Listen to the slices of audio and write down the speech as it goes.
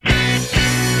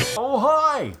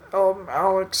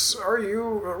Alex, are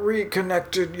you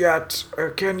reconnected yet?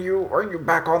 Are you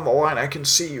back on the line? I can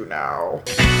see you now.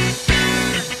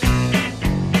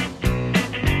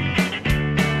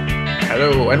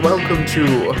 Hello, and welcome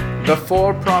to the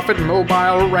for-profit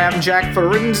mobile ramjack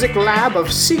forensic lab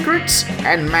of secrets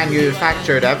and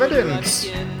manufactured evidence.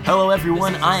 Hello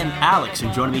everyone, I am Alex,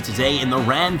 and joining me today in the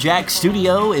Ramjack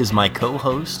studio is my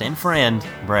co-host and friend,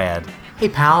 Brad. Hey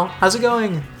pal, how's it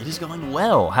going? It is going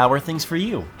well. How are things for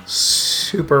you?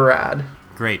 Super rad.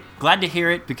 Great. Glad to hear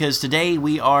it, because today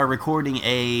we are recording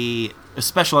a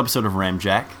special episode of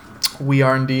Ramjack. We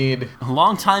are indeed.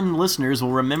 Longtime listeners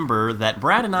will remember that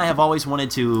Brad and I have always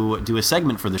wanted to do a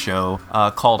segment for the show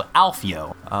called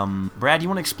Alfio. Brad, you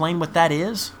want to explain what that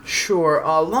is? Sure.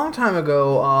 A long time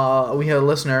ago, we had a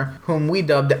listener whom we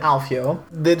dubbed Alfio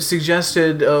that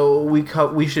suggested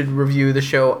we should review the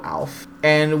show Alf.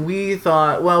 And we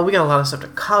thought, well, we got a lot of stuff to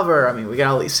cover. I mean, we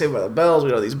got all these Saved by the Bells, we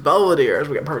got all these Belvederes,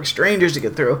 we got Perfect Strangers to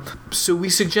get through. So we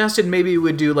suggested maybe we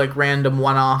would do like random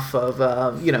one-off of,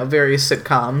 various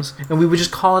sitcoms, and we would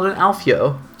just call it an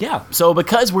Alfio. Yeah, so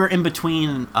because we're in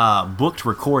between booked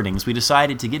recordings, we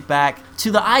decided to get back to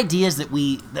the ideas that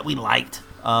we liked.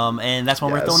 And that's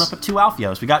why we're throwing up 2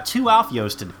 Alfios. We got 2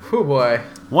 Alfios today. Oh boy.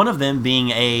 One of them being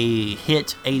a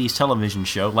hit 80s television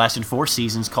show, lasted 4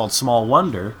 seasons, called Small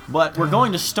Wonder. But we're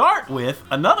going to start with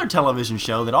another television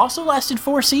show that also lasted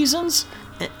 4 seasons,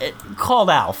 called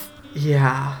Alf.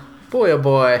 Yeah. Boy, oh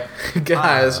boy.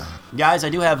 Guys. Guys, I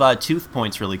do have 2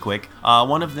 points really quick.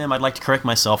 One of them, I'd like to correct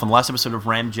myself. On the last episode of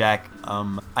Ramjack,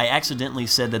 I accidentally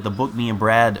said that the book me and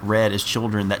Brad read as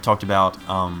children that talked about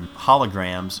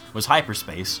holograms was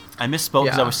Hyperspace. I misspoke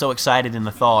because I was so excited in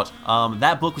the thought.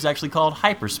 That book was actually called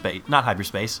Hyperspace. Not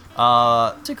Hyperspace.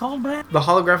 What's it called, Brad? The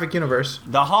Holographic Universe.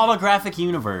 The Holographic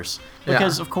Universe.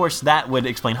 Because, of course, that would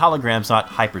explain holograms, not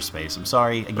hyperspace. I'm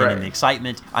sorry, again, in the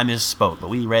excitement, I misspoke. But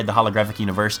we read the Holographic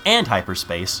Universe and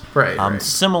Hyperspace. Right.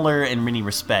 Similar in many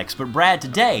respects. But Brad,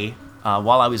 today,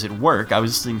 while I was at work, I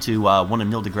was listening to one of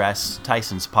Neil deGrasse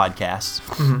Tyson's podcasts.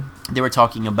 Mm-hmm. They were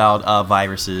talking about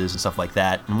viruses and stuff like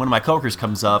that. And one of my coworkers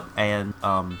comes up and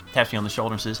taps me on the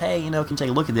shoulder and says, hey, can you take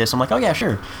a look at this? I'm like, oh, yeah,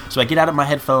 sure. So I get out of my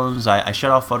headphones. I shut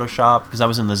off Photoshop because I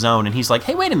was in the zone. And he's like,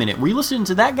 hey, wait a minute. Were you listening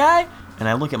to that guy? And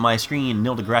I look at my screen,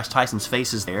 Neil deGrasse Tyson's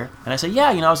face is there. And I say, yeah,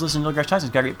 I was listening to Neil deGrasse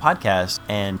Tyson's got a great podcast.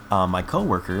 And my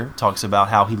coworker talks about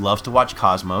how he loves to watch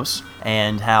Cosmos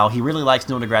and how he really likes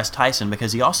Neil deGrasse Tyson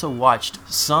because he also watched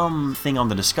something on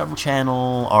the Discovery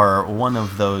Channel or one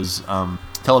of those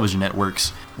television networks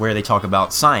where they talk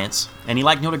about science. And he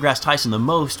liked Neil deGrasse Tyson the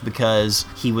most because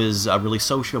he was really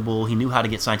sociable. He knew how to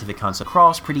get scientific concepts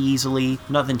across pretty easily.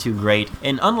 Nothing too great.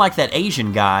 And unlike that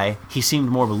Asian guy, he seemed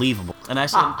more believable. And I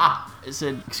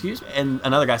said, excuse me? And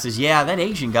another guy says, yeah, that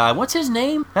Asian guy, what's his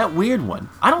name? That weird one.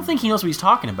 I don't think he knows what he's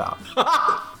talking about.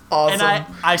 Awesome. And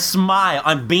I smile.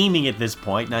 I'm beaming at this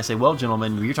point, and I say, well,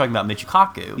 gentlemen, you're talking about Michio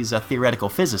Kaku. He's a theoretical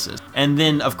physicist. And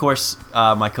then, of course,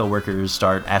 my coworkers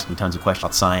start asking tons of questions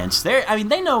about science.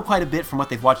 They know quite a bit from what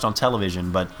they've watched on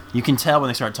television, but you can tell when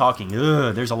they start talking,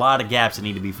 there's a lot of gaps that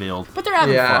need to be filled. But they're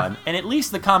having fun. And at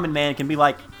least the common man can be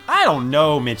like, I don't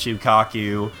know, Michio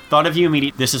Kaku. Thought of you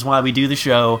immediately. This is why we do the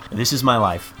show. This is my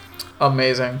life.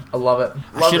 Amazing. I love it.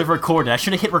 I should have recorded. I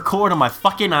should have hit record on my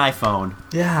fucking iPhone.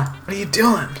 Yeah. What are you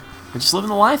doing? I'm just living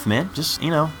the life, man. Just,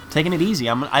 taking it easy.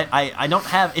 I don't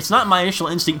have... It's not my initial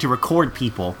instinct to record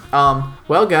people.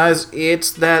 Well, guys,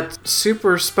 it's that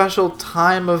super special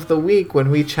time of the week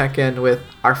when we check in with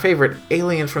our favorite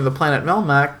alien from the planet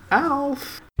Melmac,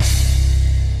 Alf.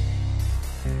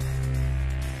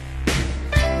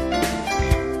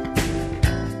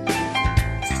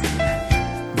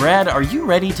 Brad, are you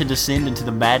ready to descend into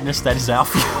the madness that is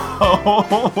Alfio?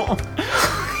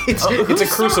 It's a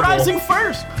crucible. Summarizing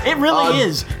first? It really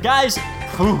is. Guys,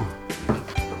 do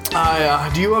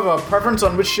you have a preference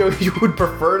on which show you would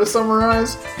prefer to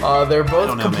summarize? They're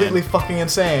both completely fucking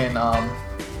insane.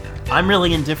 I'm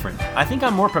really indifferent. I think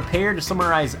I'm more prepared to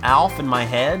summarize Alf in my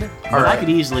head, but I could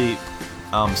easily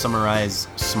summarize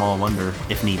Small Wonder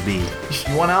if need be.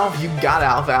 You want Alf? You got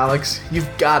Alf, Alex. You've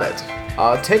got it.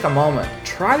 Take a moment.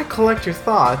 Try to collect your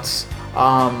thoughts.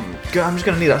 I'm just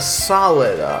gonna need a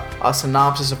solid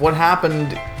synopsis of what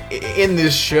happened in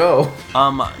this show.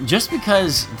 Just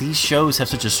because these shows have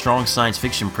such a strong science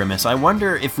fiction premise, I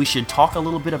wonder if we should talk a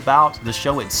little bit about the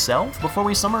show itself before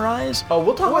we summarize. Oh,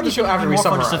 we'll talk about the show after we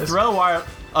summarize.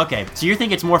 Okay, so you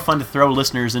think it's more fun to throw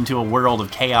listeners into a world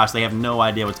of chaos? They have no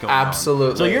idea what's going on.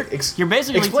 Absolutely. So you're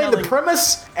basically explain the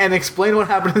premise and explain what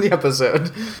happened in the episode.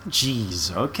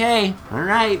 Jeez. Okay. All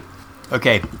right.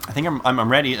 Okay. I think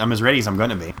I'm ready. I'm as ready as I'm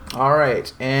going to be. All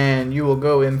right, and you will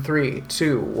go in 3,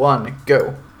 2, 1,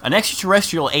 go. An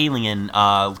extraterrestrial alien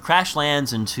crash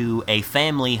lands into a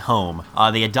family home.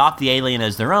 They adopt the alien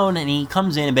as their own, and he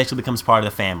comes in and basically becomes part of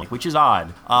the family, which is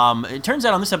odd. It turns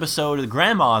out on this episode, the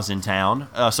grandma's in town.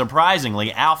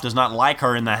 Surprisingly, Alf does not like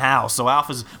her in the house, so Alf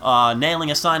is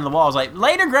nailing a sign on the wall. He's like,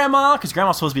 later, Grandma, because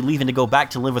Grandma's supposed to be leaving to go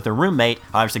back to live with her roommate.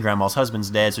 Obviously, Grandma's husband's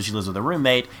dead, so she lives with her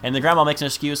roommate, and the grandma makes an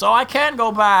excuse. Oh, I can't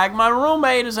go back. My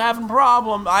roommate is having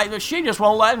problems. She just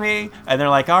won't let me. And they're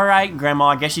like, all right, Grandma,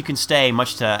 I guess you can stay,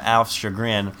 much to Alf's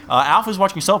chagrin. Alf is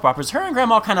watching soap operas. Her and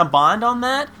Grandma kind of bond on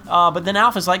that, but then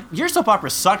Alf is like, your soap opera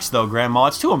sucks, though, Grandma.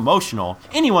 It's too emotional.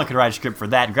 Anyone could write a script for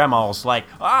that, and Grandma was like,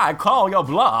 I call your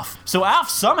bluff. So Alf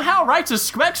somehow writes a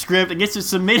spec script and gets it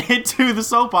submitted to the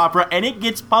soap opera, and it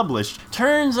gets published.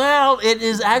 Turns out it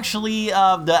is actually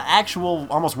the actual,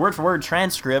 almost word-for-word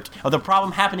transcript of the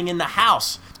problem happening in the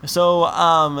house. So,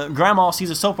 Grandma sees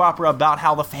a soap opera about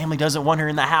how the family doesn't want her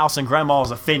in the house, and Grandma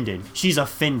is offended. She's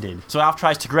offended. So Alf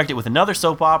tries to correct it with another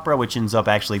soap opera, which ends up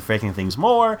actually breaking things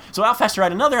more. So Alf has to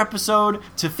write another episode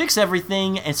to fix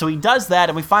everything, and so he does that,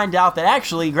 and we find out that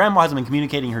actually Grandma hasn't been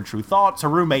communicating her true thoughts. Her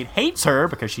roommate hates her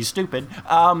because she's stupid,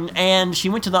 and she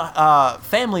went to the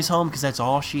family's home because that's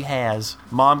all she has.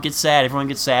 Mom gets sad, everyone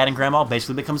gets sad, and Grandma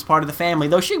basically becomes part of the family,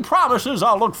 though she promises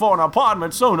I'll look for an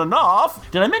apartment soon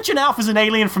enough. Did I mention Alf is an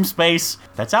alien from space?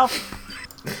 That's Alf.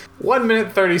 1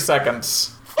 minute 30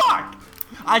 seconds. Fuck!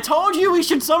 I told you we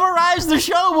should summarize the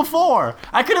show before.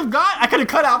 I could have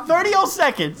cut out 30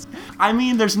 seconds. I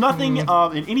mean, there's nothing in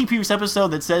any previous episode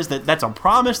that says that that's a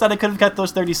promise that I could have cut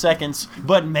those 30 seconds.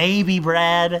 But maybe,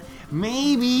 Brad.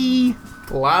 Maybe.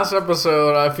 Last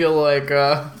episode, I feel like,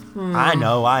 I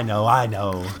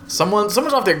know. Someone's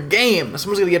off their game.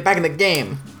 Someone's gonna get back in the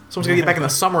game. Someone's gonna get back in the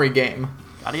summary game.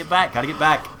 Gotta get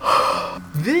back.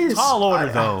 This Tall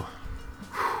order, though.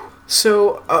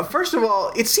 So, first of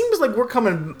all, it seems like we're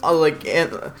coming,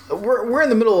 we're in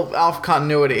the middle of Alf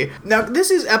continuity. Now,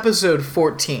 this is episode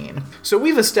 14, so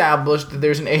we've established that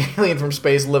there's an alien from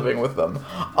space living with them.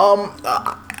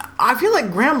 I feel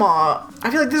like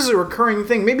this is a recurring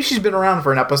thing. Maybe she's been around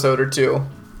for an episode or two.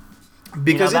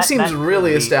 Because it seems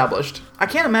really established. I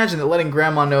can't imagine that letting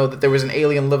Grandma know that there was an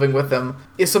alien living with them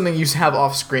is something you have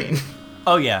off screen.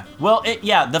 Oh, yeah. Well,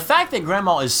 the fact that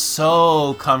Grandma is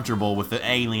so comfortable with the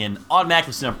alien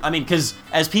automatically... because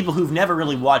as people who've never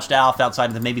really watched Alf outside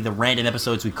of maybe the random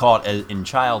episodes we caught in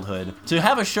childhood, to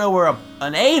have a show where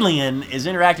an alien is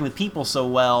interacting with people so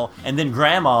well, and then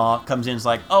Grandma comes in and is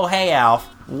like, oh, hey, Alf,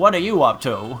 what are you up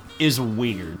to? Is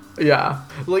weird. Yeah.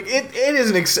 Like, it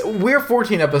is we're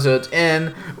 14 episodes,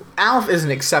 and Alf is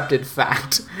an accepted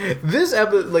fact. This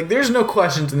episode, there's no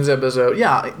questions in this episode.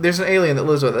 Yeah, there's an alien that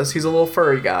lives with us. He's a little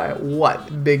furry guy.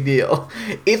 What? Big deal.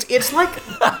 It's like,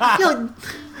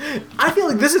 I feel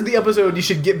like this is the episode you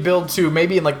should get billed to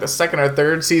maybe in the second or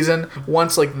third season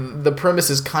once the premise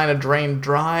is kind of drained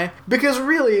dry. Because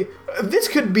really, this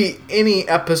could be any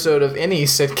episode of any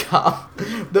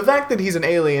sitcom. The fact that he's an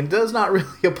alien does not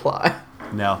really apply.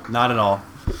 No, not at all.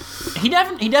 He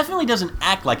definitely doesn't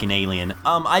act like an alien.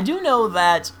 I do know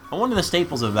that one of the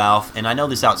staples of Alf, and I know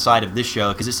this outside of this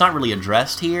show because it's not really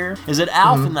addressed here, is that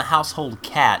Alf and the household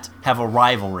cat have a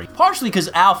rivalry. Partially because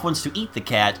Alf wants to eat the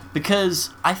cat,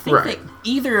 because I think that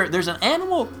either there's an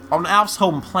animal on Alf's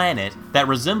home planet that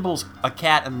resembles a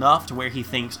cat enough to where he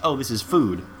thinks, oh, this is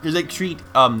food. Because they treat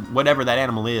whatever that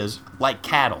animal is like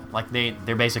cattle. Like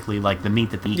they're basically like the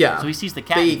meat that they eat. Yeah. So he sees the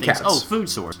cat and thinks, cats. oh, food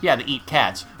source. Yeah, they eat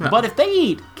cats. Yeah. But if they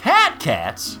eat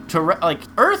cats,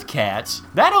 Earth cats,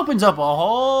 that opens up a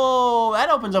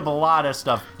lot of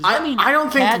stuff. I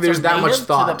don't think there's that much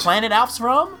thought to the planet Alf's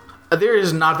from? There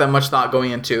is not that much thought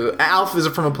going into. Alf is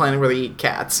from a planet where they eat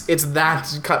cats. It's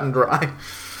that cut and dry.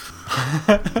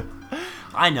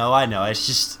 I know. It's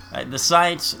just the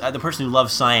science. The person who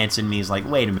loves science in me is like,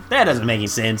 wait a minute, that doesn't make any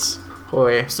sense.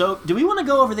 Boy. So, do we want to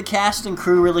go over the cast and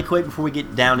crew really quick before we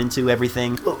get down into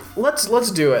everything?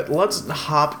 Let's do it. Let's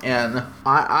hop in.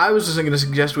 I was just going to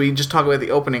suggest we just talk about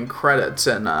the opening credits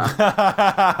and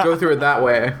go through it that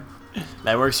way.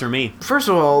 That works for me. First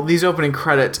of all, these opening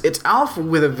credits, it's Alf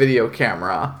with a video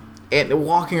camera and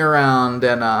walking around,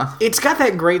 and it's got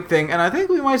that great thing, and I think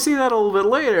we might see that a little bit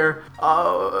later,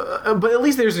 but at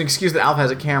least there's an excuse that Alf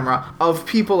has a camera, of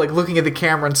people looking at the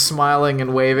camera and smiling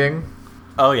and waving.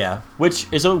 Oh yeah, which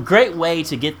is a great way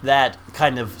to get that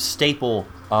kind of staple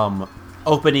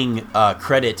opening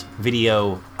credit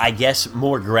video, I guess,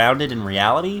 more grounded in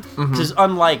reality. Because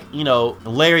unlike,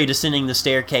 Larry descending the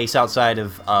staircase outside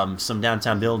of some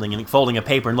downtown building and folding a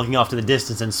paper and looking off to the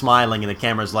distance and smiling, and the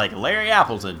camera's like, Larry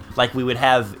Appleton, like we would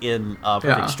have in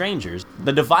Perfect Strangers.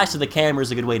 The device of the camera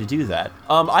is a good way to do that.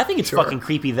 I think it's fucking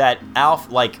creepy that Alf,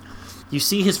 you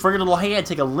see his friggin' little hand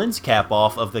take a lens cap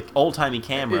off of the old-timey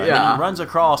camera, and then Yeah. he runs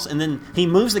across, and then he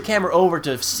moves the camera over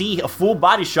to see a full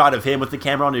body shot of him with the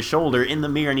camera on his shoulder in the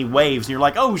mirror, and he waves, and you're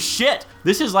like, oh shit,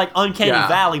 this is like Uncanny Yeah.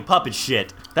 Valley puppet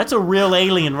shit. That's a real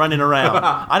alien running around.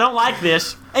 I don't like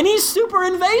this. And he's super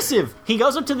invasive. He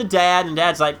goes up to the dad, and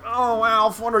dad's like, oh,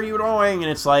 Alf, what are you doing? And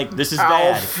it's like, this is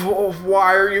bad.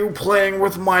 Why are you playing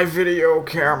with my video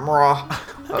camera?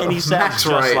 And he sounds Max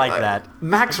just Wright. like that.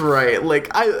 Max Wright, like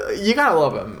you gotta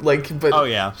love him, like. But Oh,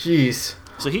 yeah. jeez.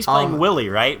 So he's playing Willie,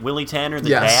 right? Willie Tanner, the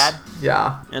Yes. dad.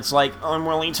 Yeah. And it's like, I'm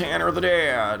Willie Tanner, the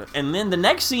dad. And then the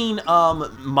next scene,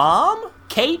 Mom,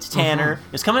 Kate Tanner,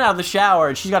 is coming out of the shower,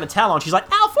 and she's got a towel on. She's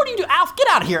like, Alf, what do you do? Alf, get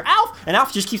out of here, Alf! And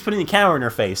Alf just keeps putting the camera in her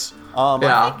face. I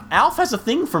Yeah. think Alf has a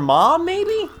thing for Mom,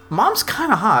 maybe? Mom's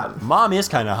kind of hot. Mom is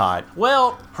kind of hot.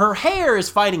 Well, her hair is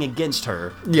fighting against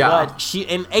her. Yeah. But she,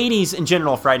 and 80s in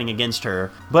general, fighting against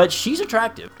her. But she's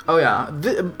attractive. Oh yeah.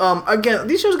 Again,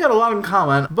 these shows got a lot in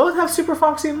common. Both have super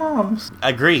foxy moms.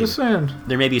 Agreed. Just saying.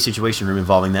 There may be a situation room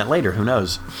involving that later. Who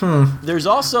knows? There's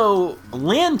also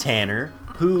Lynn Tanner,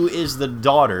 who is the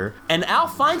daughter, and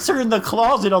Alf finds her in the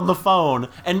closet on the phone,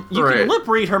 and you Right. can lip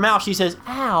read her mouth. She says,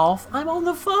 Alf, I'm on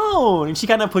the phone. And she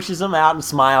kind of pushes him out and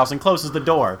smiles and closes the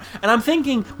door. And I'm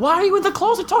thinking, why are you in the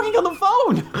closet talking on the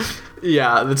phone?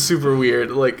 Yeah, that's super weird.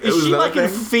 Like, it Is was she that like in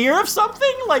thing? fear of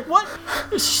something? Like what?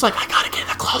 She's like, I gotta get in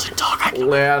the closet and talk.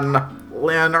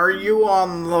 Lynn, are you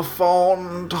on the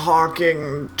phone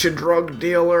talking to drug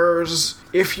dealers?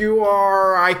 If you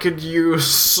are, I could use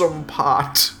some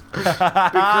pot.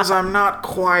 Because I'm not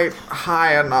quite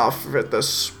high enough at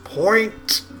this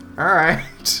point.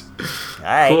 Alright.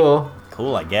 Hey, Cool.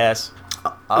 cool, I guess.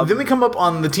 Then we come up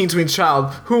on the Teen Sweeney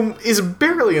Child, whom is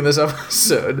barely in this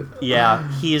episode. Yeah,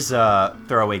 he's a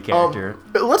throwaway character.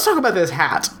 Let's talk about this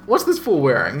hat. What's this fool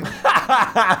wearing?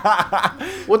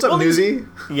 What's up, Newsy?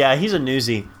 Yeah, he's a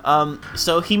newsie.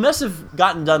 So he must have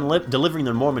gotten done delivering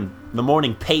the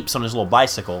morning papes on his little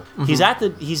bicycle. He's at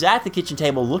the kitchen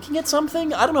table looking at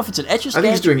something. I don't know if it's an etch a I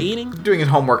think sketch or he's eating. doing his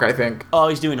homework, I think. Oh,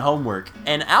 he's doing homework.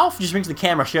 And Alf just brings the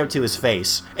camera straight up to his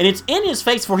face, and it's in his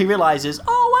face before he realizes,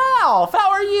 "Oh, Alf, how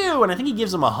are you?" And I think he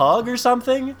gives him a hug or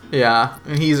something. Yeah,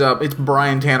 and he's it's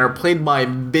Brian Tanner, played by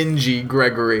Benji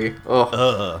Gregory.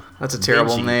 Oh, that's a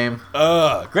terrible Benji. name.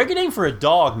 Great name for a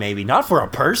dog, maybe, not for a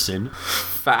person.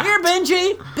 Fact. Here,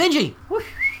 Benji! Benji! Whoosh.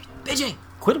 Benji!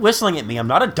 Quit whistling at me, I'm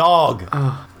not a dog.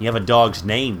 You have a dog's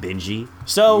name, Benji.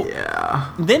 So, Yeah.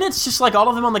 then it's just like all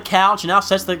of them on the couch, and Alf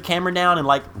sets the camera down and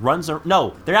like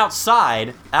no, they're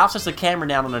outside. Alf sets the camera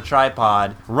down on a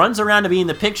tripod, runs around to be in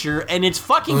the picture, and it's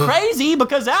fucking crazy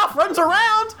because Alf runs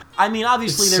around! I mean,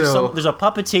 obviously there's a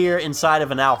puppeteer inside of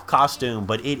an Alf costume,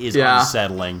 but it is Yeah.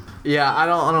 unsettling. Yeah, I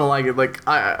don't like it. Like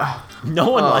No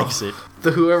one likes it.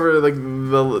 whoever like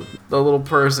the little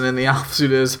person in the Alf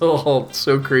suit is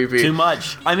so creepy. Too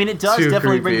much. I mean, it does Too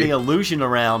definitely bring creepy. the illusion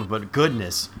around, but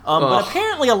goodness. But Ugh.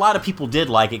 apparently a lot of people did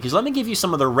like it, because let me give you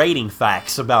some of the rating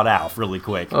facts about Alf really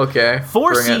quick. Okay.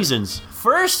 4 bring it. seasons.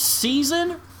 First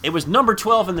season, it was number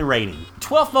 12 in the rating.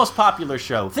 12th most popular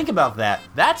show. Think about that.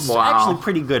 That's Wow. actually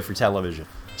pretty good for television.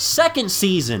 Second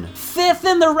season, 5th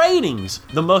in the ratings.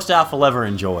 The most Alf will ever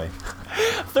enjoy.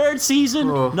 Third season,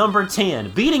 Oh. number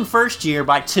 10, beating first year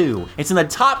by 2. It's in the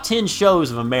top 10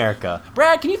 shows of America.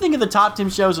 Brad, can you think of the top 10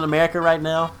 shows in America right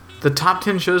now? The top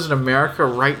 10 shows in America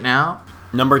right now.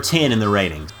 Number 10 in the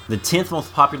ratings. The 10th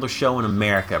most popular show in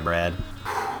America, Brad.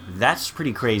 That's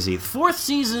pretty crazy. Fourth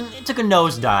season, it took a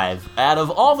nosedive. Out of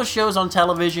all the shows on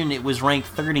television, it was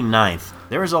ranked 39th.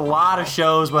 There was a lot of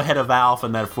shows ahead of Alf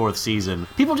in that fourth season.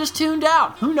 People just tuned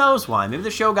out. Who knows why? Maybe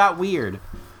the show got weird.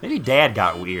 Maybe Dad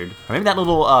got weird. Or maybe that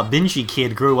little Benji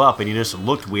kid grew up and he just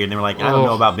looked weird and they were like, I don't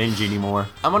know about Benji anymore.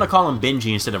 I'm going to call him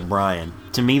Benji instead of Brian.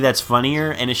 To me, that's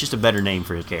funnier and it's just a better name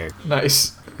for his character.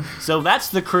 Nice. So that's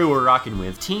the crew we're rocking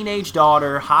with. Teenage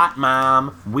daughter, hot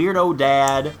mom, weirdo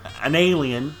dad, an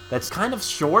alien that's kind of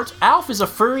short. Alf is a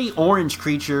furry orange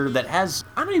creature that has,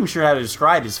 I'm not even sure how to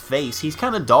describe his face. He's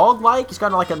kind of dog-like. He's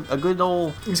got like a good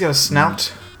old, He's got a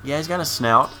snout. yeah, he's got a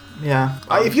snout. Yeah.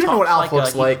 If you don't know what talks Alf like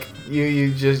looks a- like, you're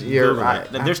Google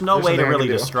it. There's no way to nothing I really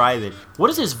can do. describe it. What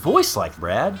is his voice like,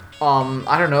 Brad?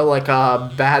 I don't know, like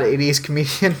a bad 80s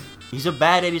comedian. He's a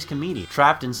bad 80s comedian,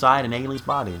 trapped inside an alien's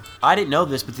body. I didn't know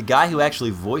this, but the guy who actually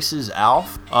voices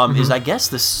Alf is, I guess,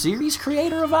 the series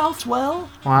creator of Alf as well, which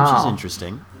is Wow.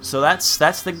 interesting. So that's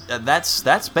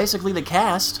basically the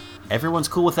cast. everyone's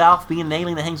cool with Alf being an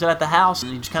alien that hangs out at the house,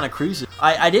 and he just kind of cruises.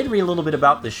 I did read a little bit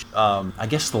about this, I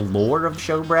guess the lore of the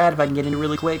show, Brad, if I can get into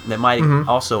really quick. That might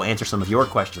also answer some of your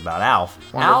questions about Alf.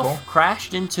 Wonderful. Alf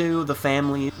crashed into the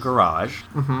family garage.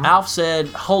 Alf said,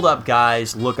 hold up,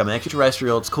 guys. Look, I'm an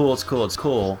extraterrestrial. It's cool, it's cool, it's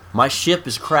cool. My ship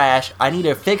is crashed. I need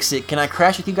to fix it. Can I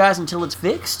crash with you guys until it's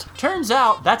fixed? Turns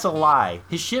out that's a lie.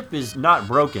 His ship is not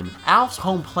broken. Alf's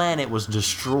home planet was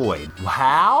destroyed.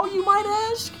 How, you might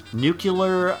ask?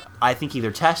 Nuclear, I think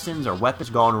either testings or weapons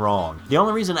gone wrong. The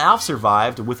only reason Alf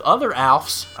survived with other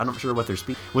Alfs, I'm not sure what they're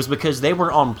speaking, was because they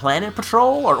were on planet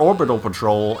patrol or orbital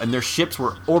patrol, and their ships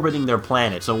were orbiting their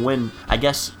planet. So when, I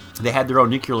guess, they had their own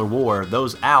nuclear war,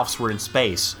 those Alfs were in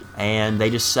space, and they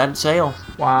just set sail.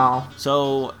 Wow.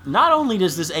 So not only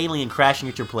does this alien crashing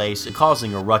at your place and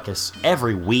causing a ruckus,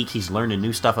 every week he's learning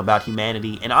new stuff about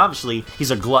humanity, and obviously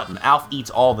he's a glutton. Alf eats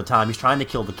all the time. He's trying to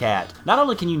kill the cat. Not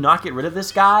only can you not get rid of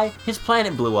this guy, his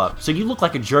planet blew up, so you look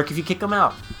like a jerk if you kick him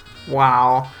out.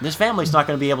 Wow. This family's not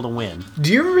going to be able to win.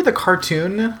 Do you remember the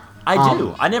cartoon? I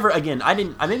do.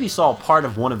 I maybe saw part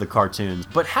of one of the cartoons,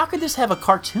 but how could this have a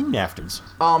cartoon afterwards?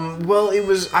 Well, it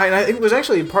was. I think it was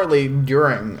actually partly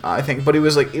during. I think, but it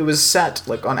was set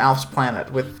like on Alf's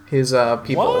planet with his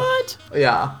people. What?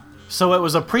 Yeah. So it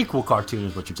was a prequel cartoon,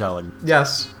 is what you're telling me.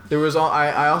 Yes. There was.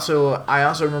 I also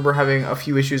remember having a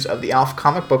few issues of the Alf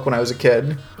comic book when I was a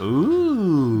kid.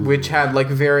 Ooh. Which had like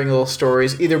varying little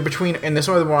stories, either between, and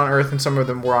some of them were on Earth and some of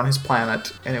them were on his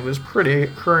planet, and it was pretty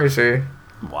crazy.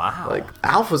 Wow. Like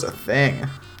Alf was a thing.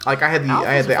 Like I had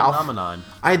the phenomenon.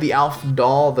 I had the Alf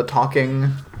doll, the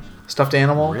talking stuffed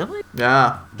animal. Really?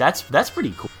 Yeah. That's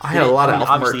pretty cool. I had a lot of Alf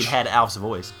obviously merch. it had Alf's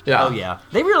voice. Yeah. Oh yeah.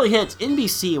 They really hit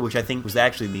NBC, which I think was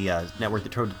actually the network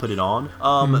that tried to put it on.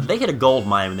 They hit a gold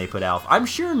mine when they put Alf. I'm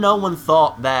sure no one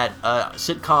thought that a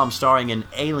sitcom starring an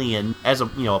alien as a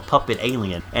puppet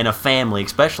alien and a family,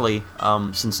 especially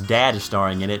since Dad is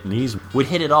starring in it and would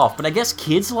hit it off. But I guess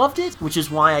kids loved it, which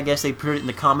is why I guess they put it in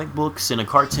the comic books in a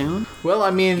cartoon. Well,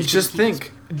 I mean, just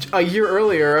think. A year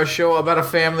earlier, a show about a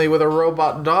family with a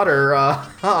robot daughter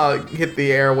hit the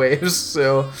airwaves,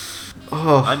 so...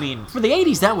 Oh. I mean, for the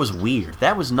 80s, that was weird.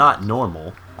 That was not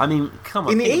normal. I mean, come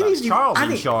on. In the 80s, Charles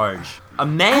in charge. A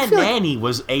man nanny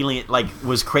was alien,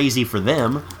 was crazy for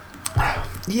them.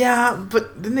 Yeah,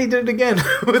 but then they did it again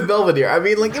with Belvedere. I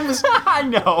mean, like, it was... I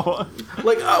know.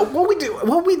 Like,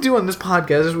 what we do on this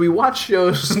podcast is we watch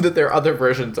shows that there are other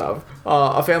versions of.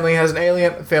 A family has an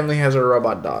alien, a family has a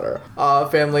robot daughter. A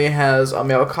family has a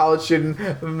male college student,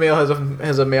 a male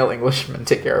has a male Englishman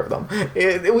take care of them.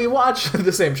 We watch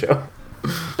the same show.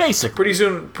 Basic. Pretty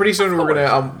soon we're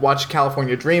gonna watch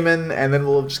California Dreamin', and then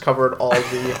we'll just cover all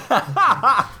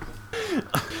the...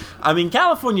 I mean,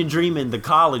 California Dreamin', the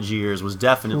college years was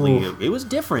definitely... It was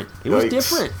different. It was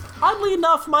different. Oddly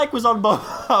enough, Mike was on both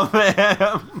of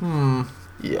them.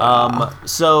 Yeah.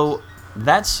 So...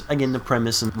 That's, again, the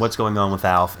premise and what's going on with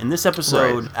Alf. In this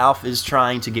episode, Alf is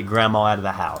trying to get Grandma out of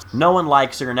the house. No one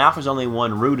likes her, and Alf is only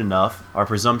one rude enough or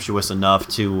presumptuous enough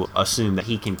to assume that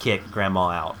he can kick Grandma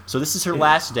out. So this is her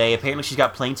last day. Apparently she's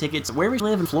got plane tickets. Where does she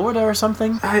live, in Florida or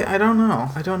something? I don't know.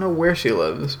 I don't know where she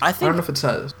lives. I don't know if it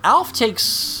says. Alf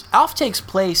takes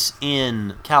place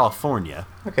in California.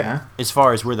 Okay. As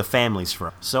far as where the family's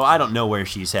from. So I don't know where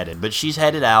she's headed, but she's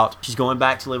headed out. She's going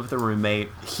back to live with her roommate.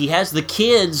 He has the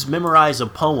kids memorize a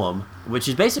poem, which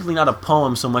is basically not a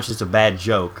poem so much as a bad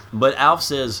joke. But Alf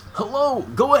says, "Hello,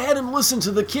 go ahead and listen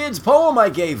to the kids' poem I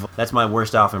gave." That's my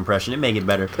worst Alf impression. It may get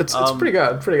better. It's pretty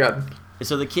good. Pretty good.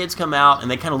 So the kids come out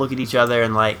and they kind of look at each other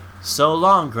and like, "So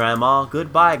long, Grandma.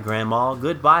 Goodbye, Grandma.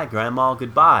 Goodbye, Grandma.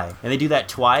 Goodbye." And they do that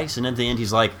twice, and at the end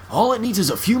he's like, "All it needs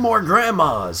is a few more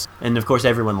grandmas." And of course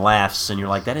everyone laughs, and you're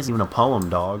like, that isn't even a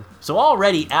poem, dog. So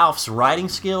already Alf's writing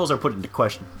skills are put into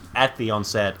question at the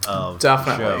onset of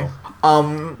the show.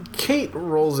 Kate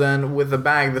rolls in with a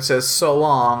bag that says "So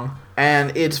long,"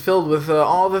 and it's filled with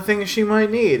all the things she might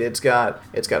need. It's got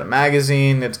a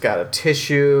magazine, it's got a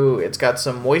tissue, it's got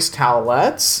some moist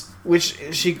towelettes, which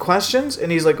she questions,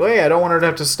 and he's like, "Oh yeah, I don't want her to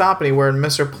have to stop anywhere and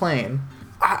miss her plane."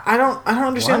 I don't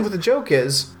understand what the joke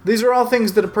is. These are all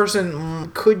things that a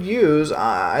person could use.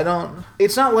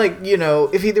 It's not like,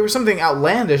 if there was something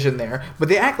outlandish in there, but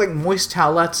they act like moist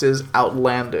towelettes is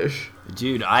outlandish.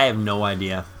 Dude, I have no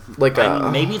idea. Like, I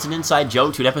mean, maybe it's an inside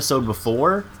joke to an episode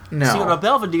before. No. See, on a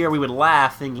Belvedere, we would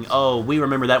laugh thinking, "Oh, we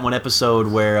remember that one episode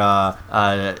where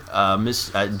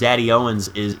Daddy Owens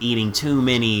is eating too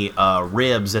many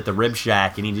ribs at the Rib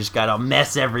Shack, and he just got a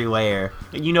mess everywhere."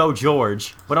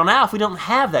 George. But on Alf, we don't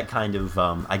have that kind of,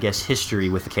 history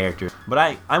with the character.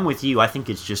 But I'm with you. I think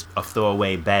it's just a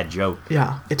throwaway bad joke.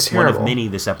 Yeah, it's terrible. One of many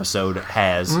this episode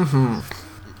has. Mm-hmm.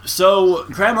 So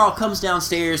Grandma comes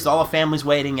downstairs. All the family's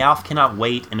waiting. Alf cannot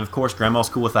wait, and of course, Grandma's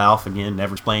cool with Alf again.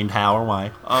 Never explained how or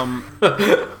why.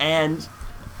 And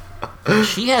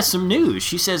she has some news.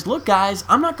 She says, "Look, guys,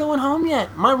 I'm not going home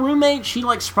yet. My roommate, she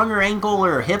like sprung her ankle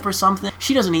or her hip or something.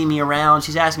 She doesn't need me around.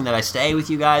 She's asking that I stay with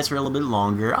you guys for a little bit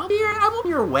longer. I won't be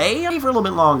your way. I'll be for a little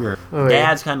bit longer." Oh,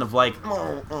 Dad's kind of like,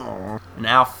 and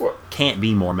Alf can't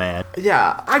be more mad.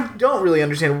 Yeah, I don't really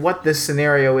understand what this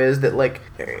scenario is that, like,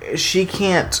 she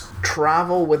can't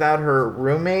travel without her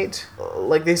roommate.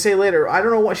 Like they say later, I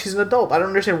don't know why she's an adult. I don't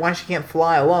understand why she can't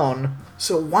fly alone.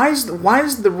 So why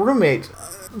would the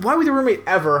roommate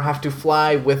ever have to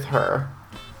fly with her?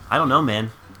 I don't know, man.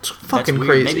 It's fucking That's weird.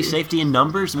 crazy. Maybe safety in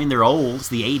numbers. I mean, they're old. It's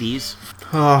the 80s.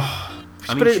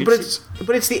 I mean,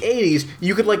 But it's the 80s.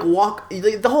 You could like walk.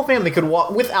 The whole family could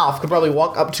walk with Alf. Could probably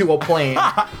walk up to a plane,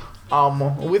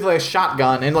 with like a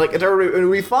shotgun, and like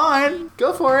it'll be fine.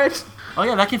 Go for it. Oh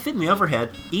yeah, that can fit in the overhead.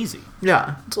 Easy.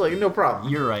 Yeah, it's like no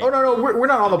problem. You're right. Oh no, we're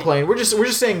not on the plane. We're just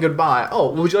saying goodbye.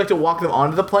 Oh, would you like to walk them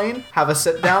onto the plane? Have a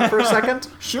sit down for a second.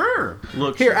 Sure.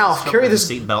 Look Here, Alf, carry this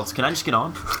seat belts. Can I just get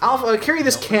on? Alf, carry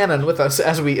this cannon with us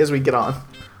as we get on.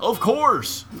 Of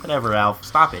course. Whatever, Alf.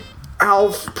 Stop it.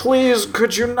 Alf, please,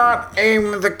 could you not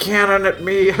aim the cannon at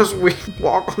me as we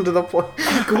walk onto the plane?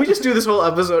 Can we just do this whole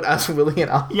episode as Willie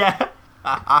and Alf? Yeah.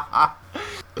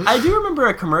 I do remember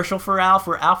a commercial for Alf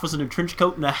where Alf was in a trench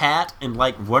coat and a hat and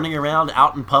like running around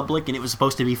out in public, and it was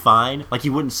supposed to be fine. Like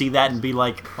you wouldn't see that and be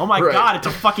like, "Oh my god, it's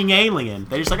a fucking alien."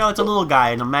 They're just like, "Oh, it's a little guy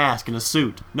in a mask and a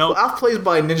suit." No, Well, Alf plays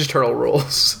by Ninja Turtle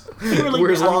rules. really,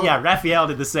 Wears long- yeah, Raphael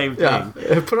did the same thing.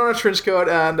 Yeah, put on a trench coat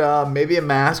and maybe a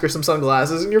mask or some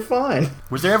sunglasses, and you're fine.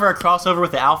 Was there ever a crossover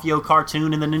with the Alfio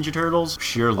cartoon and the Ninja Turtles?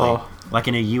 Surely. Oh. Like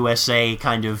in a USA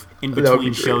kind of That would be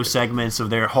in-between great. show segments of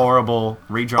their horrible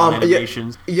redrawn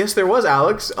animations. Yes, there was,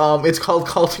 Alex. It's called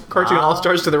Cartoon All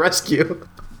Stars to the Rescue.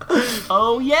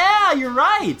 Oh yeah, you're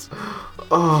right.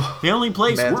 Oh, The only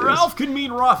place Man, where there's- Alf can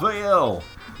meet Raphael.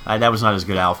 That was not as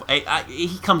good, Alf.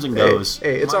 He comes and goes.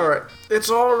 hey, it's all right. It's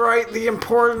alright, the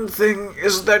important thing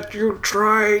is that you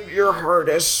tried your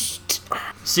hardest.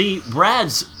 See,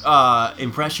 Brad's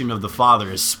impression of the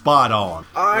father is spot on.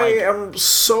 I am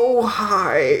so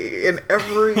high in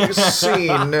every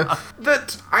scene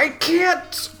that I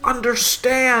can't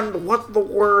understand what the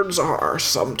words are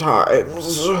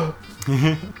sometimes.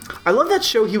 I love that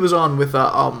show he was on with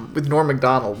Norm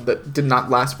Macdonald that did not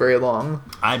last very long.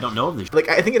 I don't know of this. Like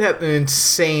I think it had an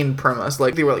insane premise.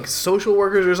 Like they were like social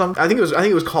workers or something. I think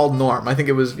it was called Norm. I think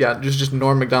it was just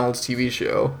Norm Macdonald's TV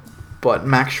show. But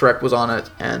Max Schreck was on it,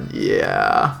 and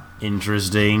yeah.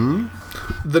 Interesting.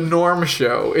 The Norm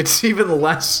Show. It's even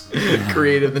less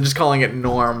creative than just calling it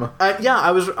Norm.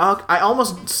 I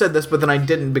almost said this, but then I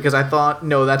didn't because I thought,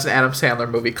 no, that's an Adam Sandler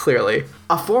movie, clearly.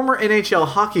 A former NHL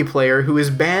hockey player who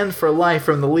is banned for life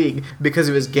from the league because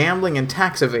of his gambling and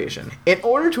tax evasion. In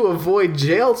order to avoid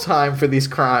jail time for these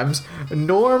crimes,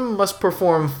 Norm must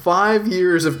perform 5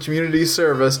 years of community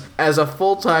service as a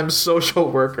full-time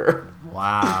social worker.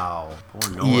 Wow.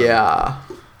 Poor Norm.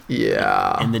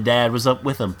 Yeah. And the dad was up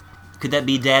with him. Could that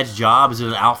be Dad's job? Is it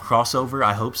an Alf crossover?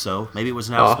 I hope so. Maybe it was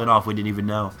an Alf spinoff we didn't even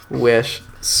know. Wish.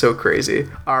 So crazy.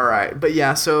 Alright, but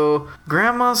yeah, so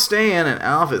Grandma's staying and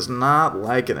Alf is not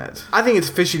liking it. I think it's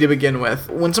fishy to begin with.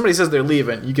 When somebody says they're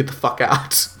leaving, you get the fuck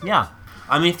out. Yeah.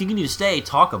 I mean, if you need to stay,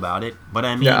 talk about it. But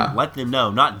I mean, Yeah. let them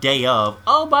know. Not day of.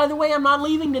 Oh, by the way, I'm not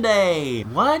leaving today.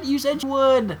 What? You said you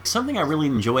would. Something I really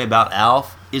enjoy about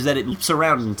Alf is that it leaps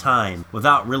around in time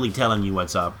without really telling you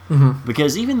what's up. Mm-hmm.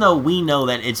 Because even though we know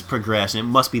that it's progressed and it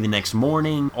must be the next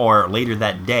morning or later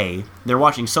that day, they're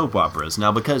watching soap operas.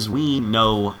 Now, because we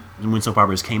know when soap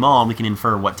operas came on, we can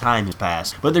infer what time has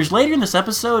passed. But there's later in this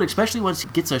episode, especially once he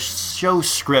gets a show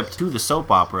script to the soap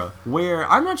opera, where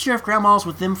I'm not sure if Grandma's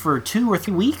with them for 2 or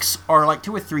 3 weeks or like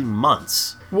 2 or 3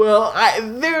 months. Well,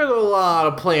 there's a lot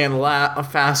of playing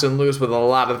fast and loose with a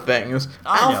lot of things.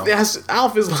 I know.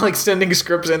 Alf is like sending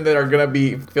scripts in that are gonna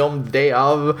be filmed day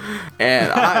of,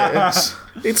 and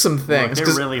it's some Look, things. they're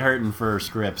 'cause really hurting for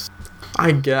scripts.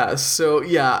 I guess. So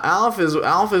yeah, Alf is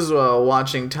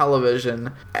watching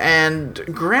television, and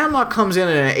Grandma comes in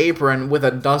an apron with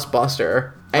a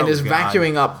dustbuster and Oh, is God.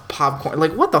 vacuuming up popcorn.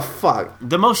 Like, what the fuck?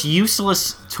 The most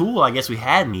useless tool I guess we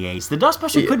had in the 80s. The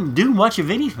dustbuster couldn't do much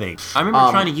of anything. I remember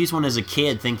trying to use one as a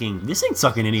kid thinking, this ain't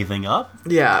sucking anything up.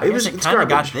 Yeah, I guess it's it kind of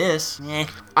got garbage. this.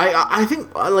 I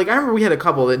think, like, I remember we had a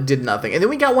couple that did nothing, and then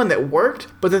we got one that worked,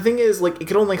 but the thing is, like, it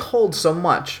could only hold so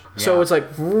much. So Yeah. it's like,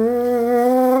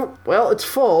 well, it's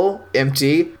full,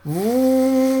 empty,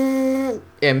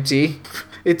 empty.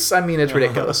 It's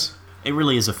ridiculous. It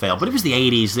really is a fail. But it was the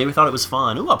 80s. They thought it was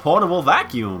fun. Ooh, a portable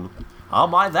vacuum. I'll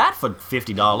buy that for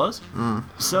 $50.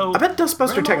 So I bet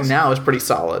Dustbuster Tech now is pretty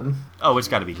solid. Oh, it's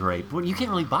got to be great. Well, you can't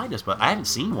really buy this, but I haven't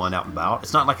seen one out and about.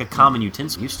 It's not like a common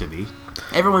utensil used to be.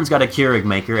 Everyone's got a Keurig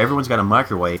maker. Everyone's got a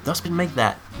microwave. Dust didn't make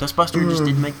that. Dustbuster just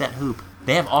didn't make that hoop.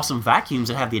 They have awesome vacuums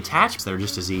that have the attachments that are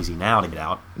just as easy now to get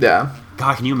out. Yeah.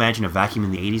 God, can you imagine a vacuum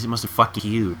in the 80s? It must have fucking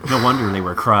huge. No wonder they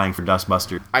were crying for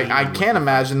Dustbuster. I can't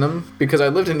imagine them because I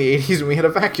lived in the 80s and we had a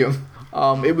vacuum.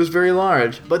 It was very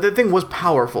large. But the thing was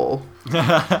powerful.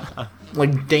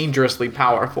 Like, dangerously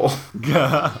powerful.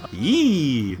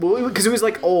 Yee! Well, because it was,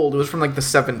 like, old. It was from, like, the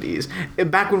 70s.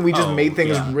 Back when we just made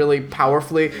things really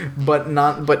powerfully, but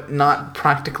not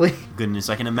practically. Goodness,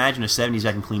 I can imagine a 70s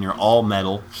vacuum cleaner, all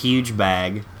metal, huge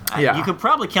bag. Yeah. You could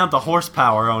probably count the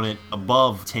horsepower on it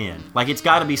above 10. Like, it's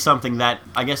got to be something that,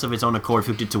 I guess if its own accord,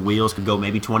 hooked it to wheels, could go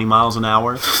maybe 20 miles an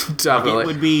hour. Definitely. Like,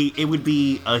 it would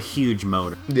be a huge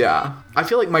motor. Yeah. I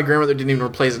feel like my grandmother didn't even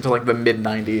replace it until, like, the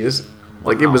mid-90s.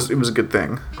 Like, it was a good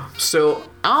thing. So,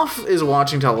 Alf is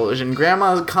watching television.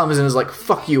 Grandma comes in and is like,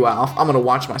 fuck you, Alf. I'm gonna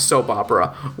watch my soap opera.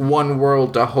 One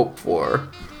World to Hope For.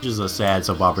 Which is a sad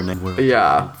soap opera name.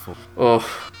 Yeah. Ugh.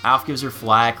 Alf gives her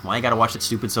flack. Why you gotta watch that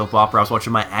stupid soap opera? I was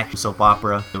watching my action soap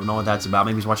opera. Don't know what that's about.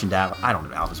 Maybe he's watching Dad. I don't know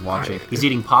what Alf is watching. He's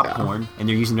eating popcorn, and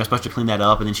they're using Dustbuster to clean that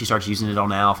up, and then she starts using it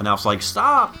on Alf, and Alf's like,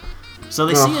 stop! So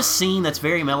they see a scene that's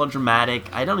very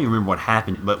melodramatic. I don't even remember what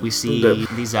happened, but we see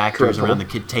these actors around the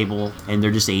kid table, and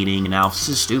they're just eating, and Alf's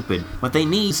is stupid. What they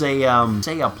need is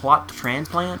a plot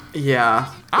transplant.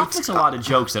 Yeah. Alf makes a lot of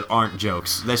jokes that aren't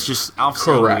jokes. That's just Alf's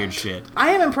so weird shit. I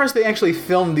am impressed they actually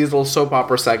filmed these little soap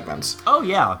opera segments. Oh,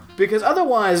 yeah. Because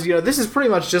otherwise, this is pretty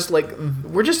much just like,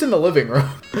 we're just in the living room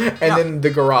and then the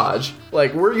garage.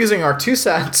 Like, we're using our 2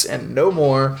 sets and no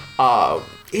more.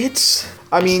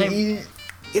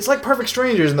 It's like Perfect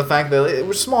Strangers in the fact that it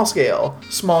was small scale.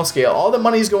 All the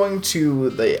money's going to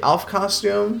the Alf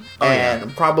costume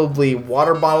and probably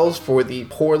water bottles for the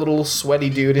poor little sweaty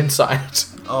dude inside.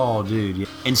 Oh, dude. Yeah.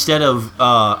 Instead of,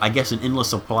 I guess, an endless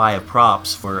supply of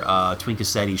props for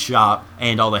Twinkassetti's shop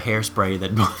and all the hairspray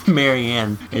that both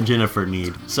Marianne and Jennifer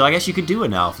need. So I guess you could do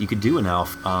an Alf. You could do an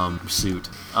Alf suit.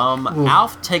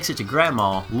 Alf takes it to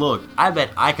Grandma. Look, I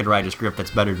bet I could write a script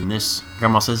that's better than this.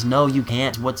 Grandma says, no, you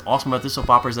can't. What's awesome about this soap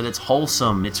opera is that it's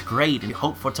wholesome. It's great. And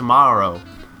hope for tomorrow.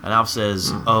 And Alf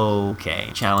says, okay,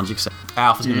 challenge accepted.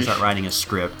 Alf is going to start writing a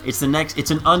script. It's an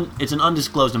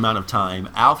undisclosed amount of time.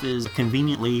 Alf is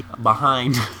conveniently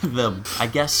behind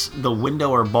the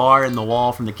window or bar in the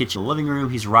wall from the kitchen living room.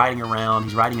 He's riding around.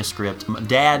 He's writing a script.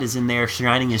 Dad is in there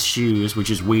shining his shoes,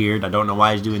 which is weird. I don't know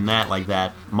why he's doing that like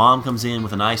that. Mom comes in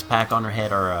with an ice pack on her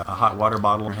head or a hot water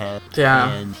bottle on her head. Yeah.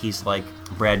 And he's like,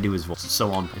 Brad, do his voice.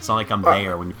 So on. It's not like I'm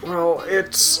there when. Well,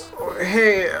 it's.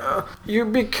 Hey, you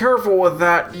be careful with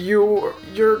that. You're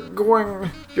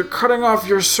cutting off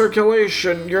your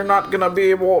circulation. You're not gonna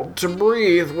be able to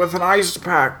breathe with an ice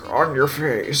pack on your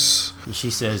face. And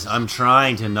she says, I'm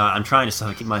trying to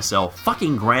suffocate myself.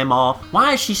 Fucking Grandma,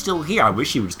 why is she still here? I wish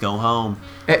she would just go home.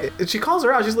 And she calls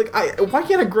her out. She's like, why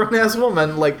can't a grown-ass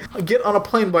woman, get on a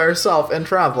plane by herself and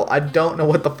travel? I don't know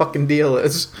what the fucking deal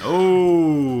is.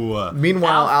 Oh.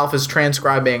 Meanwhile, Alf is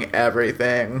transcribing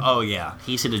everything. Oh, yeah.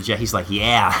 He's like,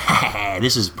 yeah,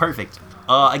 this is perfect.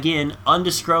 Again,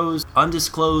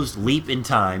 undisclosed leap in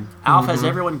time. Alf has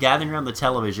everyone gathering around the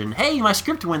television. Hey, my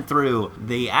script went through.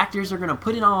 The actors are going to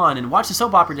put it on and watch the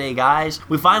soap opera day, guys.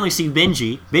 We finally see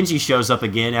Benji. Benji shows up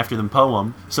again after the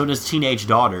poem. So does Teenage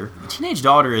Daughter. Teenage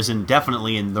Daughter is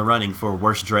definitely in the running for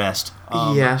worst dressed.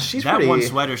 Yeah, she's that pretty... one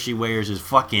sweater she wears is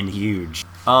fucking huge.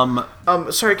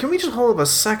 Sorry, can we just hold up a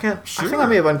second? Sure. I think I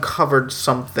may have uncovered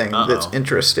something that's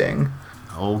interesting.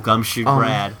 Oh, Gumshoe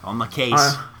Brad on the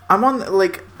case. I'm on,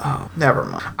 never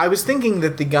mind. I was thinking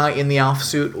that the guy in the Alf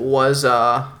suit was,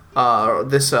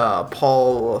 this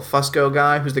Paul Fusco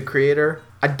guy who's the creator.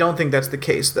 I don't think that's the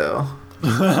case, though.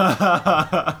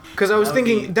 Because I was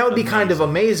thinking that would be kind of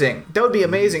amazing. That would be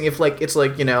amazing if, it's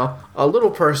a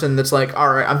little person that's like,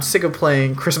 alright, I'm sick of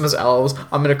playing Christmas elves.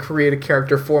 I'm going to create a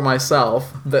character for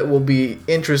myself that will be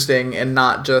interesting and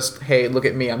not just, hey, look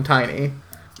at me, I'm tiny.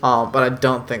 But I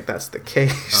don't think that's the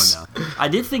case. Oh, no. I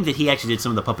did think that he actually did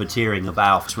some of the puppeteering of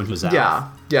Alf when he was Alf. Yeah,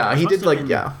 he did,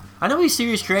 I know he's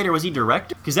series creator. Was he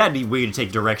director? Because that'd be weird to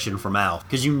take direction from Alf.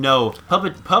 Because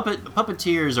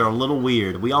puppeteers are a little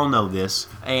weird. We all know this.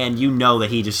 And you know that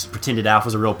he just pretended Alf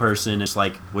was a real person and just,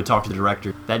 would talk to the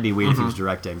director. That'd be weird if he was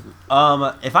directing.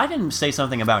 If I can say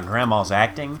something about Grandma's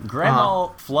acting, Grandma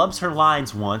flubs her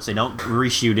lines once. They don't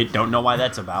reshoot it. Don't know why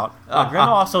that's about.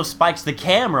 Grandma also spikes the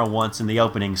camera once in the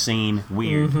opening scene.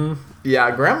 Weird. Yeah,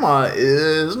 Grandma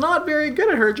is not very good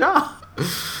at her job.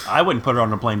 I wouldn't put her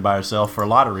on a plane by herself for a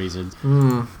lot of reasons.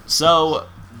 So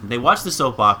they watch the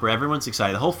soap opera. Everyone's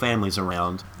excited. The whole family's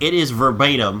around. It is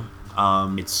verbatim.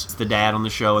 It's the dad on the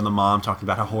show and the mom talking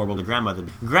about how horrible the grandmother.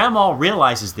 Grandma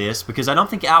realizes this because I don't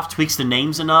think Alf tweaks the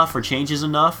names enough or changes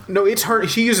enough. No, it's her.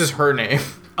 She uses her name.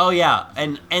 Oh yeah,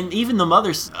 and even the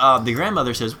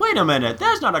grandmother says, "Wait a minute,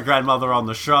 there's not a grandmother on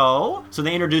the show." So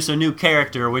they introduce a new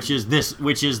character, which is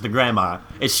the grandma.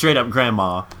 It's straight up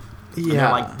grandma. Yeah. And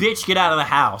they're like, "Bitch, get out of the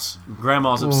house."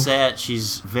 Grandma's upset.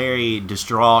 She's very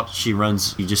distraught. She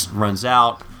just runs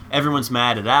out. Everyone's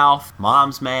mad at Alf.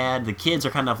 Mom's mad. The kids are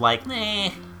kind of like, "Nah,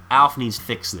 Alf needs to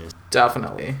fix this."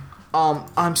 Definitely.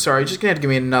 I'm sorry. Just gonna have to give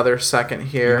me another second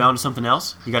here. You on to something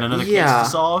else? You got another case to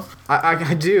solve?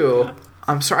 I do.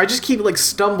 I'm sorry. I just keep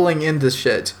stumbling into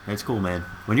shit. It's cool, man.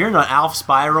 When you're in an Alf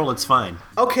spiral, it's fine.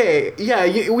 Okay.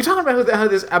 Yeah. We talking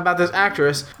about this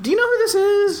actress. Do you know who this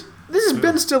is? This is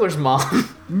Ben Stiller's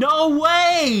mom. No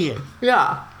way!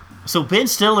 Yeah. So Ben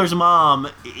Stiller's mom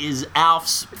is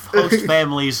Alf's host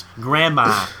family's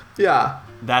grandma. Yeah.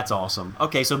 That's awesome.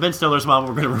 Okay, so Ben Stiller's mom,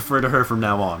 we're going to refer to her from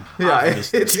now on. Yeah,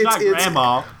 she's not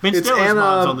grandma. Ben Stiller's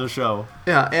mom's on the show.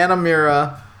 Yeah, Anna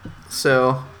Mira.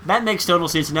 So that makes total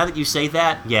sense. Now that you say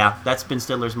that, yeah, that's Ben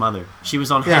Stiller's mother. She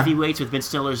was on Heavyweights with Ben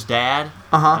Stiller's dad.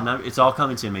 And it's all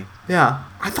coming to me. Yeah,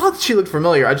 I thought she looked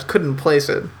familiar. I just couldn't place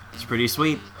it. It's pretty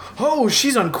sweet. Oh,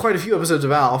 she's on quite a few episodes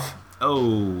of Alf.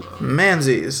 Oh.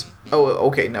 Mansies. Oh,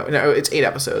 okay, no, it's 8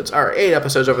 episodes. All right, 8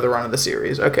 episodes over the run of the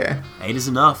series. Okay. 8 is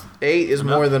enough. 8 is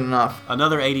more than enough.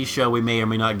 Another 80s show we may or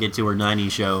may not get to, or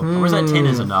 90s show. Or is that 10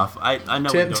 is enough? I know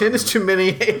 10 is too many.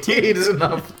 8 is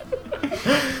enough.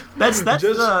 That's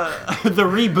just the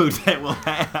reboot that we'll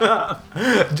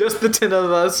have. Just the 10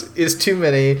 of us is too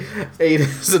many. 8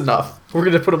 is enough. We're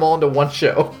going to put them all into one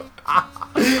show.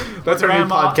 That's our new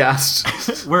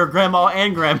podcast. Where Grandma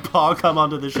and Grandpa come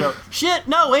onto the show. Shit,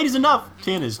 no, 8 is enough.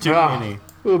 10 is too many.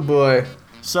 Oh boy.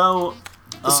 So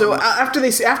after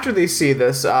they see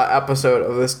this episode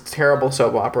of this terrible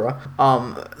soap opera,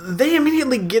 they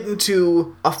immediately get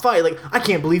into a fight. Like, I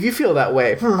can't believe you feel that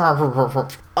way.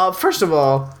 First of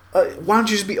all, why don't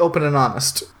you just be open and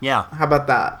honest? Yeah. How about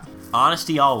that?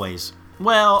 Honesty always.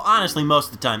 Well, honestly,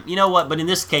 most of the time. You know what? But in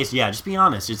this case, yeah, just be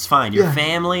honest. It's fine. Your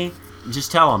family,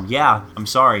 just tell them, yeah, I'm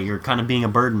sorry. You're kind of being a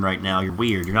burden right now. You're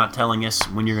weird. You're not telling us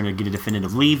when you're going to get a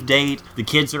definitive leave date. The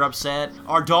kids are upset.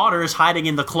 Our daughter is hiding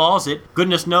in the closet.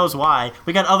 Goodness knows why.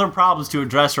 We got other problems to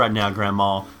address right now,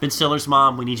 Grandma. Ben Stiller's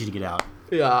mom, we need you to get out.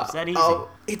 Yeah. Is that easy?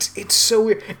 It's so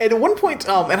weird. And at one point,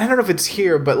 and I don't know if it's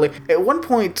here, but like at one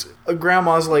point,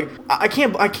 Grandma's like, I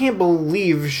can't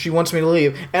believe she wants me to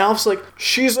leave. And Alf's like,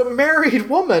 she's a married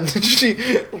woman.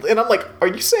 And I'm like, are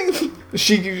you saying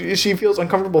she feels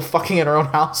uncomfortable fucking in her own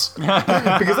house?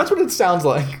 Because that's what it sounds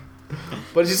like.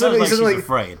 But she's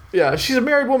afraid. Yeah, she's a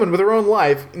married woman with her own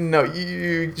life. No,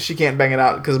 she can't bang it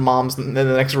out because mom's in the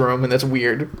next room, and that's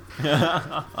weird.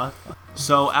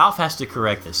 So Alf has to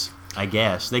correct this, I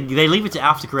guess. They leave it to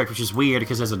Alf to correct, which is weird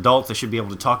because as adults they should be able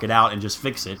to talk it out and just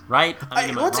fix it, right?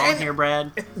 Am I wrong here,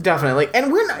 Brad? Definitely.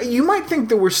 And you might think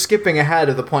that we're skipping ahead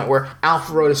of the point where Alf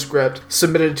wrote a script,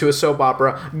 submitted it to a soap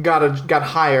opera, got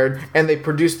hired, and they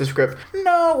produced the script.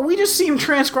 No, we just see him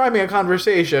transcribing a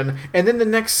conversation, and then the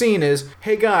next scene is,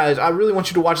 hey guys, I really want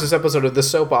you to watch this episode of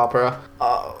this soap opera.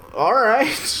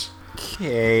 Alright.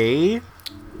 Okay.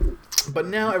 But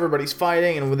now everybody's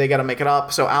fighting and they gotta make it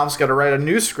up, so Alf's gotta write a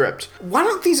new script. Why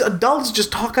don't these adults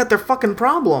just talk out their fucking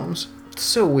problems? It's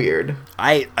so weird.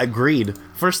 I agreed.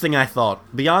 First thing I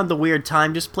thought, beyond the weird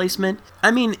time displacement,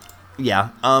 I mean, yeah,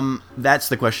 that's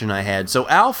the question I had. So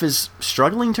Alf is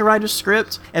struggling to write a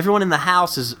script. Everyone in the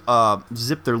house is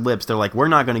zipped their lips. They're like, we're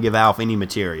not going to give Alf any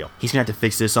material. He's going to have to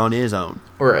fix this on his own.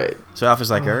 Right. So Alf is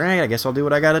like, all right, I guess I'll do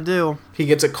what I got to do. He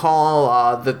gets a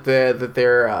call that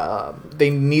they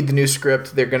need the new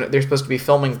script. They're supposed to be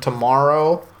filming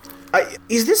tomorrow.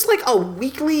 Is this like a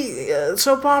weekly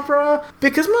soap opera?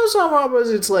 Because most soap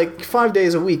operas, it's like 5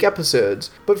 days a week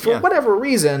episodes. But for whatever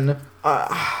reason,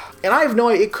 and I have no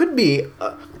idea, it could be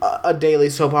a daily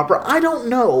soap opera. I don't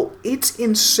know. It's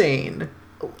insane.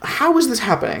 How is this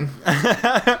happening?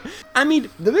 I mean,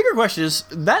 the bigger question is,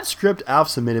 that script Alf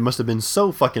submitted must have been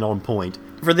so fucking on point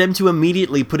for them to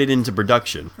immediately put it into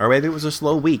production. Or maybe it was a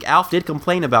slow week. Alf did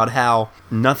complain about how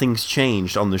nothing's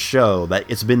changed on the show, that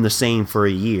it's been the same for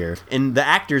a year. And the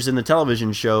actors in the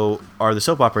television show or the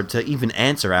soap opera to even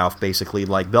answer Alf, basically,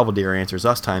 like Belvedere answers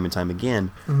us time and time again,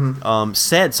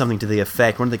 said something to the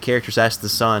effect, one of the characters asked the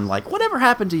son, like, whatever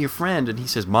happened to your friend? And he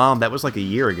says, Mom, that was like a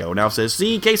year ago. And Alf says,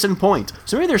 see, case in point.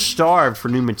 So maybe they're starved for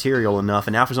new material enough,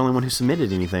 and Alf is the only one who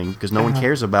submitted anything, because no one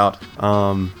cares about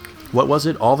What was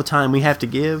it? All the time we have to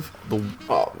give? The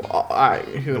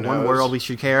Who knows? one world we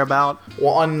should care about?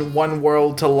 One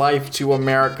world to life, to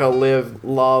America, live,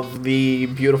 love, the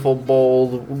beautiful,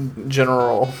 bold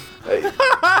general.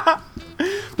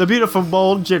 The beautiful,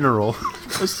 bold general.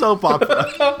 A soap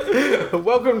opera.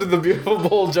 Welcome to the beautiful,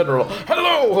 bold general.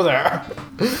 Hello there.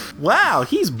 Wow,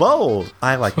 he's bold.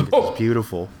 I like him 'cause he's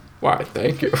beautiful. Why,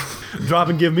 thank you. Drop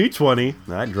and give me 20.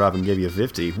 I'd drop and give you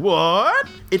 50. What?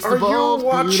 It's Are the bold, you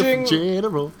watching- beautiful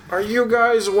general. Are you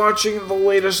guys watching the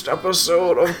latest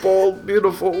episode of Bold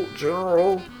Beautiful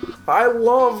General? I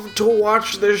love to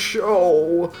watch this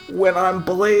show when I'm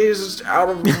blazed out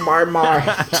of my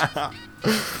mind.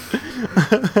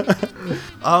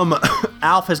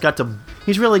 Alf has got to.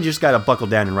 He's really just got to buckle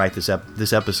down and write this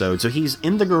episode. So he's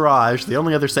in the garage, the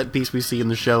only other set piece we see in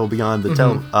the show beyond the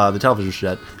television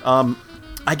set.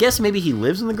 I guess maybe he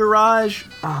lives in the garage.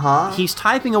 He's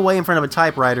typing away in front of a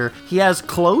typewriter. He has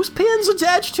clothespins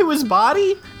attached to his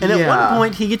body, and at one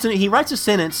point he writes a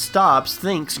sentence, stops,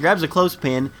 thinks, grabs a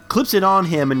clothespin, clips it on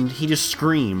him, and he just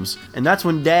screams. And that's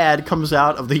when Dad comes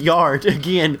out of the yard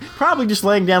again, probably just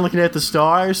laying down looking at the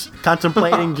stars,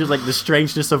 contemplating just like the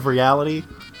strangeness of reality.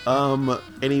 And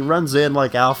he runs in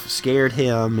like Alf scared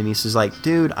him, and he says like,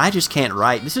 dude, I just can't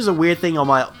write. This is a weird thing on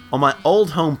my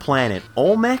old home planet.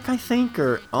 Olmec, I think,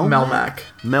 or Melmac.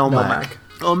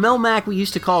 Oh, Melmac we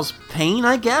used to cause pain,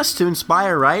 I guess, to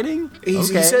inspire writing? He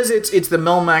says it's the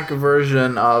Melmac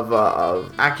version of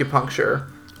acupuncture.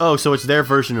 Oh, so it's their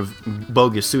version of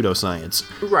bogus pseudoscience.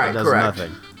 Right, It does correct.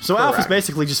 nothing. So Alf is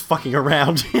basically just fucking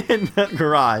around in that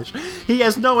garage. He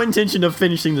has no intention of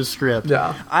finishing the script.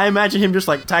 Yeah. I imagine him just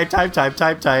like type.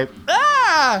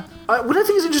 Ah! What I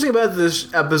think is interesting about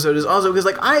this episode is also because,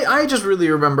 like, I just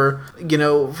really remember,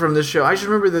 from this show, I just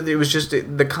remember that it was just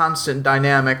the constant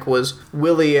dynamic was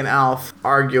Willie and Alf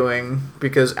arguing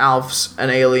because Alf's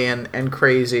an alien and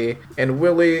crazy, and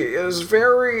Willie is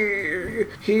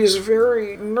he's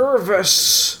very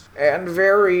nervous and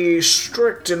very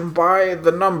strict and by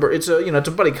the number. It's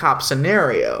a buddy cop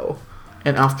scenario.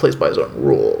 And Alf plays by his own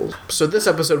rules. So this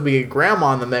episode, we get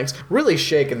Grandma in the mix, really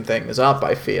shaking things up,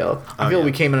 I feel. I feel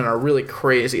we came in on a really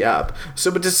crazy up.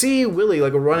 But to see Willie,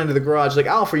 like, run into the garage, like,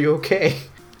 Alf, are you okay?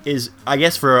 Is, I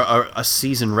guess, for a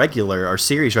season regular or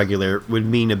series regular would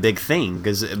mean a big thing,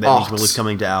 because that means Willie's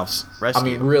coming to Alf's rescue. I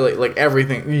mean, really, like,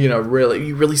 everything, really,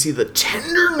 you really see the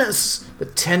tenderness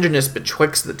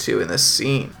betwixt the two in this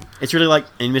scene. It's really like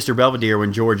in Mr. Belvedere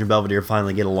when George and Belvedere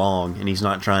finally get along, and he's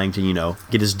not trying to,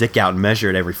 get his dick out and measure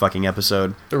it every fucking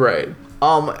episode. Right.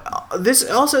 This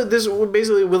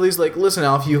basically Willie's like, listen,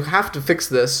 Alf, you have to fix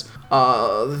this.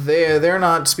 They're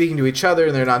not speaking to each other,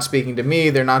 and they're not speaking to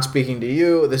me. They're not speaking to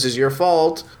you. This is your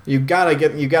fault. You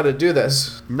gotta do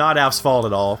this. Not Alf's fault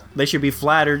at all. They should be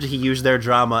flattered he used their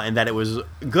drama and that it was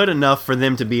good enough for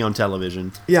them to be on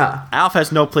television. Yeah. Alf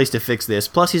has no place to fix this.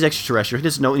 Plus, he's extraterrestrial. He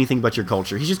doesn't know anything but your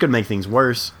culture. He's just gonna make things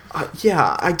worse.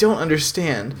 Yeah, I don't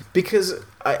understand because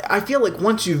I feel like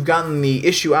once you've gotten the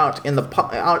issue out in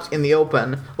the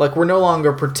open, like, we're no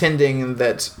longer pretending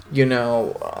that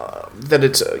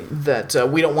that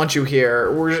we don't want you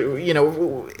here.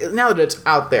 Now that it's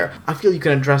out there, I feel you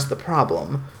can address the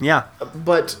problem. Yeah.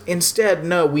 But instead,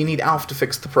 no, we need Alf to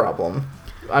fix the problem.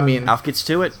 I mean, Alf gets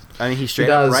to it. I mean, he straight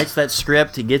up writes that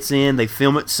script. He gets in. They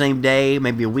film it same day,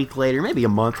 maybe a week later, maybe a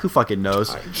month. Who fucking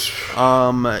knows?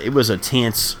 It was a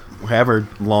tense, however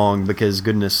long, because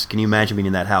goodness, can you imagine being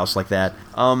in that house like that?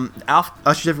 Alf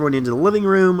ushers everyone into the living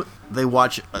room. They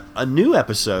watch a new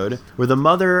episode where the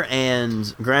mother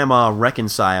and grandma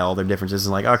reconcile their differences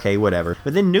and like, okay, whatever.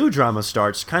 But then new drama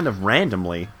starts kind of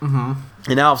randomly. Mm-hmm.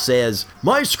 And Alf says,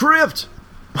 "My script!"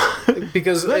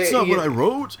 Because that's not what I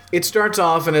wrote. It starts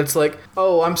off and it's like,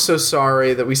 oh, I'm so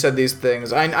sorry that we said these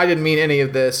things. I didn't mean any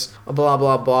of this, blah,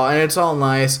 blah, blah. And it's all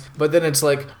nice. But then it's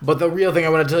like, but the real thing I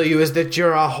want to tell you is that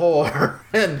you're a whore.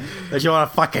 And that you're a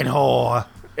fucking whore.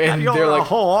 And you're they're a like,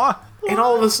 whore. And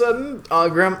all of a sudden,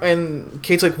 Graham and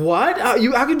Kate's like, what?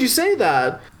 How could you say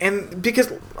that? And because,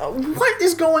 what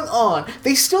is going on?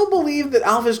 They still believe that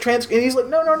Alf is trans, and he's like,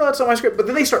 no, that's not my script. But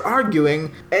then they start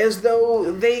arguing as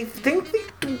though they think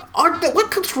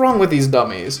what's wrong with these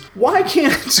dummies? Why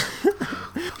can't...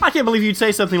 I can't believe you'd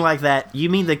say something like that. You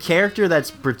mean the character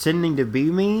that's pretending to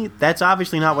be me? That's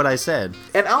obviously not what I said.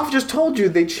 And Alf just told you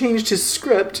they changed his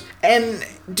script, and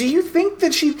do you think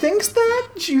that she thinks that?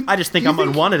 I just think I'm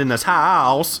unwanted in this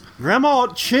house. Grandma,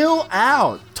 chill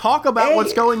out. Talk about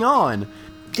what's going on.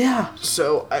 Yeah.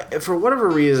 So, for whatever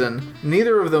reason,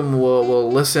 neither of them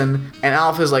will listen, and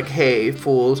Alf is like, hey,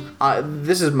 fools,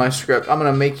 this is my script. I'm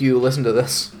going to make you listen to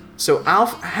this. So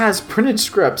Alf has printed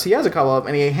scripts. He has a couple of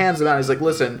them, and he hands them out. He's like,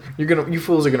 "Listen, you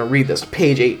fools are gonna read this.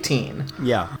 Page 18."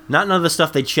 Yeah. Not none of the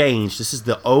stuff they changed. This is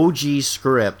the OG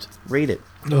script. Read it.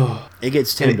 Ugh. It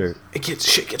gets tender.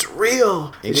 Shit gets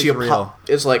real. It gets real.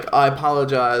 It's like, I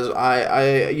apologize.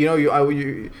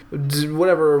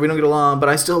 Whatever. We don't get along, but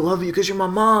I still love you because you're my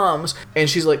mom's. And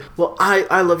she's like, well,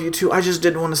 I love you too. I just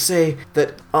didn't want to say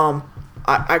that.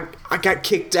 I got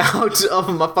kicked out of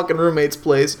my fucking roommate's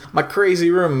place, my crazy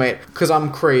roommate, because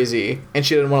I'm crazy, and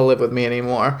she didn't want to live with me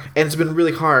anymore. And it's been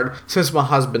really hard since my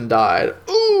husband died.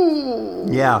 Ooh.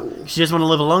 Yeah. She doesn't want to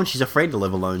live alone. She's afraid to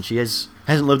live alone. She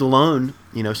hasn't lived alone,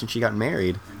 since she got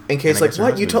married. In case, like,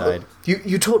 what? You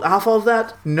told Alf all of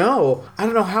that? No. I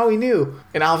don't know how he knew.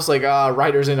 And Alf's like,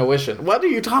 writer's intuition. What are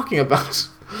you talking about?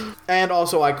 And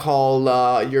also, I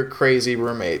called your crazy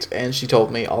roommate, and she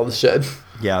told me all the shit.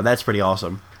 Yeah, that's pretty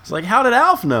awesome. It's like, how did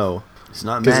Alf know? It's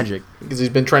not magic. Because he's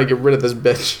been trying to get rid of this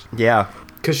bitch. Yeah.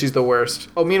 Because she's the worst.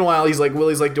 Oh, meanwhile, Willie's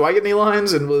like, do I get any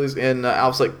lines? And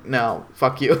Alf's like, no,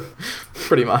 fuck you.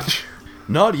 Pretty much.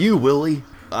 Not you, Willie.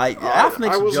 Alf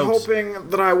makes I was jokes. hoping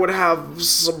that I would have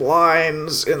some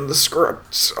lines in the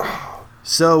script.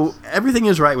 So, everything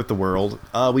is right with the world.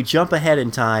 We jump ahead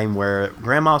in time where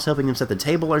Grandma's helping him set the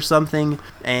table or something,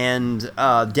 and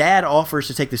Dad offers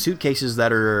to take the suitcases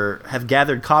that have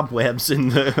gathered cobwebs in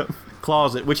the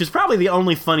closet, which is probably the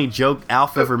only funny joke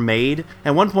Alf ever made.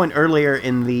 At one point earlier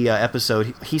in the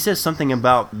episode, he says something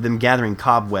about them gathering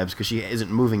cobwebs because she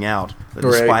isn't moving out.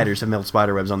 The spiders have melted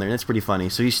spider webs on there, and it's pretty funny.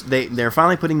 So they're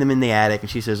finally putting them in the attic, and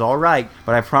she says, all right,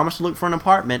 but I promised to look for an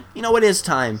apartment. It is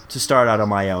time to start out on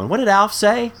my own. What did Alf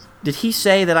say? Did he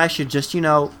say that I should just,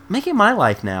 make it my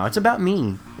life now? It's about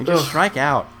me. And just strike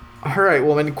out. All right,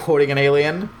 woman quoting an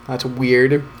alien. That's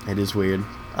weird. It is weird.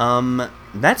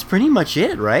 That's pretty much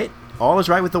it, right? All is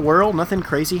right with the world. Nothing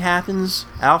crazy happens.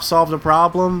 Alf solved a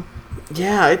problem.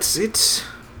 Yeah, it's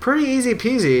pretty easy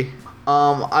peasy.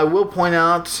 I will point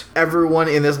out everyone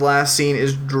in this last scene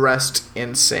is dressed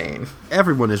insane.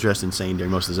 Everyone is dressed insane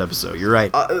during most of this episode. You're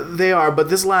right. They are, but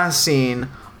this last scene,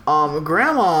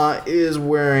 Grandma is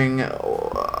wearing,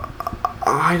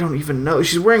 I don't even know.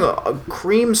 She's wearing a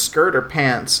cream skirt or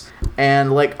pants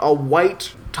and like a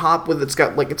white top it's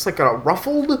like a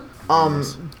ruffled.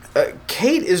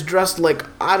 Kate is dressed like,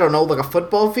 I don't know, like a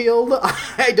football field.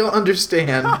 I don't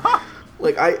understand.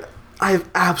 Like, I have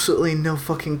absolutely no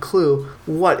fucking clue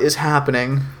what is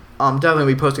happening.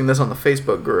 Definitely be posting this on the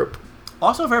Facebook group.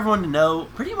 Also, for everyone to know,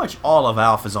 pretty much all of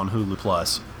Alf is on Hulu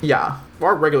Plus. Yeah,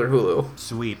 or regular Hulu.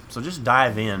 Sweet. So just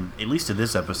dive in, at least to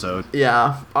this episode.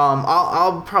 Yeah.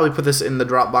 I'll probably put this in the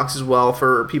Dropbox as well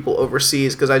for people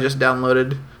overseas because I just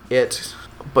downloaded it.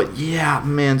 But yeah,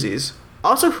 mansies.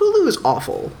 Also, Hulu is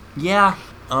awful. Yeah.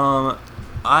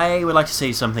 I would like to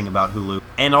say something about Hulu,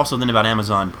 and also then about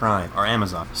Amazon Prime, or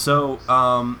Amazon. So,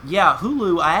 yeah,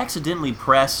 Hulu, I accidentally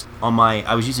pressed on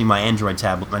I was using my Android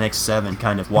tablet, my Nexus 7,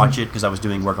 kind of watch it, because I was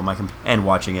doing work on my computer and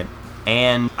watching it.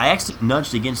 And I accidentally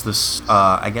nudged against this,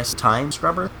 time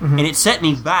scrubber, and it set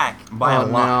me back by a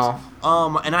lot.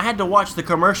 No. And I had to watch the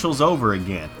commercials over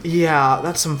again. Yeah,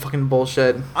 that's some fucking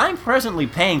bullshit. I'm presently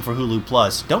paying for Hulu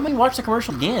Plus. Don't make me watch the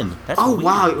commercial again. That's weird.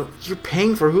 Wow, you're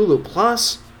paying for Hulu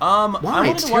Plus? Why?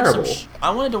 It's terrible.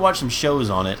 I wanted to watch some shows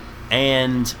on it,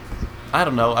 and I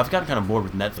don't know. I've gotten kind of bored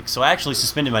with Netflix, so I actually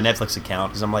suspended my Netflix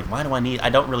account because I'm like, why do I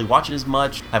don't really watch it as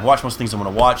much. I've watched most things I want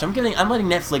to watch. I'm letting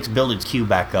Netflix build its queue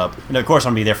back up, and of course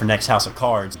I'm gonna be there for next House of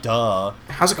Cards. Duh.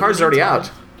 House of Cards is already out.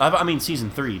 I mean,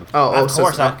 season 3. Oh, of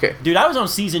course. Okay. Dude, I was on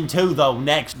season 2 though.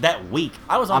 That week,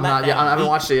 I was on that. I haven't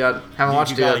watched it yet.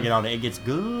 You gotta get on it. It gets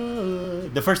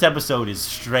good. The first episode is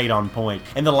straight on point,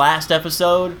 and the last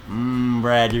episode,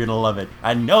 Brad, you're gonna love it.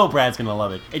 I know Brad's gonna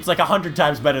love it. It's like 100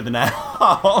 times better than that.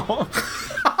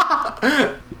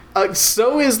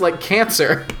 So is like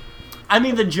cancer. I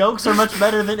mean, the jokes are much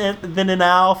better than in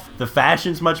Alf. The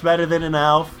fashion's much better than in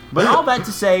Alf. But all that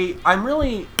to say,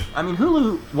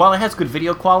 Hulu, while it has good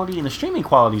video quality and the streaming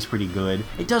quality is pretty good,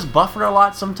 it does buffer a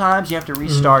lot sometimes. You have to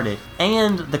restart it.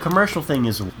 And the commercial thing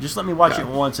is, just let me watch it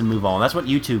once and move on. That's what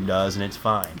YouTube does, and it's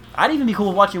fine. I'd even be cool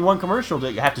with watching one commercial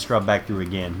that you have to scrub back through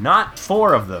again. Not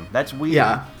 4 of them. That's weird.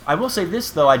 Yeah. I will say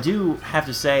this, though. I do have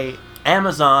to say,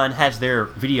 Amazon has their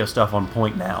video stuff on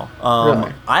point now.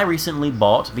 Really? I recently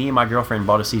me and my girlfriend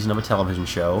bought a season of a television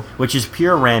show, which is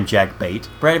pure ramjack bait.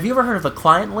 Brad, have you ever heard of The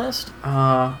Client List?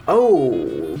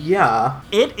 Oh, yeah.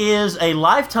 It is a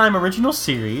Lifetime original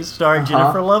series starring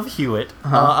Jennifer Love Hewitt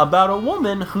about a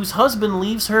woman whose husband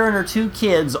leaves her and her 2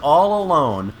 kids all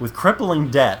alone with crippling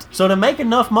debt. So to make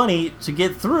enough money to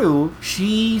get through,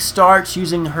 she starts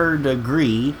using her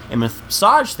degree in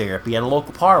massage therapy at a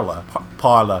local parlor.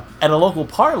 At at a local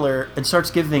parlor and starts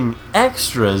giving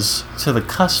extras to the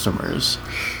customers.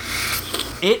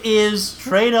 It is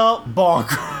straight up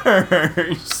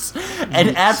bonkers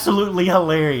and absolutely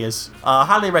hilarious.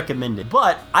 Highly recommend it.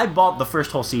 But I bought the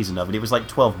first whole season of it. It was like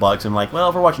 $12. I'm like, well,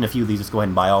 if we're watching a few of these, let's go ahead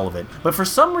and buy all of it. But for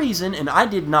some reason, and I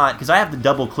did not, because I have the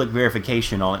double-click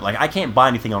verification on it. Like, I can't buy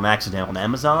anything on accident on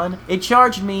Amazon. It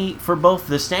charged me for both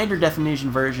the standard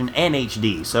definition version and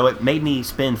HD. So it made me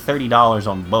spend $30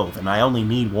 on both, and I only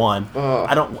need one.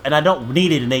 I don't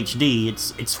need it in HD.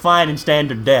 It's fine in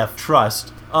standard def.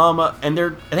 Trust. And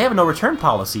they have a no return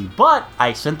policy, but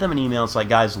I sent them an email. It's like,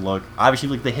 guys, look, obviously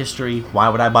look at the history. Why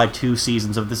would I buy 2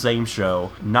 seasons of the same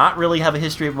show? Not really have a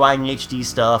history of buying HD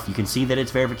stuff. You can see that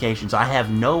it's verification, so I have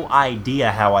no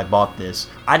idea how I bought this.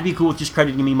 I'd be cool with just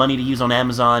crediting me money to use on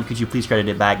Amazon. Could you please credit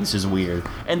it back? This is weird.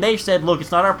 And they said, look,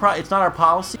 it's not our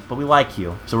policy, but we like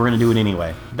you, so we're gonna do it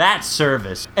anyway. That's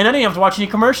service, and I didn't have to watch any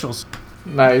commercials.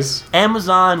 Nice.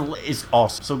 Amazon is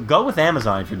awesome. So go with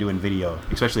Amazon if you're doing video,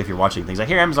 especially if you're watching things. I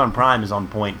hear Amazon Prime is on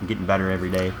point and getting better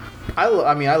every day. I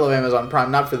love Amazon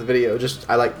Prime, not for the video, just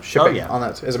I like shipping on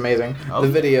that. It's amazing. The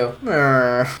video,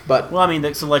 but... Well, I mean,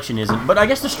 the selection isn't, but I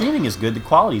guess the streaming is good. The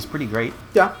quality is pretty great.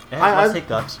 Yeah. It has less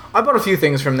hiccups. I bought a few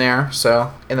things from there,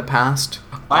 so, in the past.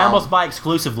 I almost buy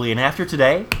exclusively, and after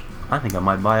today, I think I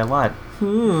might buy a lot.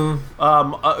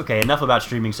 Okay, enough about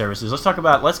streaming services.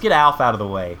 Let's get Alf out of the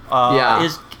way.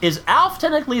 Is Alf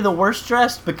technically the worst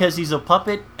dressed because he's a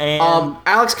puppet and...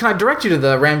 Alex, can I direct you to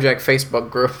the Ramjack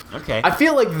Facebook group? Okay. I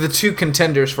feel like the 2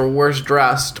 contenders for worst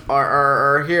dressed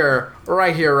are here,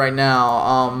 right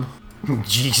now.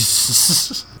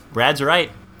 Jesus. Brad's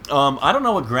right. I don't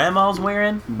know what Grandma's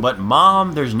wearing, but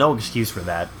Mom, there's no excuse for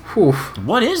that. Whew.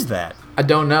 What is that? I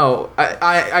don't know.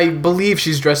 I believe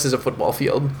she's dressed as a football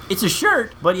field. It's a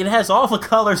shirt, but it has all the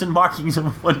colors and markings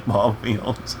of football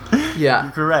fields. Yeah.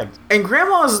 You're correct. And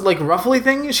Grandma's, like, ruffly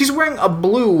thing, she's wearing a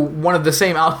blue one of the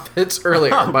same outfits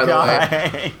earlier, by the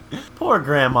way. Poor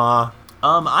Grandma.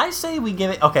 I say we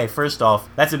give it... Okay, first off,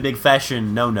 that's a big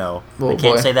fashion no-no. We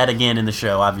can't say that again in the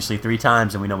show, obviously, 3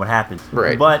 times, and we know what happened.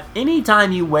 Right. But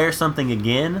anytime you wear something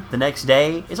again the next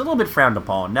day, it's a little bit frowned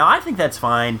upon. Now, I think that's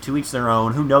fine, to each their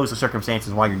own. Who knows the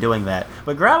circumstances why you're doing that?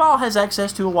 But Grandma has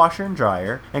access to a washer and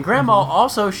dryer, and Grandma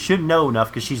also should know enough,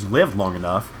 because she's lived long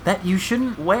enough, that you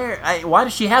shouldn't wear... why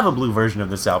does she have a blue version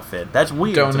of this outfit? That's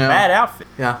weird. It's a bad outfit.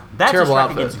 Yeah, that's terrible a strike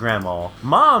outfit against Grandma.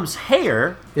 Mom's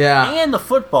hair... Yeah. And the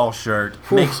football shirt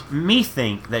makes me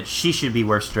think that she should be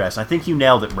worse dressed. I think you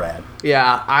nailed it, Brad.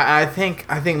 Yeah, I think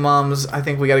Mom's... I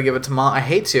think we gotta give it to Mom. I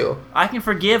hate to. I can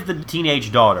forgive the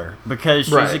teenage daughter because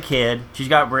she's a kid, she's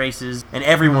got braces, and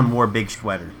everyone wore big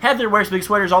sweaters. Heather wears big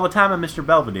sweaters all the time on Mr.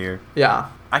 Belvedere. Yeah.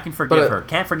 I can forgive her.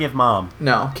 Can't forgive Mom.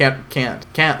 No,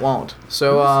 can't, won't.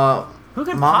 So, who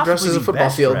could Mom dresses a football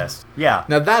field. Dressed? Yeah.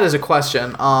 Now that is a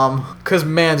question. Cause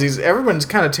everyone's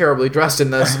kind of terribly dressed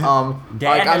in this.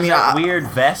 Dad has that weird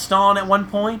vest on at one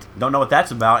point. Don't know what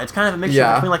that's about. It's kind of a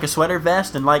mixture between like a sweater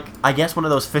vest and like I guess one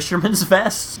of those fisherman's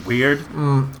vests. Weird.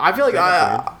 I feel like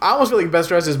I almost feel like best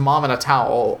dressed is Mom in a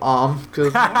towel.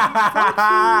 Cause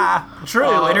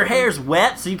true. And her hair's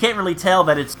wet, so you can't really tell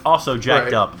that it's also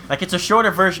jacked up. Like it's a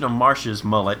shorter version of Marsha's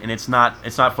mullet, and it's not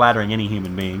flattering any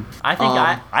human being. I think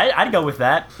I'd go with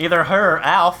that. Either her or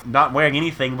Alf. Not wearing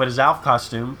anything but his Alf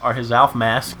costume or his Alf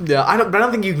mask. Yeah, I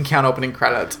don't think you can count opening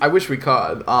credits. I wish we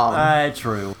could.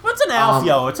 True. What's an Alf,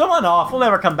 yo? It's on off. We'll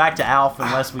never come back to Alf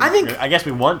unless we... I guess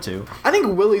we want to. I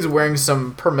think Willie's wearing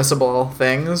some permissible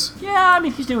things. Yeah, I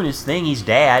mean, he's doing his thing. He's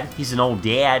dad. He's an old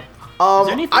dad. Is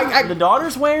there anything the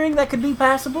daughter's wearing that could be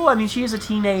passable? I mean, she is a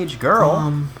teenage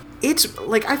girl. It's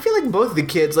like I feel like both the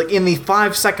kids, like in the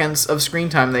 5 seconds of screen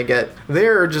time they get,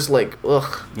 they're just like,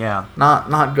 ugh. Yeah.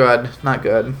 Not good. Not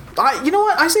good. You know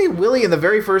what? I say Willie in the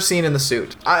very first scene in the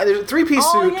suit. There's a 3-piece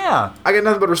suit. Oh yeah. I got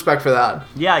nothing but respect for that.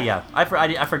 Yeah.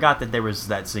 I forgot that there was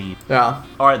that scene. Yeah.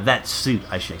 Or that suit,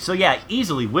 I should say. So yeah,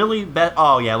 easily Willie.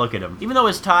 Oh yeah, look at him. Even though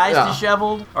his tie's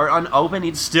disheveled or unopened,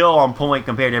 he's still on point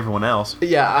compared to everyone else.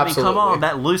 Yeah, absolutely. I mean, come on,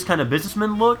 that loose kind of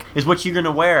businessman look is what you're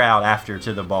gonna wear out after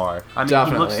to the bar. I mean,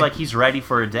 Definitely. He looks like he's ready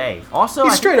for a day. Also,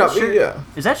 he's straight up.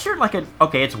 Is that shirt like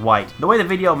okay? It's white. The way the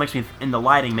video makes me in the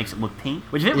lighting makes it look pink.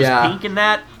 Which if it was pink in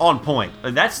that, on point.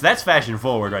 That's fashion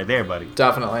forward right there, buddy.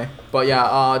 Definitely. But yeah,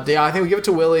 I think we give it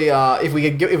to Willie. If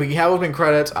we could have opening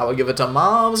credits, I would give it to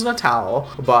Mom's in a towel.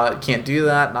 But can't do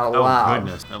that. Not allowed. Oh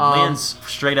goodness. Lynn's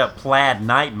straight up plaid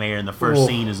nightmare in the first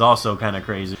scene is also kind of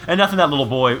crazy. And nothing little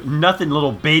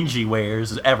Benji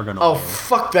wears is ever gonna. Oh,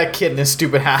 fuck that kid in his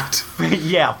stupid hat.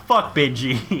 Yeah, fuck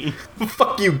Benji.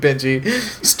 Fuck you, Benji.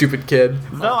 Stupid kid.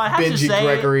 Though I have Benji to say,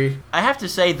 Gregory. I have to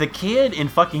say, the kid in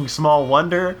fucking Small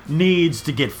Wonder needs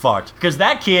to get get fucked. Because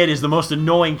that kid is the most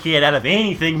annoying kid out of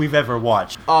anything we've ever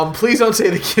watched. Please don't say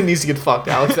the kid needs to get fucked,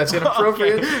 Alex. That's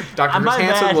inappropriate. Okay. Dr. My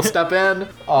Hansen bad. will step in.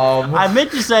 I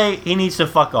meant to say he needs to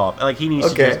fuck off. Like, he needs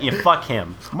Okay. to just, fuck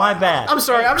him. My bad. I'm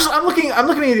sorry. I'm looking at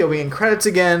the opening credits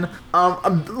again.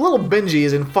 Little Benji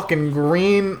is in fucking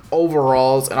green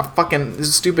overalls and a fucking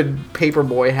stupid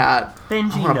paperboy hat.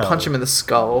 Benji, I want to no. punch him in the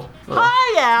skull. Ugh.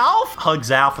 Hi, Alf!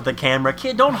 Hugs Alf with the camera.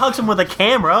 Kid, don't hug him with a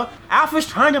camera. Alf is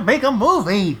trying to make a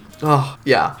movie. Oh,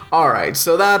 yeah. Alright,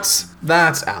 so that's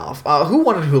Alf. Who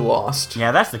won and who lost?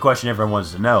 Yeah, that's the question everyone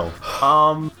wants to know.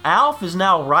 Alf is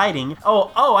now writing.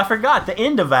 Oh, I forgot. The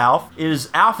end of Alf is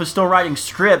still writing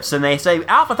scripts, and they say,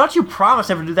 Alf, I thought you promised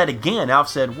never to do that again. Alf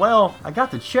said, well, I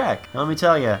got the check. Let me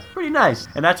tell you, pretty nice.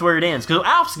 And that's where it ends, because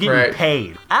Alf's getting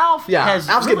paid. Alf's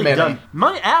Alf's really getting done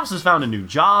money. Alf has found a new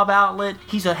job outlet.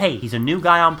 He's a new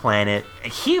guy on planet.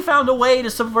 He found a way to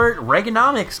subvert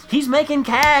Reaganomics. He's making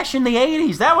cash in the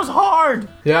 80s. That was hard.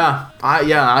 Yeah.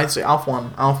 I'd say Alf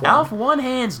won. Alf won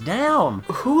hands down.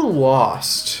 Who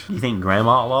lost? You think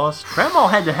Grandma lost? Grandma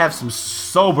had to have some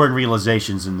sobering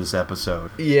realizations in this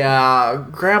episode. Yeah,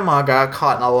 Grandma got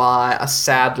caught in a lie, a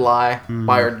sad lie,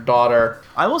 by her daughter.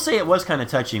 I will say it was kind of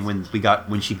touching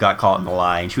when she got caught in the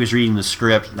lie and she was reading the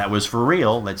script that was for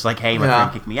real. That's like, hey, my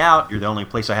friend kicked me out. You're the only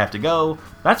place I have to go.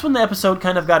 That's when the episode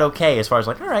kind of got okay as far as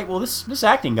like, all right, well, this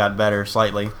acting got better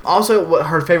slightly. Also, what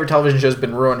her favorite television show's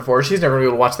been ruined for her. She's never going to be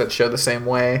able to watch that show the same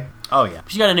way. Oh, yeah.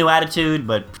 She got a new attitude,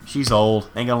 but she's old.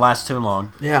 Ain't gonna last too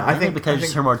long. Yeah, I think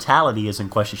because her mortality is in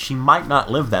question, she might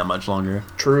not live that much longer.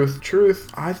 Truth.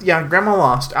 Grandma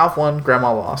lost. Alf won,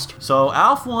 Grandma lost. So,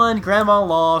 Alf won, Grandma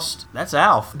lost. That's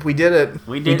Alf. We did it.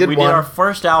 We did our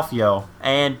first Alfio.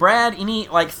 And Brad, any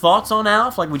thoughts on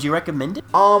Alf? Would you recommend it?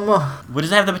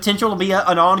 Does it have the potential to be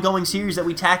an ongoing series that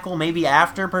we tackle maybe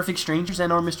after Perfect Strangers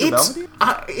and or Mr. Belvedere?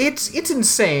 It's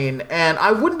insane, and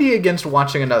I wouldn't be against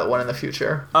watching another one in the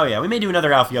future. Oh yeah, we may do another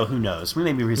Alfio. Who knows? We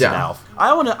may revisit Alf.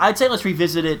 I'd say let's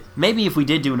revisit it. Maybe if we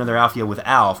did do another Alfio with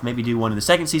Alf, maybe do one in the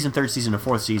second season, third season, or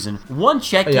fourth season. One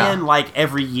check-in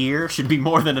every year should be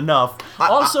more than enough.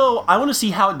 I want to see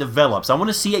how it develops. I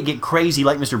want to see it get crazy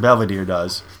like Mr. Belvedere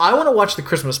does. I want to watch the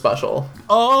Christmas special.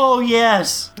 Oh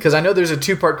yes, because I know there's a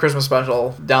 2-part Christmas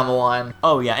special down the line.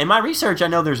 Oh yeah, in my research, I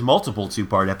know there's multiple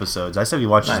 2-part episodes. I said we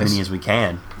watch as many as we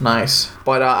can. Nice,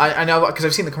 but I know because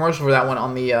I've seen the commercial for that one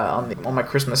on my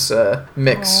Christmas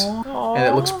mix, and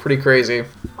it looks pretty crazy.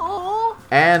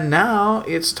 And now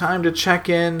it's time to check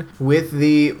in with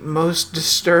the most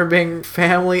disturbing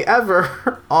family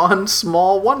ever on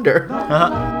Small Wonder.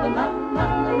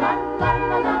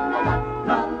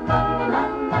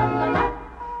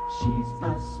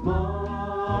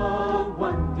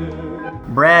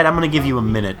 Brad, I'm going to give you a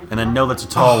minute, and I know that's a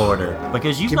tall order,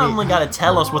 because you've not only got to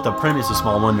tell us what the premise of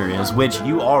Small Wonder is, which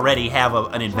you already have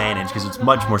an advantage, because it's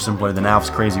much more simpler than Alf's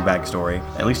crazy backstory,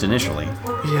 at least initially.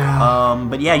 Yeah.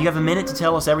 But yeah, you have a minute to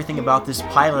tell us everything about this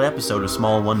pilot episode of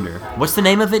Small Wonder. What's the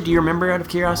name of it? Do you remember out of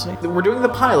curiosity? We're doing the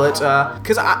pilot,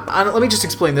 because let me just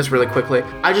explain this really quickly.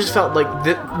 I just felt like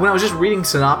when I was just reading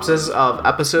synopsis of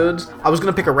episodes, I was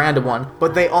going to pick a random one,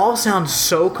 but they all sound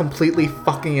so completely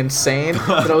fucking insane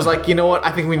that I was like, you know what?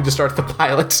 I think we need to start the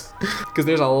pilot because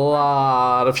there's a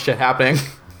lot of shit happening.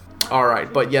 All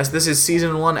right, but yes, this is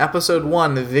season 1, episode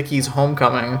 1, Vicky's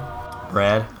Homecoming.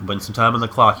 Brad, I'm putting some time on the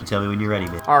clock. You tell me when you're ready,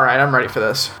 man. All right, I'm ready for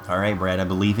this. All right, Brad, I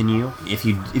believe in you. If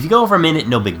you go over a minute,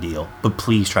 no big deal. But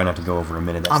please try not to go over a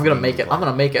minute. I'm gonna make it. I'm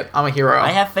a hero.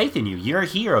 I have faith in you. You're a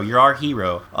hero. You're our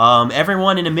hero.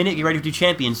 Everyone, in a minute, get ready to do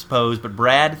Champions Pose. But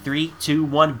Brad, 3, 2,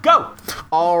 1, go!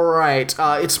 All right,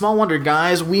 it's Small Wonder,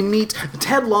 guys. We meet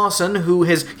Ted Lawson, who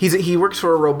he works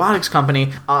for a robotics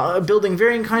company, building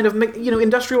varying kind of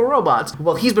industrial robots.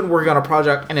 Well, he's been working on a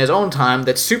project in his own time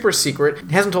that's super secret.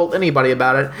 He hasn't told anybody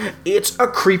about it. It's a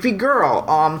creepy girl.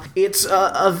 It's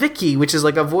a Vicky, which is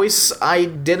like a voice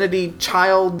identity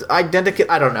child identikit.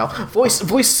 I don't know.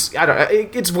 Voice. I don't know.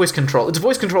 It's voice control. It's a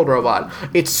voice controlled robot.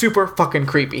 It's super fucking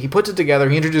creepy. He puts it together.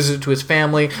 He introduces it to his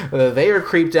family. They are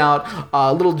creeped out.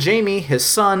 Little Jamie, his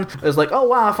son, is like, oh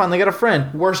wow, I finally got a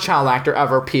friend. Worst child actor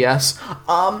ever. P.S.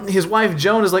 His wife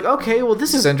Joan is like, okay, well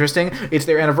this is interesting. It's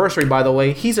their anniversary, by the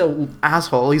way. He's an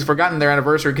asshole. He's forgotten their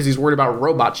anniversary because he's worried about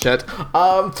robot shit.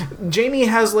 Jamie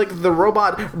has like the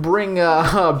robot bring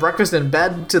breakfast in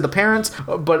bed to the parents,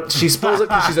 but she spoils it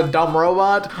because she's a dumb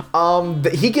robot.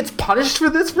 He gets punished for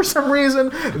this for some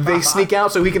reason. They sneak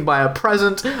out so he can buy a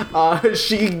present.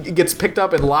 She gets picked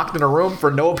up and locked in a room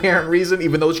for no apparent reason,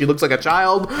 even though she looks like a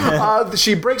child.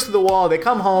 She breaks through the wall. They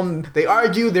come home. They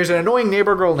argue. There's an annoying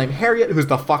neighbor girl named Harriet who's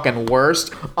the fucking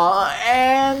worst.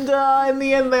 And in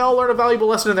the end, they all learn a valuable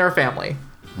lesson in their family.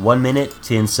 1 minute,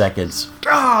 10 seconds.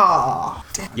 Ah!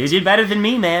 You did better than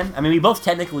me, man. I mean, we both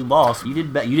technically lost. You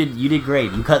did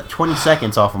great. You cut 20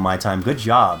 seconds off of my time. Good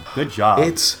job. Good job.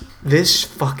 It's this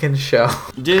fucking show.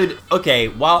 Dude, okay,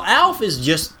 while Alf is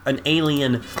just an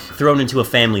alien thrown into a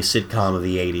family sitcom of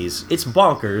the 80s, it's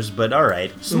bonkers, but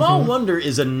alright. Small Wonder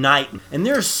is a night, and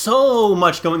there's so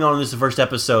much going on in this first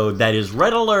episode that is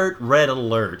red alert, red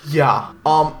alert. Yeah.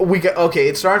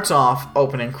 It starts off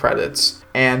opening credits,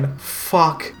 and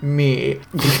fuck me.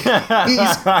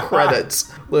 These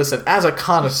credits. Listen, as a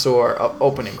connoisseur of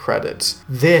opening credits,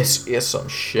 this is some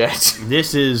shit.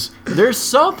 There's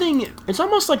something, it's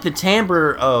almost like the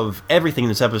timbre of everything in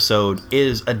this episode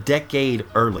is a decade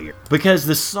earlier. Because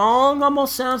the song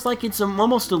almost sounds like it's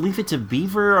almost a Leave It to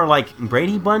Beaver or like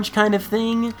Brady Bunch kind of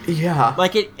thing. Yeah.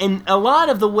 Like and a lot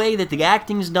of the way that the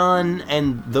acting's done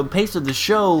and the pace of the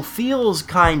show feels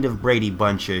kind of Brady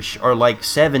Bunch-ish or like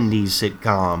 70s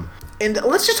sitcom. And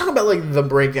let's just talk about like the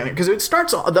breakdown, because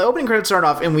the opening credits start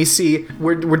off and we see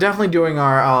we're definitely doing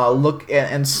our look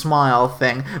and smile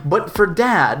thing. But for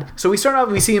Dad, so we start off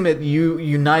and we see him at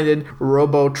United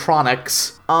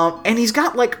Robotronics. And he's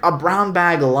got like a brown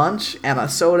bag lunch and a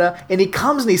soda, and he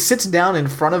comes and he sits down in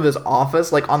front of his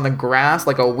office, like on the grass,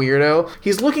 like a weirdo.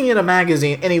 He's looking at a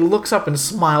magazine, and he looks up and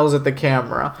smiles at the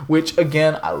camera, which,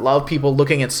 again, I love people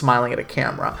looking and smiling at a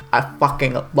camera. I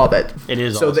fucking love it. It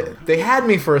is so awesome. They had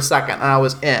me for a second, and I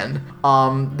was in.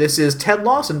 This is Ted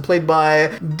Lawson, played by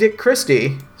Dick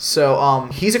Christie. So,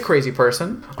 he's a crazy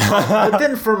person. But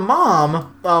then for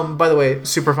Mom, by the way,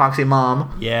 Super Foxy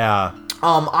Mom. Yeah.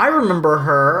 I remember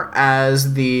her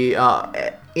as the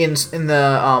in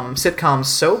the sitcom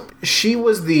Soap. She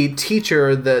was the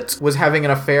teacher that was having an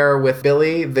affair with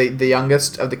Billy, the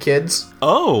youngest of the kids.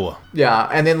 Oh. Yeah,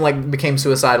 and then like became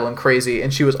suicidal and crazy,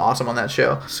 and she was awesome on that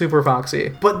show. Super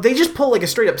Foxy. But they just pull like a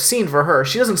straight up scene for her.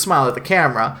 She doesn't smile at the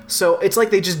camera. So it's like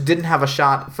they just didn't have a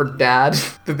shot for Dad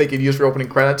that they could use for opening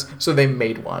credits, so they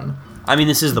made one. I mean,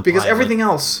 this is the because pilot.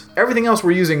 everything else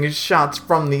we're using is shots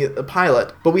from the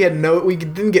pilot, but we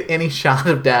didn't get any shot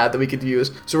of Dad that we could use,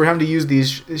 so we're having to use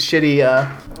these shitty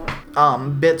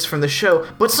bits from the show.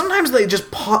 But sometimes they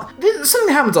just something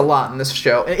happens a lot in this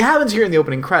show, and it happens here in the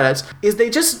opening credits. Is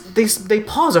they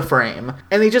pause a frame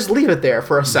and they just leave it there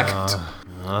for a second.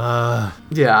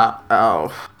 Yeah.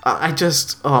 Oh.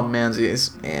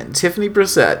 Manzies. And Tiffany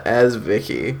Brissett as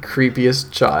Vicky,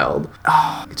 creepiest child.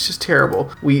 Oh, it's just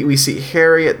terrible. We see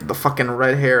Harriet, the fucking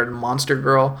red-haired monster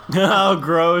girl. Oh,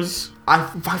 gross.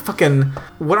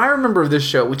 What I remember of this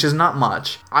show, which is not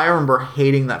much, I remember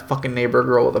hating that fucking neighbor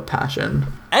girl with a passion.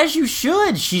 As you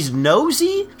should. She's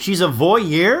nosy. She's a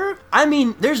voyeur. I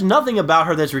mean, there's nothing about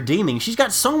her that's redeeming. She's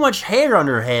got so much hair on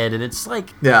her head, and it's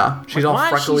like... Yeah, she's all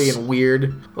freckly and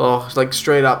weird. Oh, it's like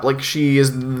straight up, like she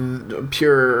is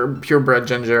purebred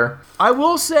ginger. I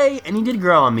will say, and he did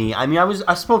grow on me. I mean,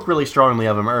 I spoke really strongly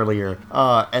of him earlier,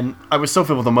 and I was so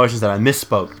filled with emotions that I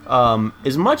misspoke.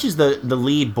 As much as the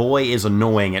lead boy is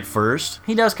annoying at first,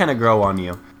 he does kind of grow on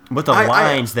you. But the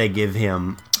lines they give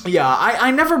him... Yeah,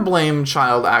 I never blame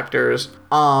child actors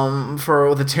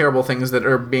for the terrible things that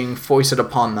are being foisted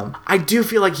upon them. I do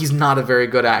feel like he's not a very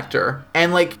good actor.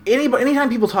 And like anytime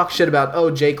people talk shit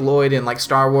about Jake Lloyd in like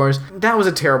Star Wars, that was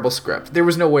a terrible script. There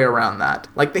was no way around that.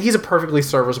 Like he's a perfectly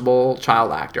serviceable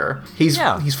child actor. He's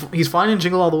fine in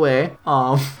Jingle All the Way.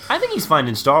 I think he's fine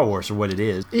in Star Wars for what it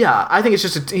is. Yeah, I think it's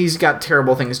just he's got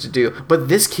terrible things to do. But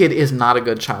this kid is not a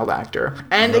good child actor.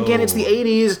 And again, it's the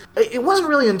 80s. It wasn't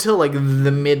really until like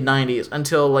the mid-90s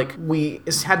until like we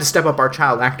had to step up our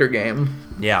child actor game.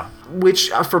 Yeah. Which,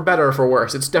 for better or for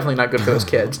worse, it's definitely not good for those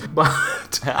kids. But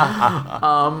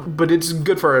it's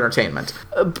good for entertainment.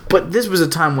 But this was a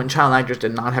time when child actors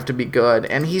did not have to be good.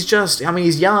 And he's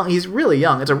young. He's really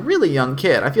young. It's a really young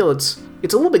kid. I feel it's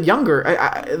a little bit younger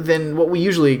than what we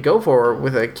usually go for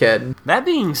with a kid. That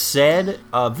being said,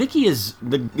 Vicky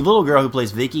the little girl who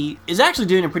plays Vicky is actually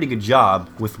doing a pretty good job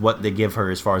with what they give her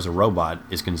as far as a robot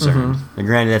is concerned. And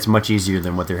granted, that's much easier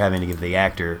than what they're having to give the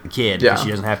kid, because she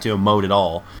doesn't have to emote at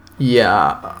all.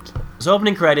 Yeah. So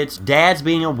opening credits, Dad's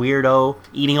being a weirdo,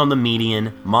 eating on the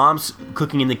median, Mom's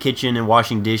cooking in the kitchen and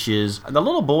washing dishes. The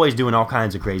little boy's doing all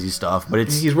kinds of crazy stuff, but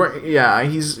it's... it's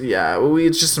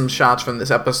just some shots from this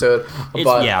episode.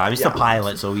 It's the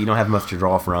pilot, so you don't have much to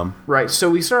draw from. Right, so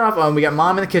we start off, we got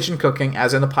Mom in the kitchen cooking,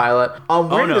 as in the pilot.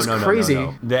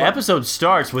 No. The episode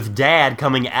starts with Dad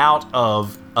coming out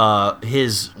of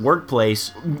his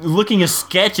workplace looking as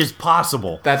sketch as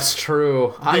possible. That's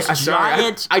true. This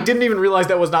giant... I didn't even realize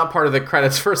that was not part of the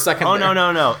credits for a second. Oh,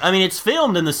 no. I mean, it's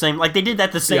filmed in the same... Like, they did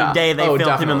that the same day they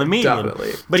filmed him in the medium.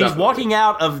 But he's walking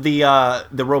out of the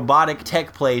robotic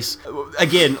tech place.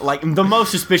 Again, like, the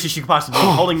most suspicious you could possibly be,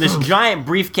 holding this giant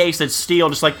briefcase that's steel,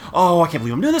 just like, oh, I can't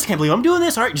believe I'm doing this, can't believe I'm doing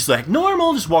this. All right, just like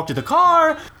normal, just walk to the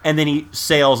car. And then he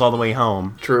sails all the way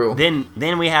home. True.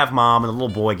 Then we have Mom, and the little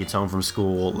boy gets home from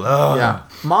school. Ugh. Yeah.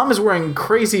 Mom is wearing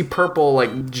crazy purple,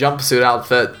 like, jumpsuit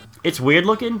outfit. It's weird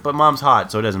looking, but Mom's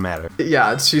hot, so it doesn't matter.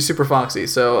 Yeah, she's super foxy,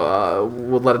 so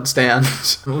we'll let it stand.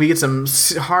 We get some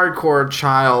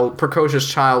hardcore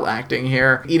precocious child acting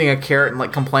here. Eating a carrot and,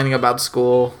 like, complaining about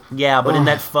school. Yeah, but in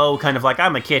that faux kind of like,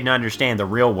 I'm a kid and I understand the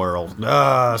real world.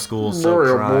 School's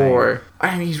so trying. Boy.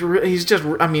 I mean, he's just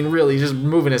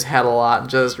moving his head a lot and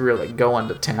just really going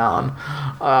to town.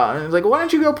 He's like, why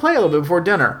don't you go play a little bit before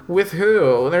dinner? With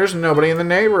who? There's nobody in the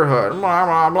neighborhood. Blah,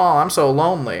 blah, blah. I'm so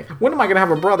lonely. When am I going to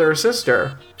have a brother or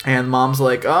sister? And Mom's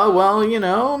like, oh,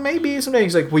 well, maybe someday.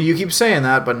 He's like, well, you keep saying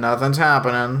that, but nothing's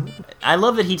happening. I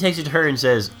love that he takes it to her and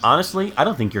says, honestly, I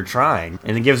don't think you're trying.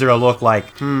 And then gives her a look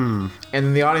like, And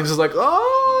then the audience is like,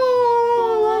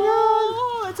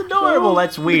 that's adorable.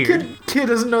 That's weird. The kid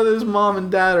doesn't know that his mom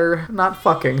and dad are not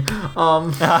fucking.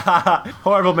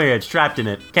 Horrible marriage, trapped in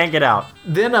it, can't get out.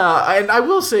 Then, and I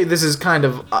will say this is kind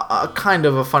of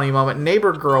a funny moment.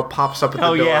 Neighbor girl pops up at the door.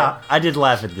 Oh yeah, I did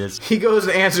laugh at this. He goes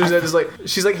and answers it.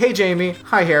 She's like, "Hey Jamie,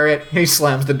 hi Harriet," and he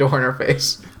slams the door in her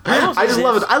face. I just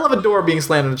love it. I love a door being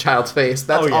slammed in a child's face.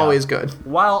 That's always good.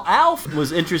 While Alf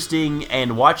was interesting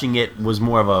and watching it was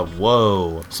more of a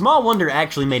whoa, Small Wonder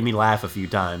actually made me laugh a few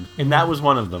times, and that was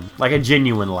one of them, like a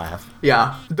genuine laugh.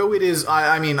 Yeah, though it is.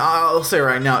 I mean, I'll say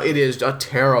right now, it is a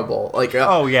terrible.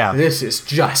 This is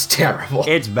just terrible.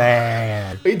 It's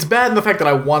bad. It's bad in the fact that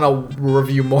I want to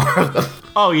review more of them.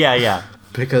 Oh yeah.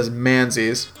 Because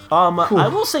mansies. I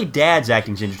will say Dad's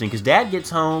acting's interesting because Dad gets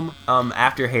home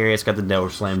after Harriet's got the door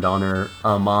slammed on her.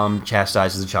 Mom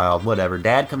chastises the child, whatever.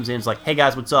 Dad comes in, is like, hey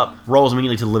guys, what's up? Rolls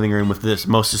immediately to the living room with this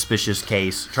most suspicious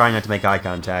case, trying not to make eye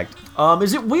contact.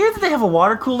 Is it weird that they have a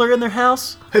water cooler in their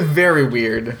house? Very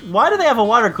weird. Why do they have a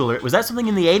water cooler? Was that something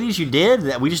in the 80s you did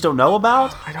that we just don't know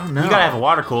about? I don't know. You gotta have a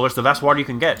water cooler. It's the best water you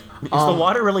can get. Is the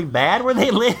water really bad where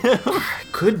they live?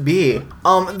 Could be.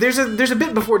 There's a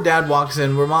bit before Dad walks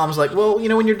in where Mom's like, well,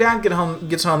 when your dad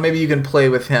gets home, maybe you can play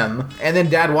with him. And then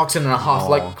Dad walks in a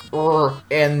huff,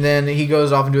 and then he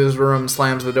goes off into his room and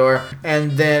slams the door.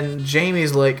 And then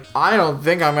Jamie's like, I don't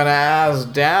think I'm gonna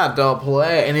ask Dad to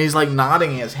play. And he's like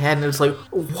nodding his head, and it's like,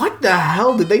 what the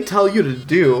hell did they tell you to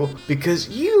do? Because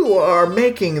you are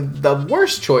making the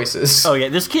worst choices. Oh yeah,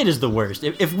 this kid is the worst.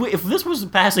 If this was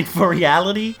passing for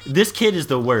reality, this kid is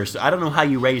the worst. I don't know how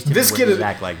you raised him to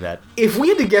act like that. If we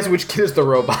had to guess which kid is the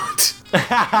robot,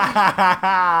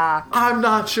 I'm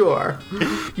not sure.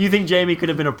 You think Jamie could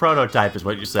have been a prototype is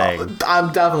what you're saying.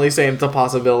 I'm definitely saying it's a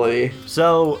possibility.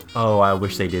 So, I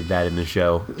wish they did that in the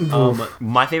show.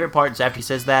 My favorite part is after he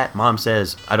says that, Mom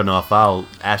says, I don't know if I'll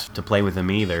ask to play with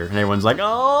him either. And everyone's like,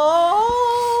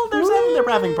 they're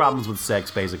having problems with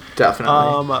sex, basically.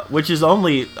 Definitely. Which is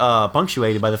only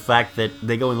punctuated by the fact that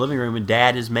they go in the living room and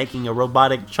Dad is making a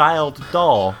robotic child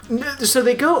doll. So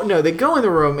they go in the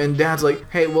room and Dad's like,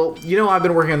 hey, well, I've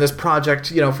been working on this project,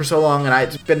 for so long, and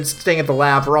I've been staying at the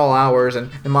lab for all hours,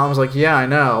 and Mom's like, yeah, I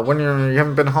know, when you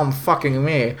haven't been home fucking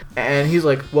me. And he's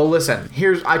like, well, listen,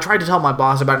 I tried to tell my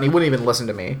boss about it, and he wouldn't even listen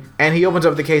to me. And he opens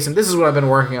up the case, and this is what I've been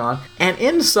working on. And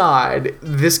inside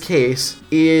this case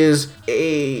is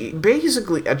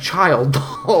basically a child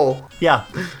doll. Yeah,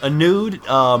 a nude,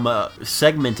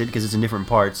 segmented, because it's in different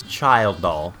parts, child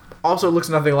doll. Also looks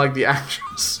nothing like the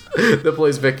actress that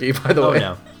plays Vicky, by the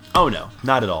way. Oh no,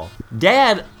 not at all.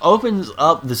 Dad opens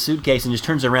up the suitcase and just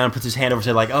turns around and puts his hand over his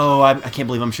head like, I can't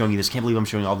believe I'm showing you this. Can't believe I'm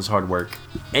showing you all this hard work.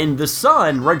 And the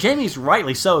son, Jamie's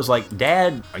rightly so, is like,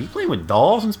 Dad, are you playing with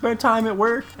dolls in spare time at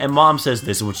work? And Mom says,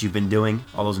 this is what you've been doing.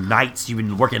 All those nights you've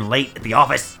been working late at the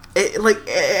office.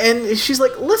 And she's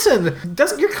like, listen,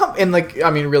 doesn't your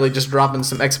company, really just dropping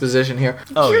some exposition here.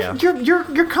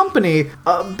 Your company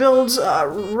builds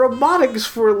robotics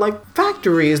for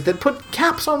factories that put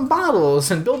caps on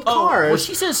bottles and build cars. Well,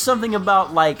 she says something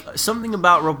about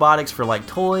robotics for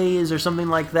toys or something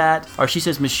like that, or she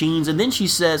says machines, and then she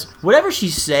says whatever she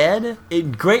said,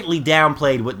 it greatly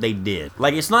downplayed what they did.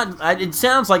 It's not. It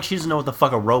sounds like she doesn't know what the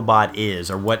fuck a robot is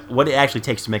or what it actually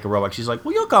takes to make a robot. She's like,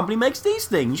 well, your company makes these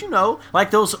things. machines,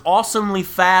 like those awesomely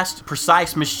fast,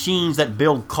 precise machines that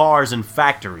build cars and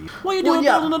factories. What are you doing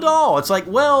building a doll? It's like,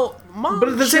 well, Mom, but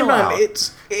at the same time,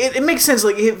 it makes sense.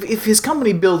 Like, if his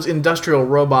company builds industrial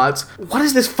robots, what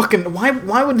is this fucking... Why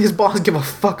wouldn't his boss give a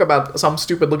fuck about some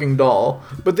stupid-looking doll?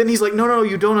 But then he's like, no,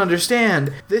 you don't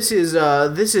understand. This is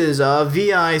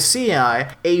VICI,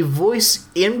 a voice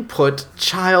input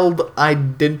child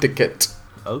identikit.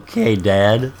 Okay,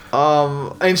 Dad.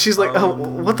 And she's like, oh,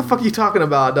 what the fuck are you talking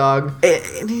about, dog?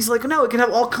 And he's like, no, it can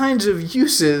have all kinds of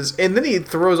uses. And then he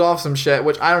throws off some shit,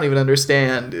 which I don't even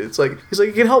understand. He's like,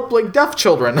 it can help, like, deaf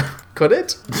children. Could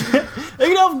it?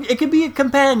 It could be a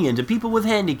companion to people with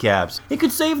handicaps. It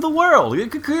could save the world.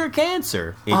 It could cure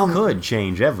cancer. It could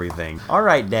change everything. All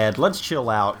right, Dad, let's chill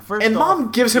out. First and off,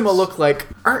 Mom gives him a look like,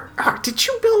 did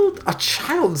you build a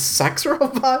child sex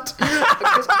robot?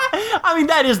 I mean,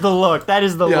 that is the look. That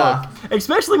is the look.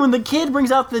 Especially when the kid brings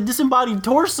out the disembodied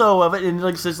torso of it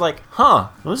and says like,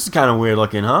 well, this is kind of weird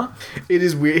looking, huh? It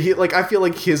is weird. I feel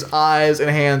like his eyes and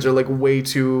hands are like way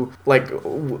too like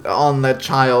on that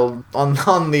child. On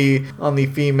the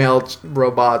female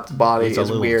robot's body it's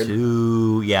is weird.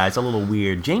 It's a little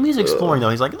weird. Jamie's exploring though.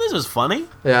 He's like, this is funny.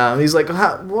 Yeah, and he's like,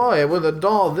 boy, with a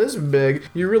doll this big,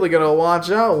 you really gotta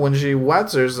watch out when she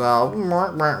wets herself.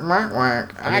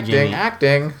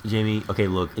 Acting. Jamie, okay,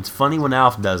 look, it's funny when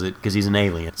Alf does it because he's an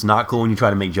alien. It's not cool when you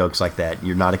try to make jokes like that.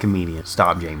 You're not a comedian.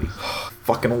 Stop, Jamie.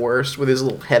 Fucking worst with his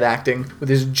little head acting, with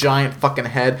his giant fucking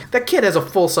head. That kid has a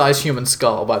full-size human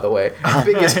skull, by the way.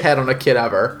 Biggest head on a kid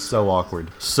ever. So awkward.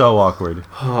 So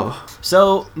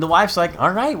the wife's like,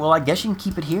 all right, well, I guess you can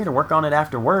keep it here to work on it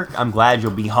after work. I'm glad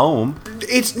you'll be home.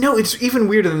 It's even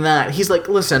weirder than that. He's like,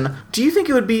 listen, do you think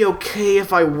it would be okay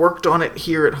if I worked on it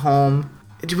here at home?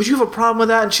 Would you have a problem with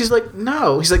that? And she's like,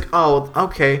 no. He's like, oh,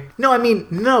 okay. No, I mean,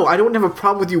 no, I don't have a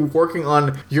problem with you working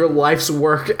on your life's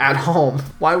work at home.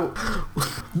 Why?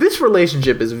 This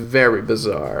relationship is very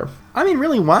bizarre. I mean,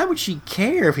 really, why would she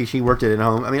care if she worked it at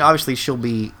home? I mean, obviously, she'll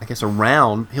be, I guess,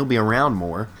 around. He'll be around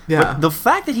more. Yeah. But the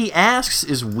fact that he asks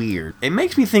is weird. It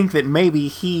makes me think that maybe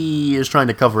he is trying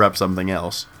to cover up something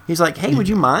else. He's like, hey, would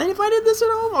you mind if I did this at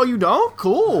home? Oh, you don't?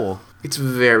 Cool. It's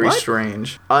very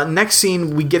strange. Next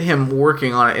scene, we get him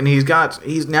working on it, and we've got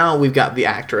the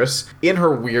actress in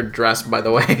her weird dress, by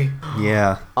the way.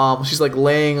 Yeah. She's like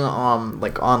laying on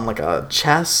a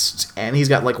chest, and he's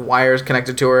got like wires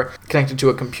connected to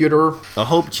a computer. A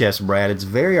hope chest, Brad. It's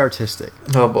very artistic.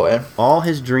 Oh boy. All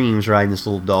his dreams riding this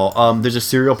little doll. There's a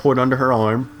cereal port under her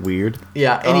arm. Weird.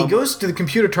 Yeah, and he goes to the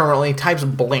computer terminal and he types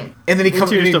blink, and then he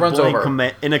comes and he runs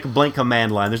over. In a blank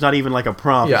command line. There's not even like a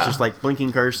prompt. Yeah. It's just like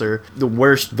blinking cursor. The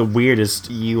weirdest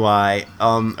UI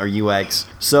or UX.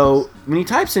 So when he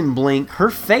types in blink, her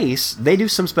face, they do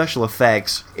some special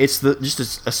effects. It's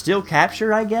just a still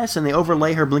capture, I guess, and they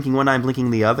overlay her blinking one eye and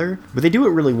blinking the other. But they do it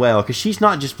really well because she's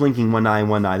not just blinking one eye and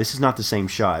one eye. This is not the same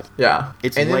shot. Yeah,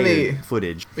 it's layered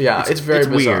footage. Yeah, it's very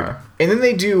bizarre. Weird. And then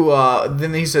they do.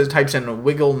 Then he types in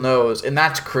wiggle nose, and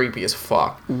that's creepy as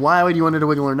fuck. Why would you want her to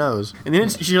wiggle her nose? And then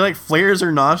she like flares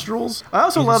her nostrils. I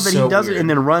also love that he does it and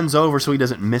then runs over so he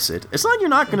doesn't miss it. It's like you're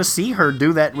not going to see her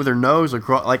do that with her nose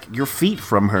across like your feet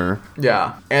from her.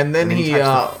 Yeah, and then he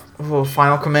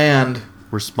final command.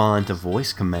 Respond to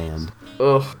voice command.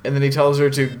 Ugh. And then he tells her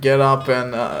to get up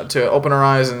and to open her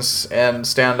eyes and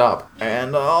stand up.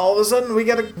 And all of a sudden we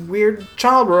get a weird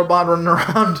child robot running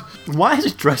around. Why is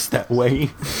it dressed that way?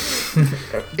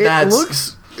 It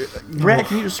looks... Brad,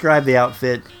 can you describe the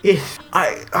outfit? It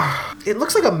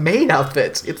looks like a maid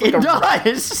outfit. It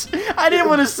does. I didn't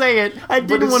want to say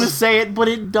it. But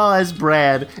it does,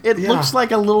 Brad. It looks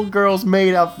like a little girl's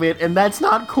maid outfit, and that's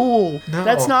not cool. No.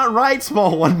 That's not right,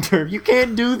 Small Wonder. You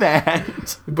can't do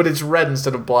that. But it's red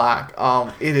instead of black.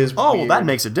 It is weird. Well, that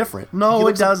makes it different. No,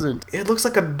 it doesn't. It looks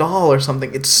like a doll or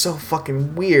something. It's so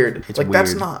fucking weird. It's like weird.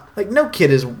 That's not like no kid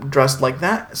is dressed like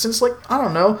that since like I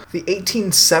don't know the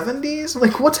 1870s.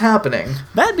 Like what's happening?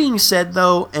 That being said,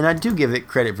 though, and I do give it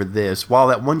credit for this, while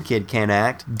that one kid can't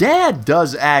act, Dad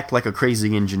does act like a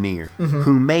crazy engineer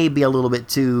who may be a little bit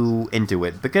too into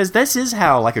it, because this is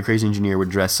how like a crazy engineer would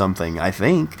dress something, I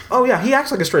think. Oh yeah, he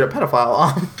acts like a straight up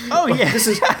pedophile. Oh yeah, this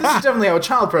is definitely how a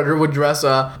child predator would dress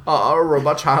a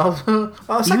robot child.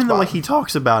 Even the way he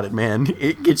talks about it, man,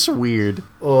 it gets weird.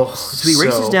 Oh, so he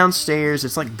races downstairs.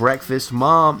 It's like breakfast.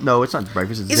 Mom, no, it's not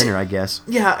breakfast. It's dinner, I guess.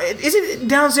 Yeah, is it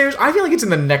downstairs? I feel like it's in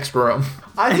the next room.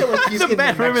 I feel like he's the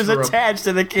bedroom is attached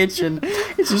to the kitchen.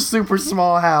 It's a super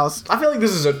small house. I feel like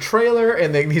this is a trailer,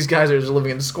 and these guys are just living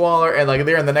in squalor, and like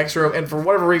they're in the next room. And for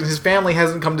whatever reason, his family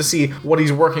hasn't come to see what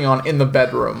he's working on in the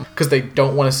bedroom because they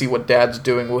don't want to see what Dad's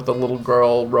doing with the little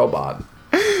girl robot.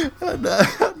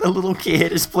 The little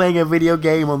kid is playing a video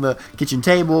game on the kitchen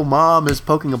table. Mom is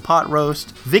poking a pot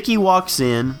roast. Vicky walks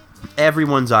in.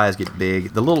 Everyone's eyes get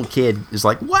big. The little kid is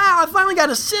like, wow, I finally got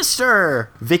a sister.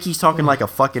 Vicky's talking like a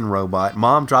fucking robot.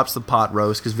 Mom drops the pot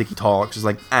roast because Vicky talks. She's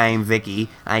like, I'm Vicky.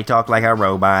 I talk like a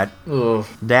robot. Ugh.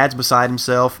 Dad's beside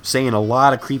himself, saying a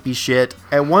lot of creepy shit.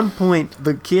 At one point,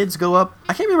 the kids go up.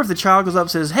 I can't remember if the child goes up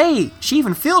and says, hey, she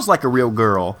even feels like a real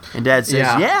girl. And Dad says,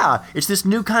 yeah, it's this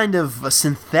new kind of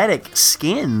synthetic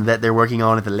skin that they're working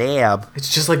on at the lab.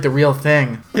 It's just like the real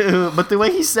thing. But the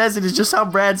way he says it is just how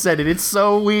Brad said it. It's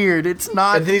so weird. It's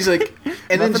not. And then he's like,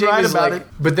 and then Nothing right Jamie's about like, it.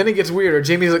 but then it gets weirder.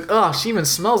 Jamie's like, oh, she even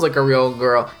smells like a real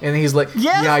girl. And he's like,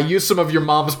 Yeah. I used some of your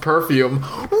mom's perfume.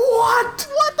 What?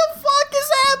 What the fuck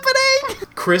is happening?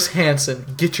 Chris Hansen,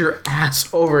 get your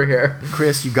ass over here.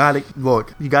 Chris, you gotta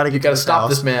look. You gotta get. You gotta stop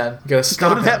this man. You gotta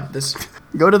stop to him. that- This.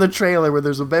 Go to the trailer where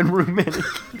there's a bedroom in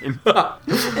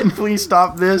and please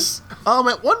stop this.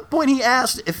 At one point he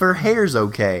asked if her hair's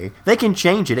okay. They can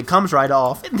change it. It comes right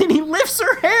off. And then he lifts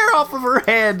her hair off of her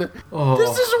head. Oh.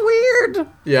 This is weird.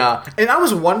 Yeah, and I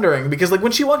was wondering because like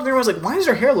when she walked in the room, I was like, why does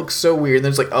her hair look so weird? And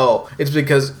then it's like, oh, it's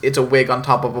because it's a wig on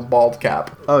top of a bald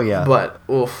cap. Oh yeah. But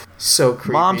oof, so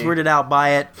creepy. Mom's weirded out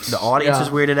by it. The audience Yeah. is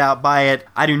weirded out by it.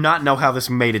 I do not know how this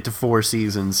made it to 4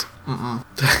 seasons.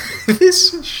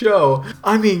 This show,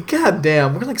 I mean,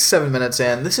 goddamn, we're like 7 minutes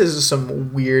in. This is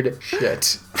some weird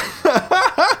shit.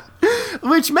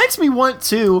 Which makes me want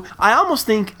to. I almost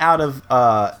think out of.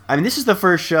 This is the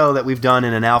first show that we've done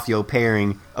in an Alfio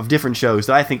pairing of different shows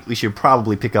that I think we should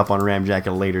probably pick up on Ramjack at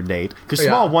a later date. Because Yeah.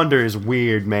 Small Wonder is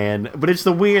weird, man. But it's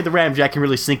the weird the Ramjack can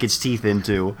really sink its teeth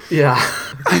into. Yeah.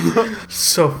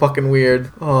 So fucking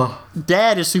weird. Oh.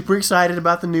 Dad is super excited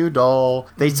about the new doll.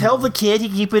 They tell the kid he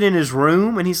can keep it in his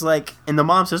room, and he's like, and the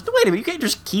mom says, wait a minute, you can't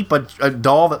just keep a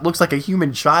doll that looks like a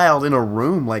human child in a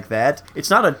room like that. It's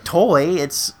not a toy.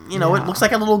 It's, it looks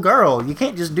like a little girl. You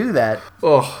can't just do that.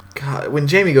 Oh, God. When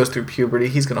Jamie goes through puberty,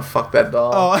 he's gonna fuck that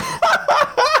doll.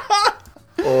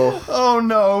 Oh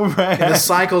no, man. And the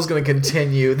cycle's gonna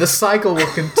continue. The cycle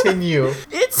will continue.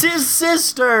 It's his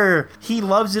sister! He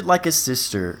loves it like a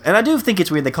sister. And I do think it's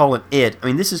weird they call it it. I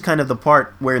mean, this is kind of the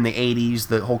part where in the 80s,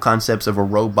 the whole concepts of a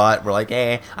robot were like,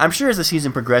 I'm sure as the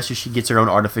season progresses, she gets her own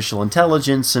artificial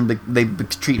intelligence and they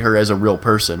treat her as a real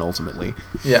person, ultimately.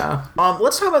 Yeah.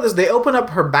 Let's talk about this. They open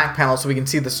up her back panel so we can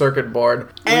see the circuit board.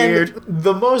 Weird. And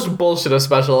the most bullshit of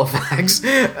special effects.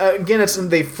 Again,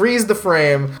 they freeze the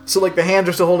frame, so like the hands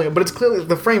are still holding it, but it's clearly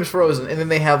the frame's frozen, and then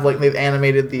they've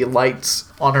animated the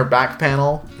lights on her back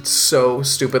panel. It's so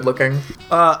stupid looking.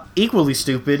 Equally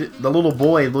stupid, the little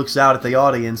boy looks out at the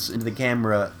audience into the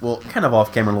camera, well, kind of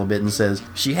off camera a little bit, and says,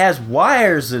 she has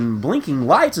wires and blinking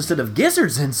lights instead of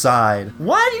gizzards inside.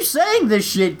 Why are you saying this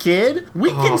shit, kid?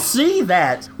 We can see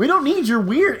that. We don't need your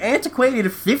weird, antiquated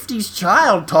 50s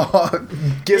child talk.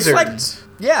 Gizzards.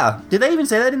 Yeah. Did they even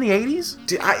say that in the 80s?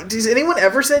 Does anyone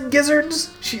ever said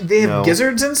gizzards? They have No.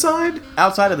 gizzards inside?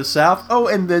 Outside of the South? Oh,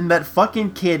 and then that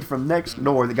fucking kid from next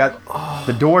door that got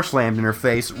the door slammed in her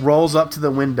face rolls up to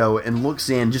the window and looks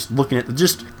in, just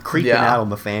creeping Yeah. out on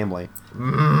the family.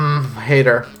 I hate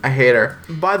her.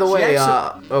 By the way,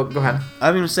 actually- go ahead.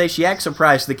 I'm going to say she acts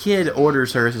surprised. The kid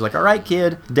orders her. She's like, all right,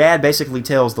 kid. Dad basically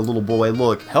tells the little boy,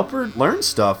 look, help her learn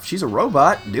stuff. She's a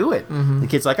robot. Do it. The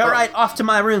kid's like, all right, off to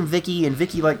my room, Vicky. And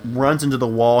Vicky, runs into the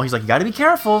wall. He's like, you got to be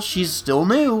careful. She's still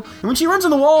new. And when she runs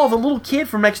in the wall, the little kid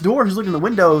from next door who's looking in the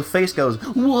window, his face goes,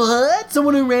 what?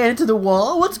 Someone who ran into the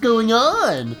wall? What's going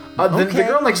on? The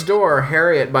girl next door,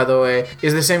 Harriet, by the way,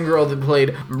 is the same girl that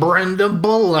played Brenda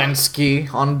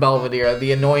Bolensky on Belvedere,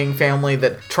 the annoying family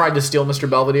that tried to steal Mr.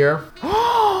 Belvedere.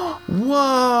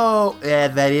 Whoa. Yeah,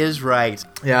 that is right.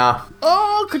 Yeah.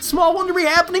 Oh, could Small Wonder be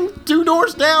happening 2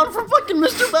 doors down from fucking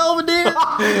Mr. Belvedere?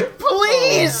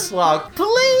 Please! Fuck.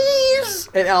 Please!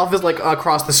 And Alf is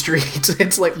across the street.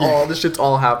 It's all this shit's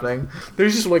all happening.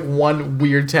 There's just one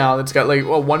weird town. It's got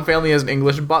one family has an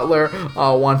English butler,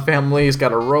 one family's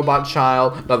got a robot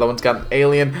child, another one's got an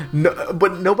alien. No,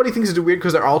 but nobody thinks it's weird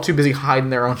because they're all too busy hiding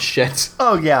their own shit.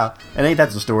 Oh, yeah. I think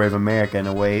that's the story of America in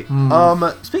a way.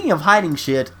 Speaking of hiding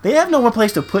shit, they have nowhere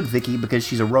place to put Vicky because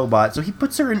she's a robot, so he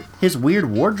puts her in his weird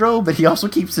wardrobe, but he also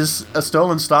keeps a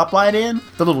stolen stoplight in.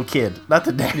 The little kid, not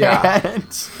the dad. Yeah.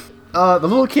 The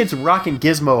little kid's rocking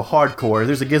Gizmo hardcore.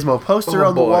 There's a Gizmo poster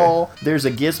on the boy. wall. There's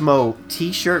a Gizmo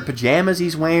t-shirt, pajamas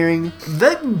he's wearing.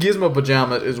 That Gizmo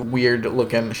pajama is weird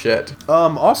looking shit.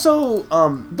 Also,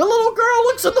 the little girl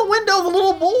looks in the window of the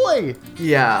little boy.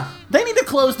 Yeah. They need to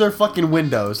close their fucking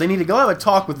windows. They need to go have a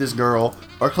talk with this girl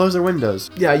or close their windows.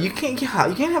 Yeah, you can't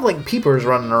have like peepers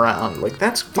running around. Like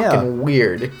that's fucking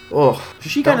weird. Oh,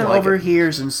 She kind of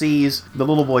overhears and sees the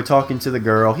little boy talking to the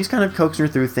girl. He's kind of coaxing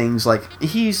her through things like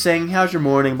he's saying, "How's your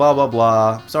morning? Blah blah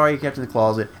blah. Sorry you kept in the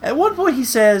closet." At one point he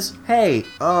says, "Hey,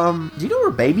 do you know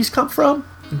where babies come from?"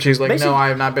 And she's like, Basically, "No, I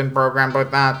have not been programmed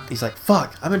with that." He's like,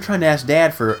 "Fuck, I've been trying to ask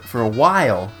Dad for a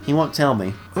while. He won't tell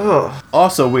me." Ugh.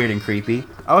 Also weird and creepy.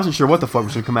 I wasn't sure what the fuck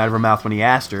was gonna come out of her mouth when he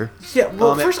asked her. Yeah,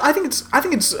 well, first, I think it's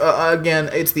again,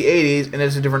 it's the 80s, and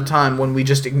it's a different time when we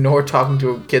just ignore talking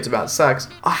to kids about sex.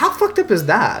 How fucked up is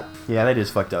that? Yeah, that is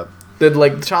fucked up. That,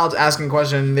 like, the child's asking a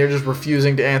question, and they're just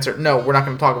refusing to answer. No, we're not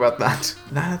going to talk about that.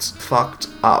 That's fucked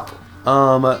up.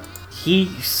 He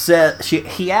said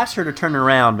he asked her to turn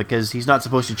around because he's not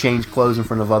supposed to change clothes in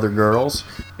front of other girls.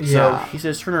 Yeah. So he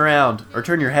says, "Turn around, or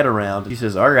turn your head around." He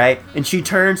says, "All right," and she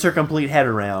turns her complete head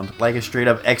around, like a straight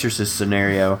up Exorcist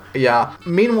scenario. Yeah.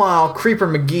 Meanwhile, Creeper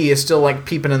McGee is still, like,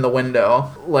 peeping in the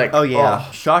window. Like, Oh yeah,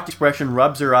 shocked expression,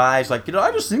 rubs her eyes, like, "Did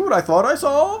I just see what I thought I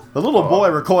saw?" The little boy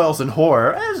recoils in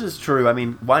horror, as is true. I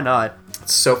mean, why not?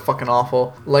 It's so fucking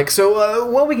awful. Like, so,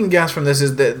 what we can guess from this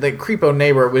is that the creepo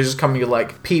neighbor was just coming to,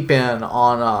 like, peep in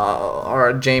on,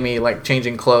 our Jamie, like,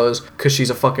 changing clothes, because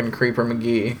she's a fucking Creeper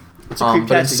McGee. It's a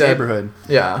creeptastic neighborhood.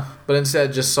 Yeah, but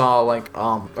instead just saw, like,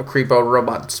 a creepo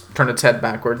robot turn its head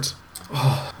backwards.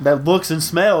 That looks and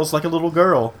smells like a little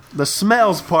girl. The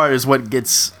smells part is what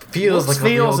gets... Feels like a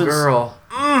real girl.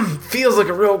 Feels like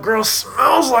a real girl.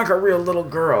 Smells like a real little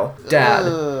girl.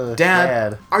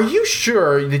 Dad, are you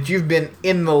sure that you've been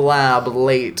in the lab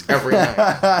late every night?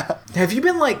 Have you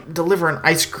been, like, delivering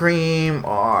ice cream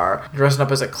or dressing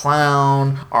up as a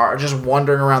clown or just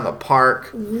wandering around the park?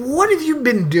 What have you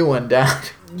been doing, Dad?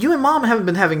 You and Mom haven't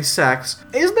been having sex.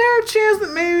 Is there a chance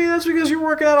that maybe that's because you're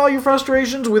working out all your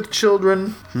frustrations with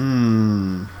children?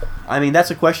 I mean,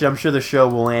 that's a question I'm sure the show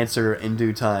will answer in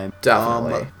due time.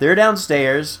 Definitely. They're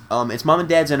downstairs. It's Mom and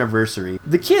Dad's anniversary.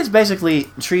 The kid's basically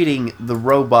treating the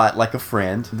robot like a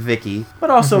friend, Vicky, but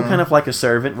also kind of like a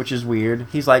servant, which is weird.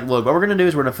 He's like, "Look, what we're going to do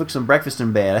is we're going to cook some breakfast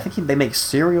in bed." I think they make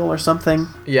cereal or something.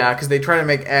 Yeah, because they try to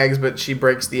make eggs, but she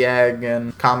breaks the egg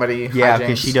and comedy. Yeah,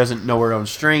 because she doesn't know her own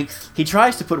strength. He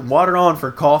tries to put water on for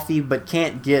coffee, but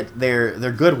can't get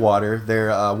their good water, their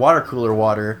water cooler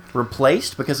water,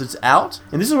 replaced because it's out.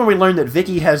 And this is when we learn that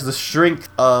Vicky has the strength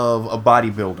of a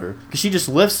bodybuilder, because she just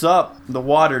lifts up the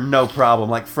water no problem,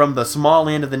 like from the small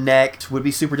end of the neck. It would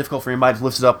be super difficult for anybody to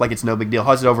lift it up like it's no big deal.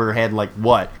 Holds it over her head like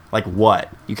what? Like what?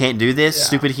 You can't do this,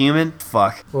 stupid human?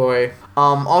 Fuck. Boy.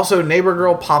 Also, neighbor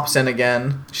girl pops in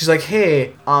again. She's like,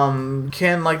 "Hey,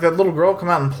 can, like, that little girl come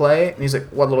out and play?" And he's like,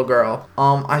 "What little girl?"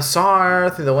 "I saw her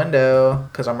through the window,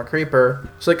 because I'm a creeper."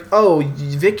 She's like, "Oh,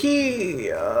 Vicky,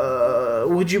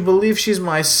 would you believe she's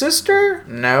my sister?"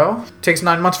 "No. Takes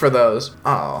 9 months for those."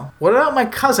 "Oh. What about my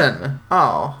cousin?"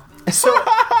 "Oh." So...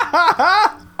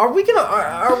 Are we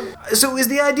gonna... so is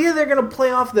the idea they're gonna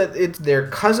play off that it's their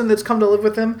cousin that's come to live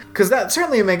with them? Because that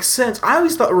certainly makes sense. I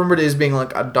always remembered it as being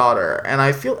like a daughter, and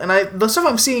the stuff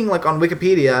I'm seeing like on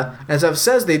Wikipedia and stuff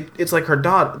says it's like her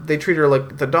daughter. They treat her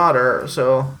like the daughter.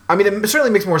 So I mean, it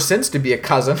certainly makes more sense to be a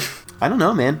cousin. I don't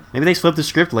know, man. Maybe they flip the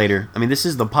script later. I mean, this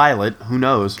is the pilot. Who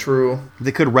knows? True.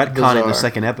 They could retcon it in the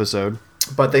second episode.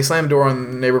 But they slam the door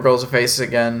on neighbor girl's face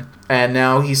again, and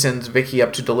now he sends Vicky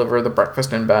up to deliver the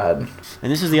breakfast in bed.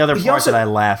 And this is the other part that I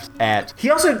laughed at. He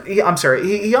also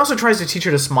tries to teach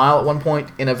her to smile at one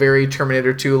point in a very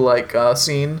Terminator 2 like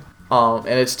scene. And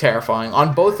it's terrifying.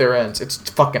 On both their ends, it's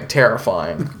fucking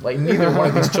terrifying. Like, neither one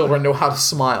of these children know how to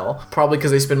smile. Probably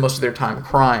because they spend most of their time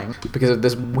crying because of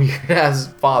this weird-ass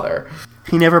father.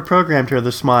 He never programmed her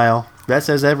to smile. That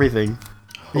says everything.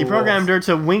 He programmed her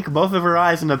to wink both of her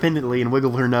eyes independently and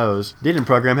wiggle her nose. Didn't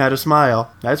program how to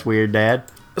smile. That's weird, Dad.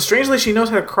 Strangely, she knows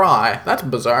how to cry. That's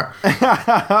bizarre.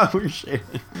 Oh, shit.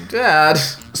 Dad.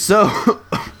 So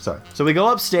we go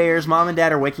upstairs. Mom and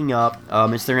Dad are waking up.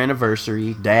 It's their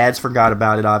anniversary. Dad's forgot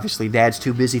about it, obviously. Dad's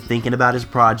too busy thinking about his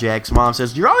projects. Mom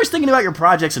says, "You're always thinking about your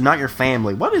projects and not your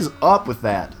family. What is up with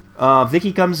that?"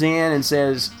 Vicky comes in and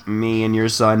says, "Me and your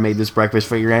son made this breakfast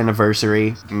for your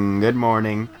anniversary. Good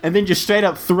morning." And then just straight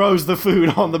up throws the food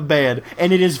on the bed.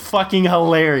 And it is fucking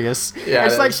hilarious. Yeah,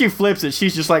 it's like she flips it.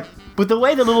 She's just like... But the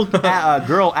way the little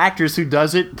girl actress who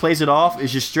does it plays it off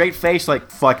is just straight face like,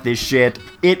 "Fuck this shit."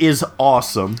 It is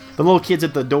awesome. The little kid's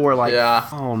at the door like,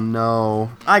 "Oh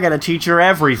no, I gotta teach her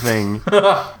everything."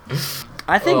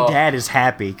 I think Dad is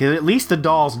happy, because at least the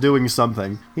doll's doing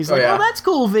something. He's like, "Oh, that's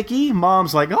cool, Vicky."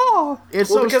 Mom's like, "Oh, it's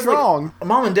so strong." Like,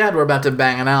 Mom and Dad were about to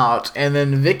bang it out, and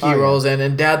then Vicky rolls in,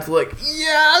 and Dad's like,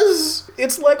 "Yes!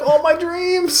 It's like all my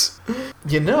dreams!"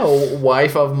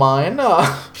 Wife of mine,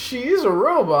 she's a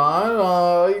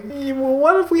robot.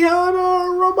 What if we had a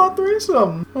robot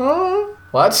threesome?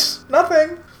 What?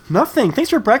 Nothing. Nothing. Thanks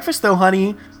for breakfast, though,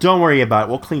 honey. Don't worry about it.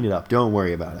 We'll clean it up. Don't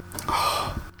worry about it.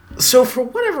 So for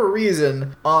whatever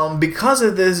reason, because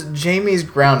of this, Jamie's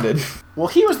grounded. Well,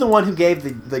 he was the one who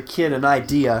gave the kid an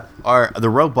idea, or the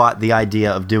robot the idea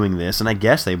of doing this, and I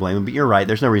guess they blame him, but you're right,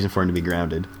 there's no reason for him to be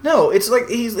grounded. No, it's like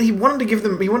he wanted to give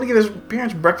his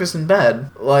parents breakfast in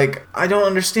bed. Like, I don't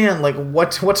understand, like,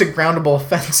 what's a groundable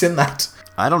offense in that?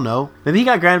 I don't know. Maybe he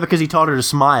got grounded because he taught her to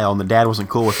smile, and the dad wasn't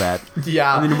cool with that.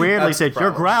 Yeah. And then weirdly said, "You're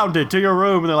grounded to your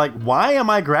room," and they're like, "Why am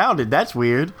I grounded? That's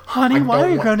weird." "Honey, why are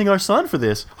you grounding our son for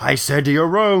this?" "I said to your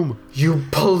room." You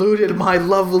polluted my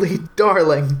lovely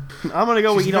darling. I'm gonna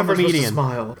go eat on the median.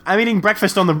 Smile. I'm eating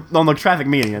breakfast on the traffic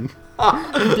median.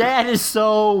 Dad is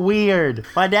so weird.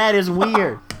 My dad is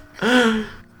weird.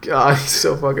 God, he's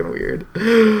so fucking weird.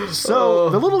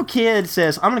 So the little kid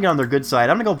says, "I'm gonna get on their good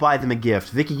side. I'm gonna go buy them a gift.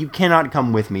 Vicky, you cannot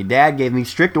come with me. Dad gave me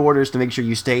strict orders to make sure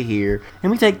you stay here,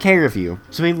 and we take care of you."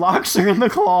 So he locks her in the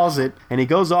closet, and he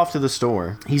goes off to the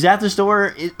store. He's at the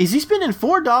store. Is he spending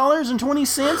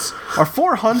 $4.20 or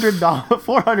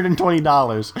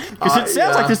 $420? Because it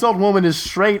sounds like this old woman is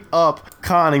straight up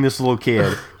conning this little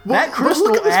kid. That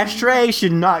crystal ashtray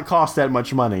should not cost that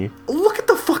much money. Look at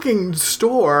the fucking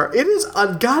store. It is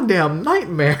a goddamn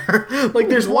nightmare. Like,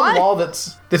 there's one wall that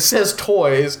says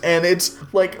toys, and it's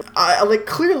like,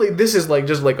 clearly this is like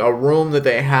just like a room that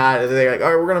they had. And they're like,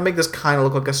 all right, we're gonna make this kind of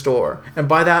look like a store, and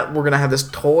by that we're gonna have this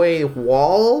toy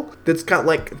wall that's got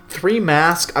like 3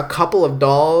 masks, a couple of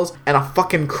dolls, and a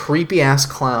fucking creepy ass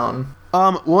clown.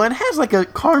 Well, it has like a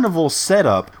carnival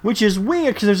setup, which is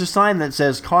weird because there's a sign that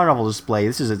says carnival display.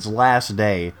 This is its last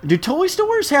day. Do toy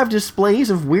stores have displays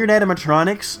of weird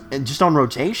animatronics just on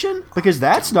rotation? Because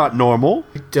that's not normal.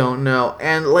 I don't know.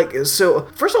 And like, so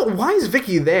first of all, why is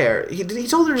Vicky there? He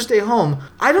told her to stay home.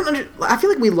 I feel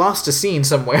like we lost a scene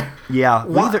somewhere. Yeah,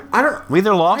 we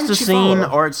either lost a scene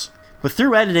or it's. But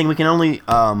through editing, we can only,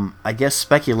 I guess,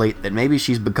 speculate that maybe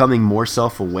she's becoming more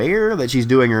self-aware, that she's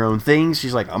doing her own things.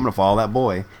 She's like, I'm going to follow that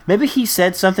boy. Maybe he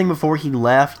said something before he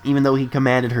left, even though he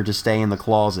commanded her to stay in the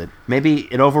closet. Maybe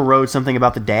it overrode something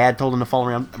about the dad told him to follow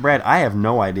around. Brad, I have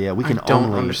no idea. We can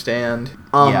don't understand.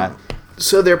 Yeah.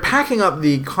 So they're packing up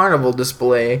the carnival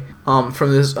display from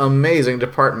this amazing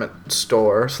department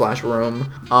store /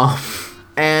 room.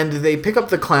 And they pick up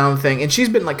the clown thing, and she's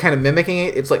been like kind of mimicking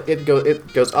it. It's like it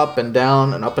goes up and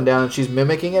down, and she's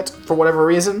mimicking it for whatever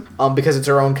reason, because it's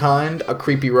her own kind, a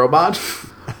creepy robot.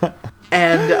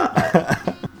 And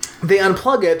they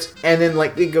unplug it, and then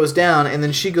like it goes down, and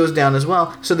then she goes down as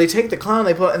well. So they take the clown,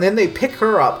 and then they pick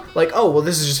her up, like, oh well,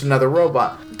 this is just another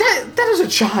robot. That is a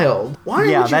child. Why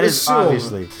would you assume?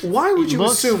 Obviously. Why would you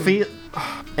assume?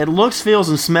 It looks, feels,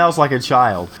 and smells like a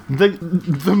child.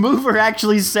 The mover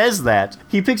actually says that.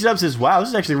 He picks it up and says, wow, this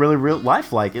is actually really real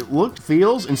lifelike. It looks,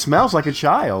 feels, and smells like a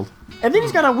child. And then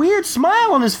he's got a weird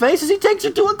smile on his face as he takes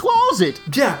it to a closet.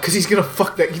 Yeah, because he's gonna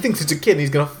fuck that. He thinks it's a kid and he's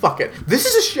gonna fuck it. This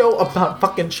is a show about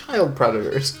fucking child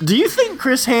predators. Do you think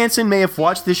Chris Hansen may have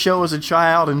watched this show as a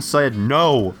child and said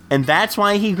no? And that's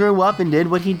why he grew up and did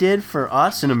what he did for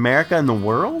us in America and the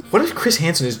world? What if Chris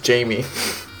Hansen is Jamie?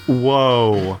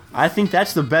 Whoa. I think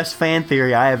that's the best fan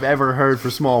theory I have ever heard for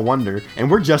Small Wonder. And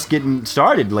we're just getting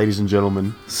started, ladies and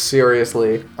gentlemen.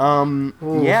 Seriously.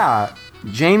 Yeah.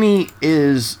 Jamie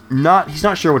he's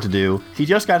not sure what to do. He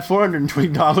just got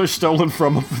 $420 stolen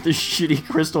from him for this shitty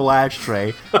crystal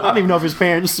ashtray. I don't even know if his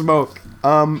parents smoke.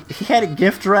 He had it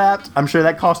gift wrapped. I'm sure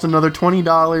that cost another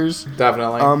 $20.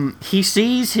 Definitely. He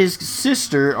sees his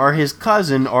sister or his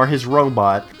cousin or his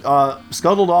robot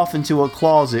scuttled off into a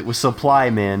closet with supply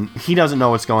men. He doesn't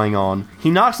know what's going on.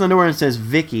 He knocks on the door and says,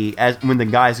 Vicky, when the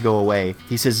guys go away.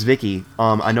 He says, Vicky,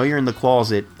 I know you're in the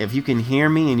closet. If you can hear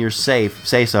me and you're safe,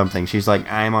 say something. She's like,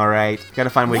 I'm alright. Gotta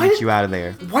find a way to get you out of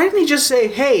there. Why didn't he just say,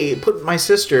 hey, put my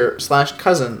sister /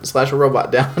 cousin /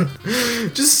 robot down?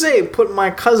 Just say, put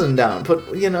my cousin down. I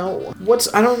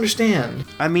don't understand.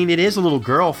 I mean, it is a little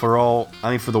girl for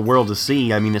the world to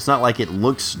see. I mean, it's not like it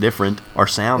looks different or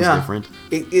sounds different.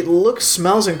 It looks,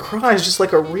 smells, and cries just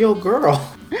like a real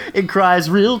girl. It cries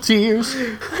real tears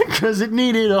because it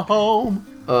needed a home.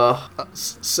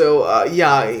 He's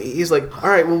like, all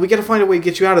right, well, we gotta find a way to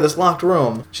get you out of this locked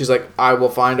room. She's like, I will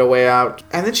find a way out.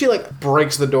 And then she like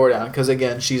breaks the door down because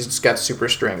again, she's got super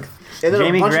strength. And then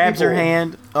Jamie grabs her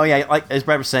hand. Oh yeah, like as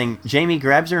Brad was saying, Jamie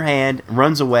grabs her hand,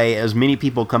 runs away as many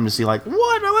people come to see like,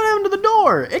 what happened to the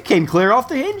door? It came clear off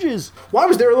the hinges. Why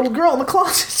was there a little girl in the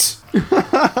closet?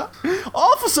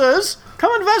 Officers,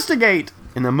 come investigate.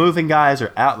 And the moving guys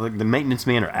are out. Like, the maintenance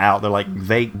men are out. They're like,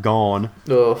 they gone.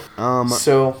 Ugh.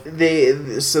 So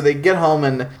they get home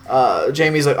and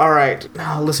Jamie's like, all right,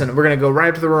 now listen, we're gonna go right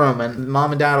up to the room and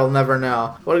mom and dad will never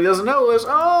know. What he doesn't know is,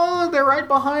 they're right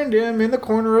behind him in the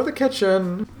corner of the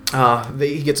kitchen.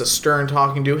 He gets a stern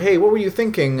talking to. Hey, what were you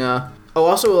thinking?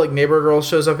 Also, like, neighbor girl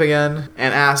shows up again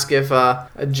and asks if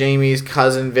Jamie's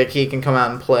cousin Vicky can come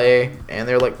out and play, and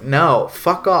they're like, no,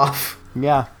 fuck off.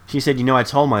 Yeah. She said, I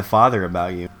told my father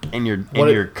about you and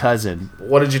your cousin.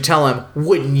 What did you tell him?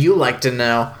 Wouldn't you like to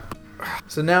know?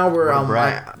 So now we're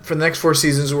for the next 4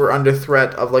 seasons we're under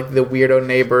threat of like the weirdo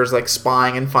neighbors like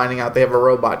spying and finding out they have a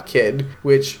robot kid,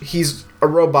 which he's a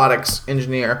robotics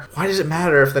engineer. Why does it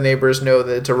matter if the neighbors know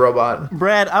that it's a robot?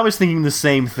 Brad, I was thinking the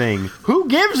same thing. Who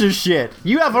gives a shit?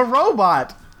 You have a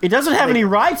robot. It doesn't have any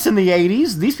rights in the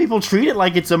 80s. These people treat it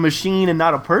like it's a machine and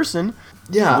not a person.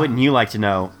 Yeah. Wouldn't you like to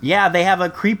know? Yeah, they have a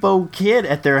creepo kid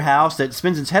at their house that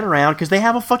spins its head around because they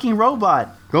have a fucking robot.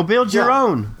 Go build your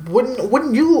own.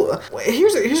 Wouldn't you?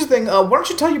 Here's the thing. Why don't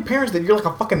you tell your parents that you're like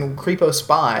a fucking creepo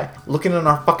spy looking in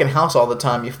our fucking house all the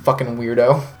time? You fucking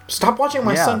weirdo. Stop watching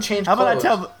my son change clothes.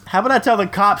 How about I tell the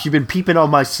cops you've been peeping on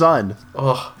my son?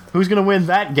 Ugh. Who's gonna win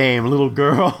that game, little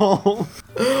girl?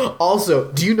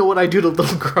 Also, do you know what I do to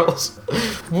little girls?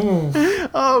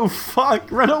 Oh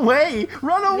fuck! Run away!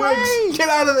 Run away! Get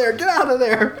out of there! Get out of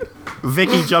there!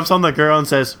 Vicky jumps on the girl and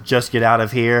says, "Just get out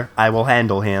of here. I will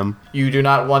handle him." You do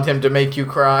not want him to make you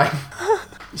cry.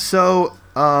 So,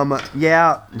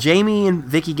 yeah, Jamie and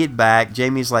Vicky get back.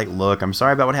 Jamie's like, look, I'm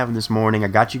sorry about what happened this morning. I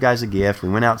got you guys a gift. We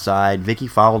went outside. Vicky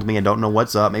followed me. I don't know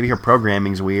what's up. Maybe her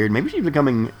programming's weird. Maybe she's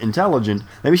becoming intelligent.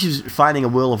 Maybe she's finding a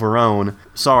will of her own.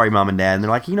 Sorry, Mom and Dad. And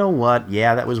they're like, you know what?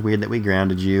 Yeah, that was weird that we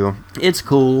grounded you. It's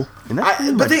cool. And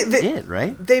that's it,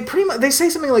 right? They pretty much, they say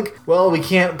something like, well, we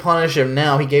can't punish him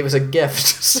now. He gave us a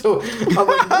gift. So, I'm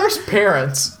like, where's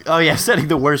parents? Oh, yeah, setting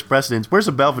the worst precedents. Where's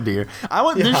a Belvedere? I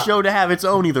want this show to have its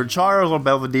own either Charles or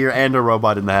Belvedere and a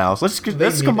robot in the house. Let's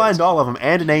combine all of them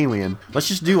and an alien. Let's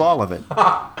just do all of it.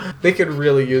 They could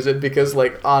really use it because,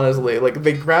 like, honestly, like,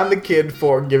 they ground the kid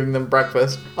for giving them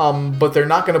breakfast, but they're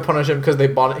not going to punish him because they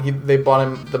bought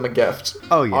them a gift.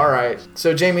 Oh, yeah. All right.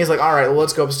 So Jamie's like, all right, well,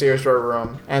 let's go upstairs to our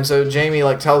room. And so Jamie,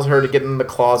 like, tells her to get in the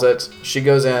closet. She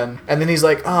goes in. And then he's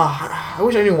like, I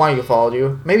wish I knew why you followed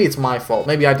you. Maybe it's my fault.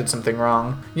 Maybe I did something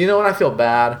wrong. You know what? I feel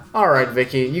bad. All right,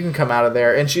 Vicky, you can come out of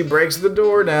there. And she breaks the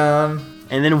door down.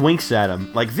 And then winks at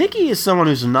him. Like, Vicky is someone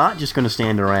who's not just going to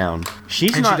stand around. She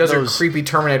does her creepy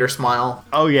Terminator smile.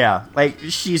 Oh, yeah. Like,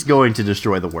 she's going to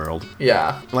destroy the world.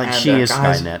 Yeah. Like, she is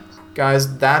Skynet.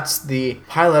 Guys, that's the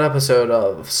pilot episode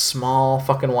of Small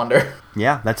Fucking Wonder.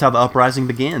 Yeah, that's how the uprising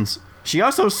begins. She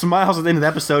also smiles at the end of the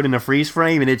episode in a freeze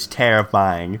frame, and it's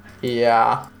terrifying.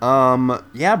 Yeah.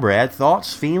 Yeah, Brad,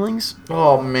 thoughts, feelings?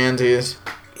 Oh, man, dude.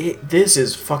 This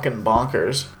is fucking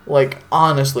bonkers. Like,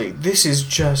 honestly, this is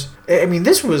just... I mean,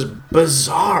 this was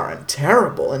bizarre and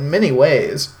terrible in many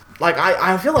ways. Like,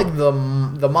 I feel like the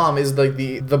mom is like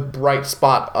the bright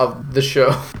spot of the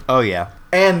show. Oh, yeah.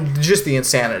 And just the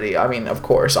insanity. I mean, of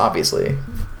course, obviously.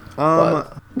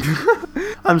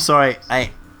 I'm sorry.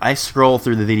 I scroll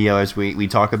through the video as we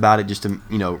talk about it just to,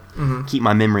 keep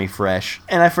my memory fresh.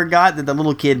 And I forgot that the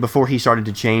little kid, before he started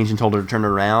to change and told her to turn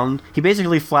around, he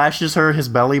basically flashes her his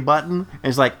belly button and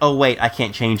is like, oh, wait, I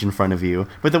can't change in front of you.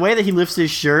 But the way that he lifts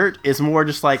his shirt is more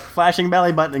just like flashing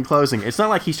belly button and closing. It's not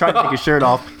like he's trying to take his shirt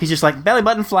off. He's just like, belly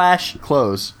button flash,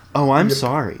 close. Oh, I'm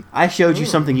sorry. I showed you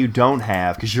something you don't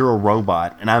have because you're a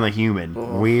robot and I'm a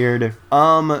human. Weird.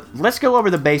 Let's go over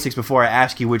the basics before I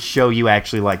ask you which show you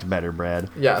actually liked better, Brad.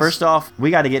 Yes. First off, we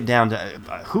got to get down to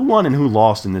who won and who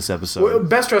lost in this episode.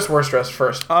 Best dress, worst dress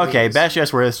first. Okay, please. best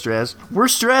dress, worst dress.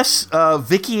 Worst dress,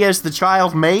 Vicky as the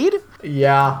child maid?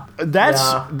 Yeah.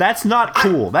 That's not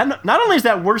cool. That not only is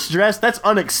that worse dress, that's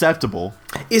unacceptable.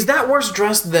 Is that worse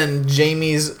dressed than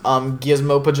Jamie's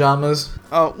Gizmo pajamas?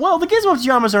 Oh, well, the Gizmo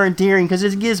pajamas are endearing because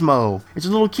it's Gizmo. It's a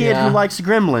little kid who likes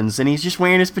gremlins, and he's just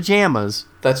wearing his pajamas.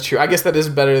 That's true. I guess that is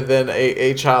better than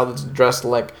a child that's dressed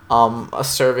like a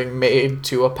serving maid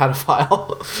to a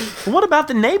pedophile. What about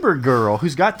the neighbor girl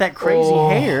who's got that crazy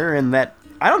hair and that...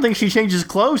 I don't think she changes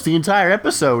clothes the entire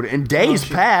episode, and days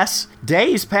pass.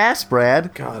 Days pass,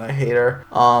 Brad. God, I hate her.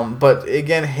 But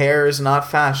again, hair is not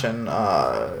fashion.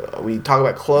 We talk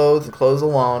about clothes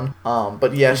alone.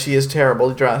 But yeah, she is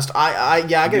terribly dressed. I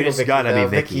gotta go Vicky. Gotta be Vicky.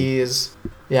 Vicky is...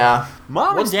 Yeah.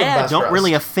 Mom and Dad don't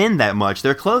really offend that much.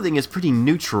 Their clothing is pretty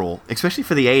neutral, especially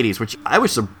for the 80s, which I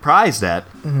was surprised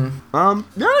at. Mm-hmm. Now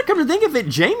that I come to think of it,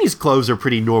 Jamie's clothes are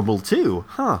pretty normal, too.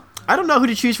 Huh. I don't know who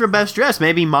to choose for best dress.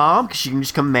 Maybe Mom, because she can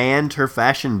just command her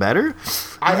fashion better.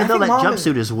 Even though that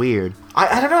jumpsuit is weird.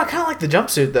 I don't know. I kind of like the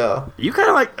jumpsuit though. You kind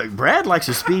of like Brad likes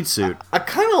a speed suit. I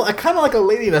kind of like a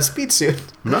lady in a speed suit.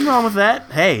 Nothing wrong with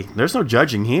that. Hey, there's no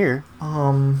judging here.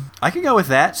 I could go with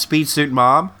that. Speed suit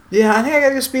Mom. Yeah, I think I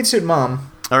gotta go speed suit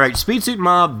Mom. All right, speed suit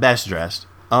Mom, best dressed.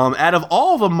 Out of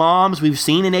all the moms we've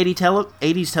seen in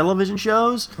 80s television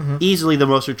shows, easily the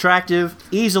most attractive,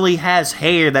 easily has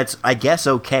hair that's, I guess,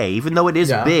 okay. Even though it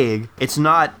is big, it's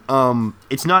not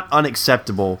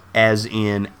unacceptable as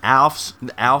in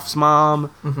Alf's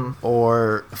mom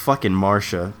or fucking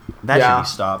Marsha. That should be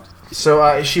stopped.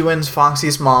 So she wins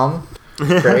Foxy's mom.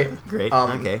 Great. Great,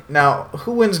 okay. Now,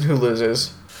 who wins and who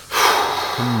loses?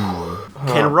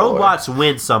 Can robots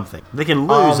win something? They can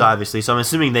lose, obviously, so I'm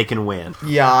assuming they can win.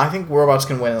 Yeah, I think robots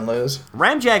can win and lose.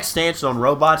 Ramjack's stance on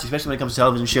robots, especially when it comes to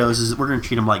television shows, is that we're going to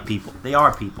treat them like people. They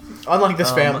are people. Unlike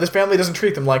this family. This family doesn't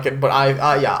treat them like it, but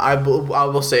I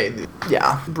will say,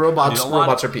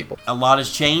 robots are people. A lot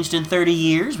has changed in 30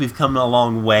 years. We've come a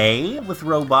long way with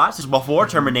robots. This was before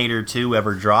Terminator 2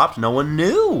 ever dropped. No one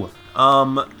knew.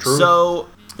 True. So,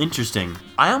 interesting.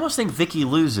 I almost think Vicky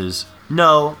loses.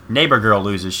 No, neighbor girl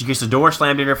loses. She gets the door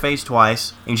slammed in her face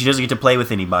twice, and she doesn't get to play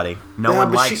with anybody. No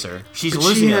one likes her. She's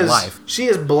losing at life. She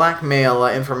has blackmail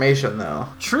information, though.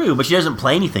 True, but she doesn't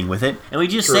play anything with it. And we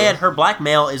just said her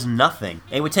blackmail is nothing.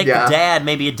 It would take the dad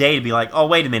maybe a day to be like, oh,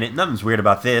 wait a minute, nothing's weird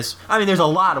about this. I mean, there's a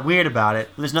lot of weird about it.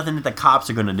 There's nothing that the cops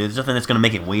are going to do. There's nothing that's going to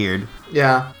make it weird.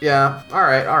 Yeah. All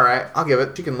right. I'll give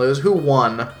it. She can lose. Who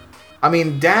won? I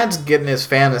mean, Dad's getting his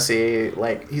fantasy.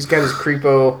 Like, he's got his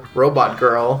creepo robot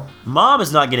girl. Mom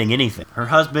is not getting anything. Her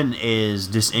husband is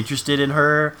disinterested in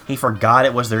her. He forgot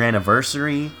it was their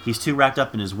anniversary. He's too wrapped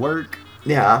up in his work.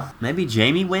 Yeah. Maybe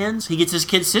Jamie wins? He gets his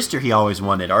kid sister he always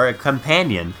wanted, or a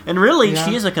companion. And really,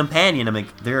 she is a companion. I mean,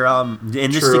 they're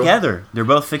in this together. They're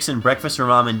both fixing breakfast for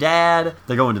Mom and Dad.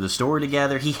 They're going to the store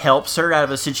together. He helps her out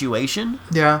of a situation.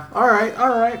 Yeah. All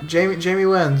right. Jamie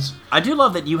wins. I do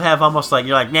love that you have almost like,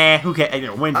 you're like, nah, who cares? I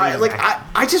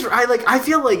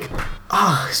feel like,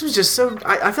 this was just so,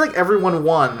 I feel like everyone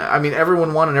won. I mean,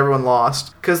 everyone won and everyone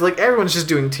lost. Because, like, everyone's just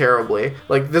doing terribly.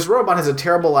 Like, this robot has a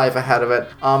terrible life ahead of it.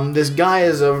 This guy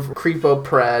is a creepo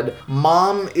pred.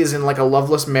 Mom is in, like, a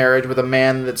loveless marriage with a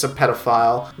man that's a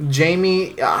pedophile.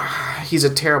 Jamie, he's a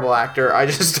terrible actor. I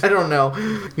don't know.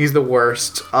 He's the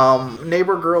worst.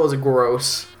 Neighbor girl is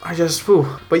gross.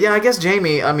 But yeah, I guess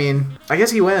Jamie, I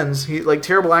guess he wins. He, like,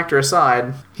 terrible actor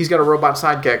aside, he's got a robot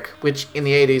sidekick, which in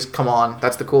the 80s, come on,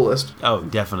 that's the coolest. Oh,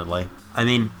 definitely. I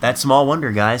mean, that's Small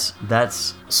Wonder, guys.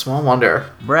 That's Small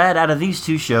Wonder. Brad, out of these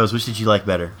two shows, which did you like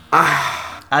better?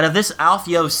 Out of this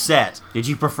Alfio set, did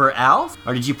you prefer Alf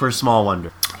or did you prefer Small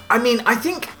Wonder? I mean, I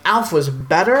think Alf was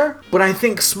better, but I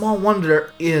think Small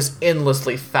Wonder is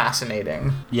endlessly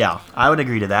fascinating. Yeah, I would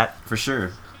agree to that, for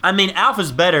sure. I mean, Alf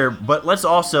is better, but let's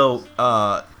also,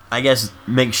 I guess,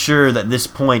 make sure that this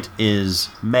point is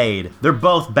made. They're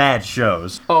both bad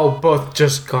shows. Oh, both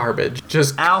just garbage.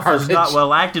 Alf is not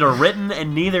well acted or written,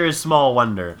 and neither is Small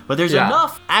Wonder. But there's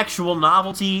enough actual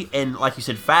novelty and, like you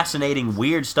said, fascinating,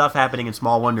 weird stuff happening in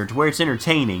Small Wonder to where it's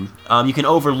entertaining. You can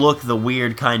overlook the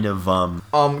weird kind of, can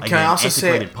I also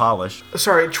antiquated say, polish.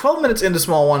 Sorry, 12 minutes into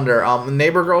Small Wonder, the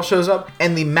neighbor girl shows up,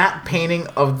 and the matte painting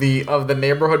of the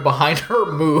neighborhood behind her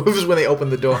moves when they open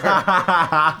the door.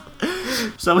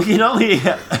 So we can only.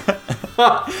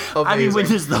 I mean, when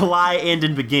does the lie end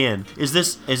and begin? Is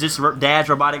this Dad's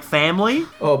robotic family?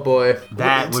 Oh boy,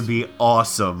 that would be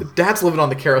awesome. Dad's living on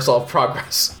the carousel of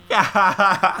progress. But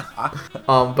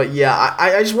yeah,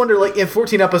 I just wonder, like, in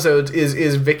 14 episodes,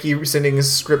 is Vicky sending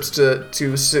scripts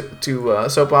to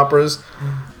soap operas?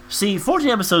 See, 14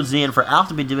 episodes in, for Alf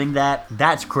to be doing that,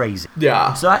 that's crazy.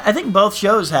 Yeah. So I think both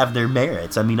shows have their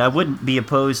merits. I mean, I wouldn't be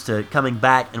opposed to coming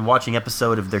back and watching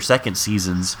episode of their second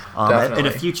seasons in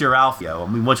a future Alfio.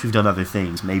 I mean, once we've done other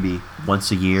things, maybe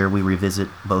once a year we revisit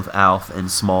both Alf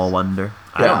and Small Wonder.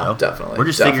 I don't know. Definitely. We're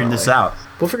just figuring this out.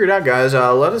 We'll figure it out, guys.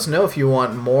 Let us know if you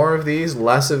want more of these,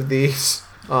 less of these.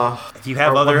 If you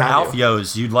have other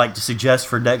Alfios you'd like to suggest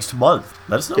for next month,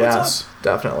 let us know what's up.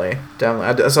 Definitely.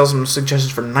 I saw some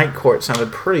suggestions for Night Court.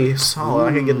 Sounded pretty solid.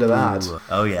 I could get into that.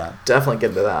 Oh, yeah. Definitely get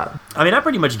into that. I mean, I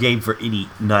pretty much game for any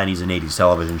 90s and 80s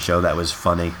television show that was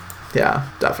funny. Yeah,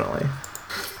 definitely.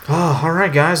 Oh,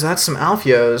 alright, guys. That's some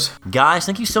Alfios. Guys,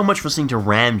 thank you so much for listening to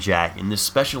Ramjack in this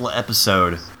special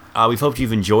episode We've hoped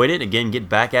you've enjoyed it. Again, get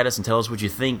back at us and tell us what you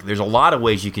think. There's a lot of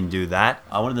ways you can do that.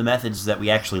 One of the methods that we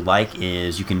actually like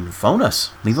is you can phone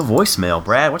us. Leave a voicemail.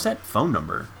 Brad, what's that phone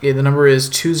number? Yeah, the number is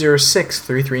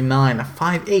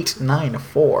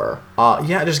 206-339-5894.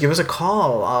 Yeah, just give us a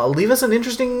call. Leave us an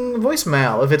interesting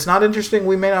voicemail. If it's not interesting,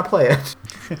 we may not play it.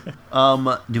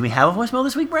 Do we have a voicemail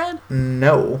this week, Brad?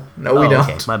 No, we don't.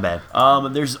 Okay, my bad.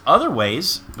 There's other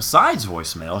ways besides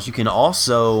voicemails. You can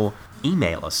also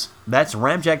email us. That's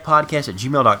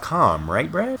ramjackpodcast@gmail.com,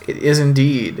 right, Brad? It is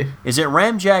indeed. Is it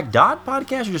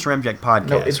ramjack.podcast or just ramjackpodcast?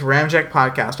 No, it's Ramjack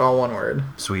Podcast, all one word.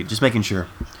 Sweet, just making sure.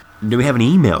 Do we have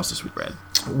any emails this week, Brad?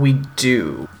 We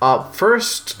do.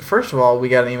 First of all, we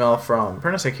got an email from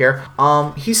Pernicic here.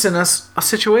 He sent us a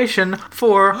situation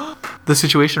for the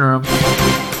Situation Room.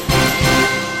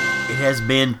 It has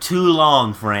been too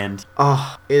long, friend.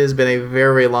 Oh, it has been a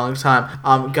very long time.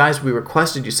 Guys, we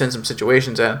requested you send some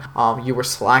situations in. You were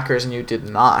slackers and you did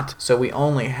not. So we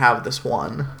only have this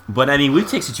one. But, I mean, we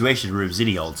take situation rooms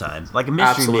any old time. Like a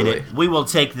mystery Absolutely. minute, we will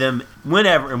take them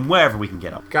whenever and wherever we can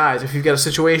get them. Guys, if you've got a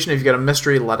situation, if you've got a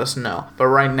mystery, let us know. But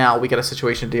right now, we got a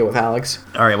situation to deal with, Alex.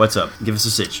 All right, what's up? Give us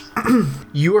a sitch.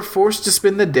 You are forced to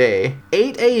spend the day,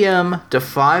 8 a.m. to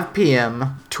 5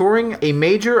 p.m., touring a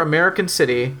major American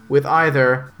city with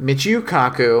either Michio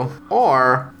Kaku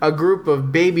or a group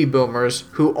of baby boomers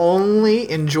who only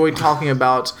enjoy talking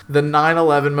about the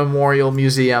 9/11 Memorial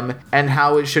Museum and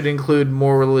how it should include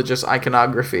more religious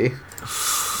iconography.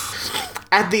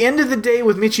 At the end of the day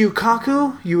with Michio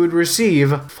Kaku, you would receive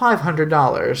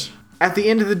 $500. At the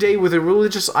end of the day with the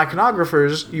religious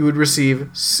iconographers, you would receive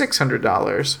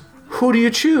 $600. Who do you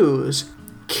choose?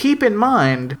 Keep in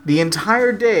mind, the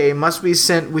entire day must be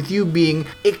spent with you being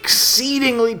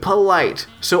exceedingly polite,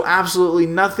 so absolutely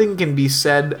nothing can be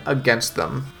said against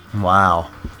them. Wow.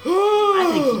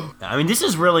 I mean, this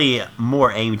is really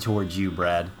more aimed towards you,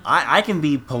 Brad. I can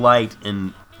be polite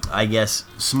and, I guess,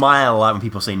 smile a lot when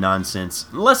people say nonsense.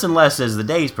 Less and less as the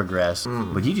days progress,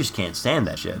 but you just can't stand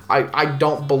that shit. I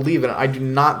don't believe in it. I do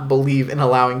not believe in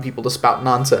allowing people to spout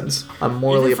nonsense. I'm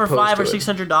morally Even for opposed $500 to or it.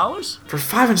 $600? For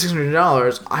 $500 and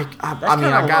 $600, I mean, I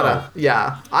kinda gotta, low.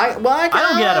 yeah. I I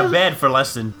don't get out of bed for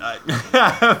less than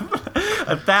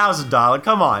 $1,000.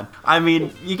 Come on. I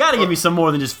mean, you got to give me some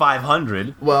more than just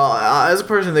 $500. Well, as a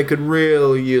person that could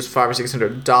really use $500 or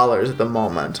 $600 at the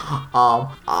moment, I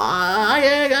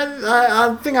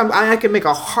think I can make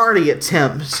a hearty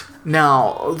attempt.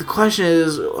 Now, the question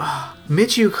is,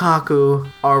 Michio Kaku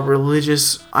are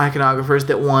religious iconographers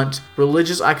that want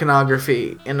religious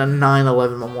iconography in a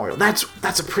 9/11 memorial. That's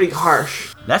a pretty harsh.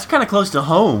 That's kind of close to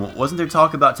home. Wasn't there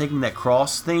talk about taking that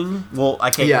cross thing? Well,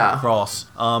 I can't Yeah. cross.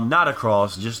 Not a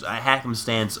cross, just a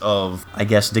happenstance of, I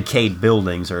guess, decayed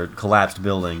buildings or collapsed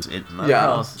buildings.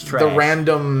 It's trash. The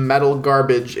random metal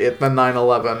garbage at the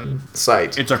 9/11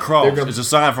 site. It's a cross. They're gonna- It's a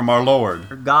sign from our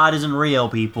Lord. God isn't real,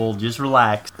 people. Just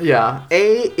relax. Yeah.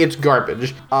 A, it's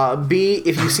garbage. B,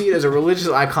 if you see it as a religious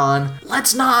icon,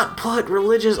 let's not put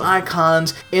religious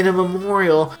icons in a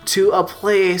memorial to a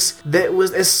place that was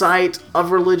a site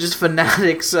of religious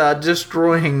fanatics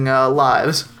destroying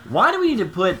lives. Why do we need to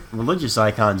put religious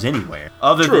icons anywhere?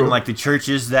 Other True. than, like, the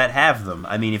churches that have them.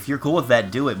 I mean, if you're cool with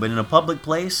that, do it. But in a public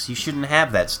place, you shouldn't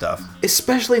have that stuff.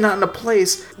 Especially not in a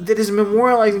place that is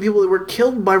memorializing people that were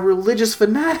killed by religious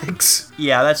fanatics.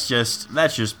 Yeah, that's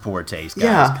just poor taste, guys.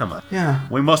 Yeah. Come on. Yeah.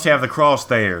 We must have the cross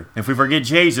there. If we forget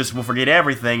Jesus, we'll forget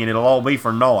everything, and it'll all be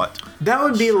for naught. That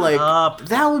would be up.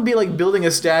 like building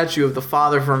a statue of the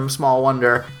father from Small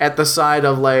Wonder at the side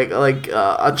of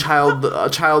a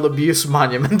child abuse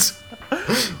monument.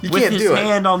 You With can't his do it.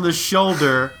 hand on the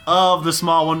shoulder of the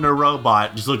Small Wonder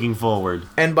robot, just looking forward.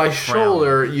 And by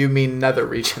shoulder, you mean nether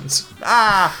regions.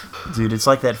 Dude, it's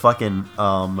like that fucking,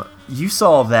 you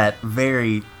saw that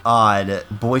very odd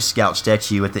Boy Scout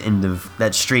statue at the end of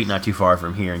that street not too far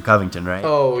from here in Covington, right?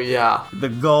 Oh, yeah. The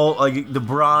gold, like the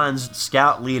bronze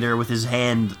scout leader with his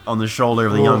hand on the shoulder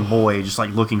of the young boy, just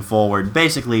like looking forward.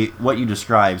 Basically, what you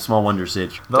described, Small Wonder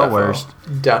Sitch. The worst.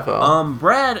 Defo.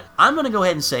 Brad, I'm gonna go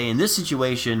ahead and say in this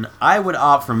situation, I would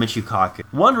opt for Michio Kaku.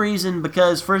 One reason,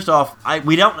 because first off,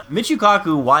 Michio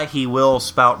Kaku, why he will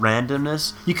spout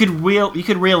randomness. You could reel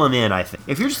him in. I think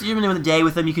if you're just spending the day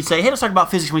with him, you could say, "Hey, let's talk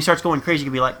about physics." When he starts going crazy, you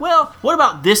could be like, "Well, what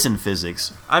about this in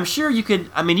physics?" I'm sure you could.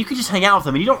 I mean, you could just hang out with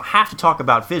him, and you don't have to talk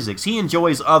about physics. He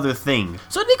enjoys other things,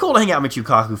 so it'd be cool to hang out with Michio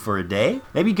Kaku for a day.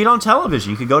 Maybe get on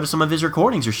television. You could go to some of his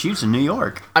recordings or shoots in New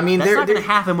York. I mean, that's not gonna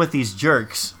happen with these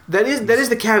jerks. That is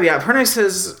the caveat. Pernix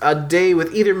says a day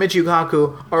with either Michio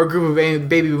Kaku or a group of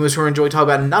baby boomers who enjoy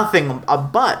talking about nothing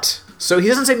but So he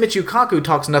doesn't say Michio Kaku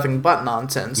talks nothing but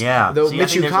nonsense. Yeah. Though See, I think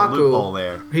Michio there's a loophole Kaku,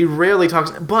 there. he rarely talks.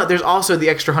 But there's also the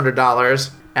extra $100,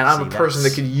 and I'm See, a person that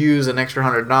that's- could use an extra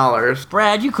 $100.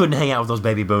 Brad, you couldn't hang out with those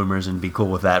baby boomers and be cool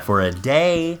with that for a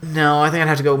day. No, I think I'd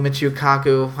have to go with Michio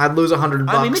Kaku. I'd lose $100.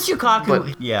 I mean, Michio Kaku,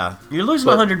 but- yeah, you're losing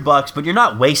but- $100, but you're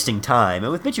not wasting time.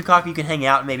 And with Michio Kaku, you can hang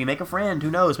out and maybe make a friend.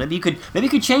 Who knows? Maybe you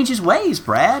could change his ways,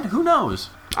 Brad. Who knows?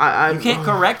 I You can't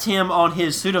correct him on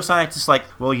his pseudoscientist, like,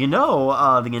 well,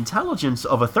 the intelligence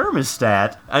of a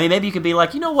thermostat. I mean, maybe you could be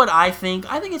like, you know what I think?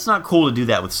 I think it's not cool to do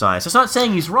that with science. It's not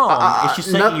saying he's wrong. It's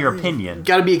just saying your opinion.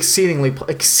 Got to be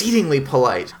exceedingly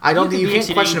polite. I don't think you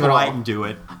can't question him at all. And do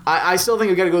it. I still think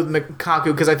we got to go with Kaku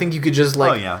because I think you could just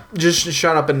just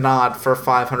shut up and nod for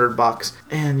 $500,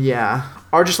 and yeah,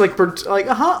 or just like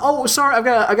oh sorry, I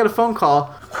got a phone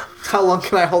call. How long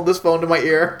can I hold this phone to my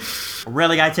ear?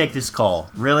 Really gotta take this call.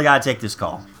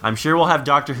 I'm sure we'll have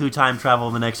Doctor Who time travel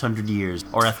in the next 100 years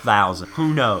or 1,000.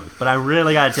 Who knows? But I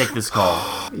really gotta take this call.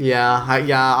 Yeah,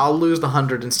 I'll lose the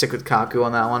 100 and stick with Kaku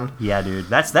on that one. Yeah, dude.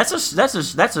 That's a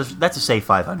safe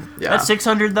 500. Yeah. That's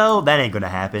 600 though. That ain't gonna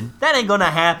happen. That ain't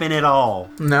gonna happen at all.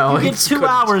 No, you get it 2 couldn't.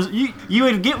 hours.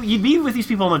 You'd be with these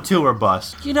people on a tour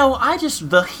bus. You know,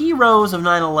 the heroes of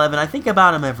 9/11. I think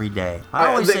about them every day. I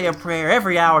always say a prayer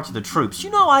every hour to the troops. You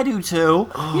know I do too.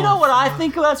 You know what I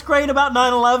think that's great about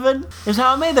 9/11 is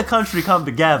how it made the country come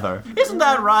together. Isn't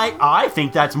that right? I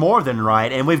think that's more than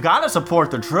right, and we've got to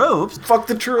support the troops. Fuck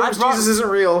the troops. Jesus isn't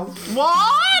real.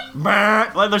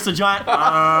 What? Like there's a giant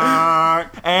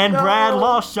and Brad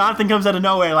lost. Jonathan comes out of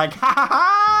nowhere like ha ha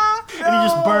ha, and he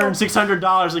just burned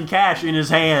 $600 in cash in his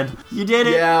hand. You did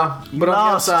it. Yeah, You but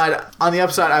lost. on the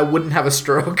upside, I wouldn't have a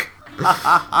stroke.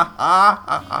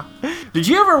 Did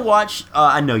you ever watch?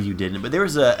 I know you didn't, but there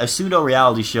was a pseudo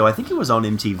reality show. I think it was on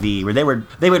MTV where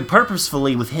they would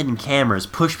purposefully with hidden cameras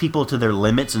push people to their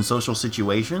limits in social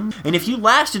situations. And if you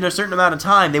lasted a certain amount of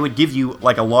time, they would give you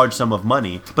like a large sum of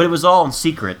money. But it was all in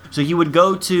secret. So you would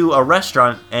go to a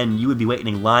restaurant and you would be waiting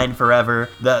in line forever.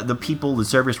 The people, the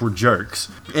servers were jerks,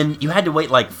 and you had to wait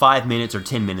like 5 minutes or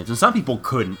 10 minutes. And some people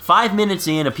couldn't. 5 minutes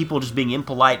in of people just being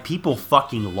impolite, people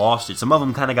fucking lost it. Some of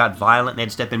them kind of got violent and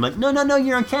they'd step in like, no,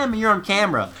 you're on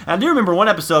camera. And I do remember one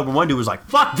episode where one dude was like,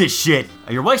 fuck this shit,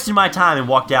 you're wasting my time, and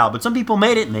walked out. But some people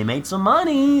made it and they made some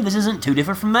money. This isn't too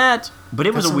different from that. But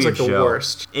it was a weird like the show.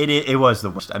 Worst. It was the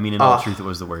worst. I mean, in all truth, it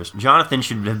was the worst. Jonathan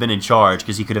should have been in charge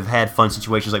because he could have had fun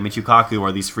situations like Michio Kaku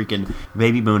or these freaking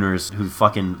baby boomers who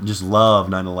fucking just love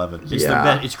 9/11. It's the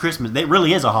best. It's Christmas. It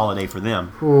really is a holiday for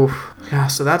them. Oof. Yeah,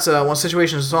 so that's one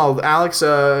situation solved. Alex,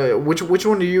 which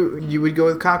one do you would go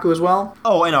with Kaku as well?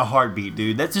 Oh, in a heartbeat,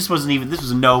 dude. This was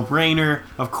a no-brainer.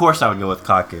 Of course I would go with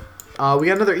Kaku. We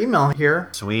got another email here.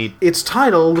 Sweet. It's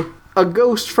titled "A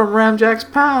Ghost from Ramjack's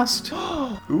Past."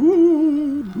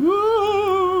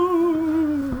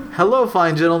 Hello,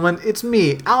 fine gentlemen. It's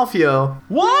me, Alfio.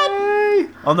 What? Hey.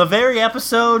 On the very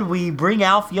episode we bring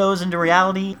Alfios into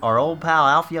reality, our old pal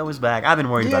Alfio is back. I've been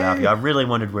worried about Alfio. I really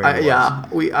wondered where he was. Yeah,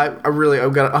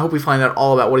 I hope we find out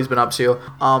all about what he's been up to.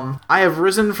 I have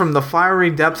risen from the fiery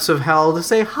depths of hell to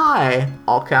say hi,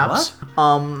 all caps.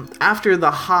 After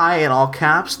the hi in all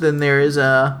caps, then there is it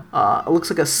looks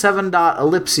like a 7-dot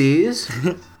ellipses.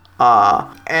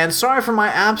 And sorry for my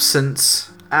absence.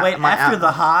 Wait, after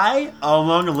the hi,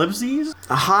 along ellipses?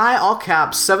 Hi, all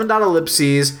caps, 7-dot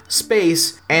ellipses,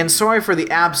 space, and sorry for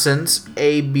the absence,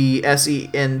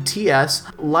 ABSENTS.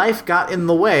 Life got in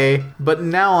the way, but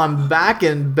now I'm back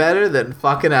and better than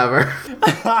fucking ever.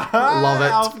 Love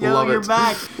it. Alfio, Love you're it.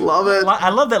 back. Love it. I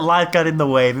love that life got in the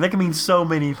way. That can mean so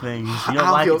many things. You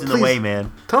know, life Alfio, gets in the please way, man.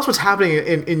 Tell us what's happening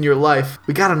in your life.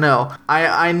 We gotta know.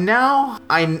 I know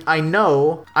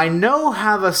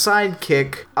have a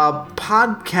sidekick, a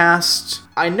podcast.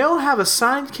 I now have a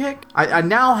sidekick,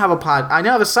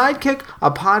 a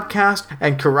podcast,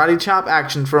 and karate chop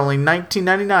action for only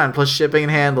 $19.99 plus shipping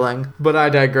and handling. But I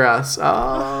digress.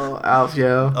 Oh,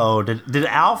 Alfio. Oh, did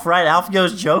Alf write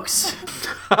Alfio's jokes?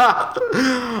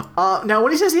 Now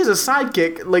when he says he has a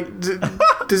sidekick, like,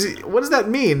 does he? What does that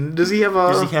mean? Does he have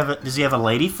a? Does he have a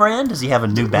lady friend? Does he have a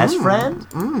new best friend?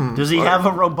 Does he have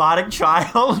a robotic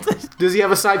child? Does he have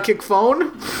a sidekick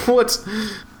phone? What's?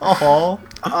 Oh.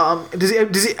 Does he?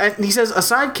 And he says a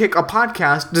sidekick, a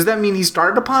podcast. Does that mean he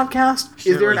started a podcast?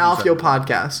 Is there an Alfio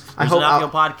podcast? There's an Alfio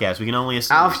podcast. We can only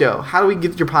assume. Alfio, how do we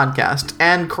get your podcast?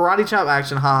 And karate chop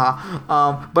action,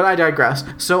 haha. But I digress.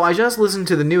 So I just listened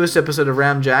to the newest episode of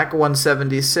Ramjack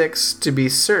 176 to be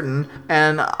certain,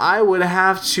 and I would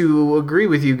have to agree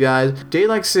with you guys.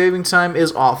 Daylight saving time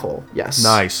is awful. Yes.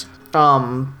 Nice.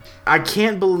 I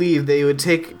can't believe they would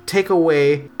take take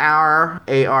away our,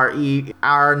 A-R-E,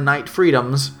 our night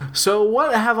freedoms. So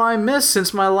what have I missed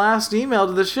since my last email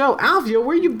to the show? Alfio,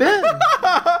 where you been?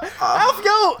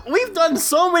 Alfio, we've done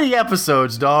so many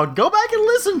episodes, dog. Go back and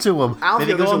listen to them.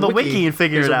 Maybe go on the wiki and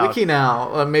figure it out. There's a wiki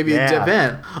now. Maybe dip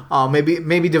in.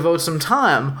 Maybe devote some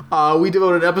time. We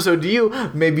devoted an episode to you.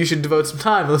 Maybe you should devote some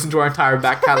time and listen to our entire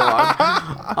back catalog.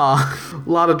 A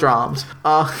lot of drums.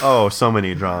 So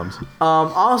many drums.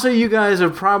 Also, you guys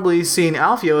have probably seen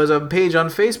Alfio as a page on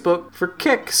Facebook for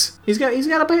kicks. He's got a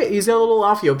little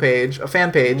Alfio page, a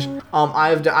fan page.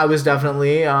 I was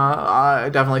definitely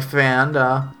fanned.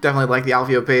 Definitely like the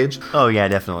Alfio page. Oh yeah,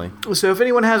 definitely. So if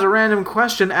anyone has a random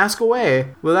question, ask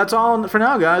away. Well, that's all for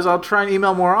now, guys. I'll try and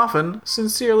email more often.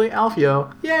 Sincerely,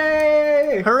 Alfio.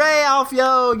 Yay! Hooray,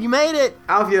 Alfio! You made it!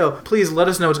 Alfio, please let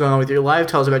us know what's going on with your life.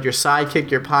 Tell us about your sidekick,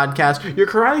 your podcast, your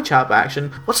karate chop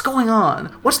action. What's going on?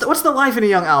 What's the life in a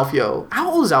young Alfio?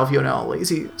 How old is Alfio now? Is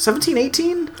he 17,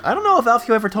 18? I don't know if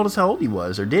Alfio ever told us how old he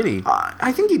was, or did he?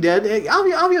 I think he did.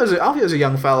 Alfio's a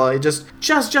young fella. Just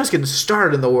getting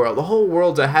started in the world. The whole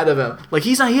world's ahead of him. Like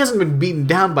he hasn't been beaten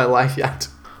down by life yet.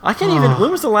 I can't even.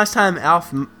 When was the last time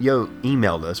Alfio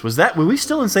emailed us? Were we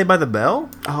still in Saved by the Bell?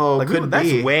 Oh, could be.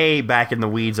 That's way back in the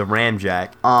weeds of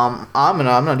Ramjack. I'm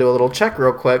gonna do a little check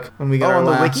real quick when we get our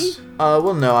the last. wiki?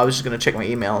 Well, no, I was just gonna check my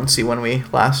email and see when we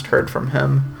last heard from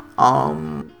him.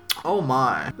 Oh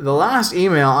my. The last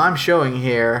email I'm showing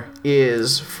here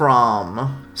is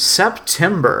from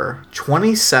September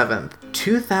 27th,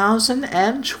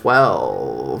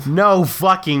 2012. No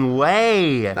fucking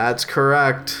way. That's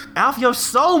correct. Alfio,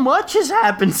 so much has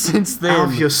happened since then.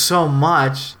 Alfio, so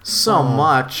much.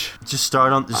 Just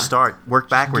start. Work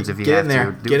backwards if you Get have in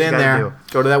there. to. Get in there.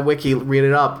 Go to that wiki, read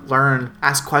it up, learn,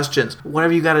 ask questions.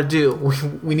 Whatever you gotta do.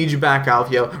 We need you back,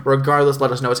 Alfio. Regardless,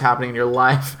 let us know what's happening in your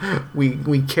life.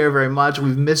 We care very much.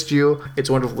 We've missed you. It's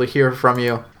wonderful to hear from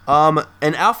you.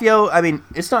 And Alfio, I mean,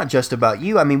 it's not just about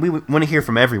you. I mean, we want to hear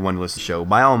from everyone who listens to the show.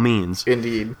 By all means,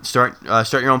 indeed. Start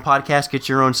your own podcast, get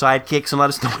your own sidekicks, and let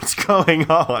us know what's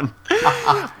going on.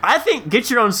 I think get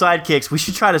your own sidekicks. We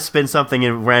should try to spin something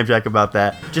in Ramjack about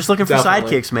that. Just looking for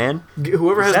sidekicks, man.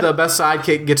 Whoever has the best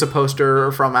sidekick gets a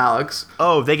poster from Alex.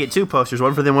 Oh, they get two posters,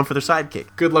 one for them, one for their sidekick.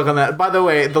 Good luck on that. By the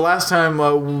way, the last time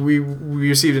we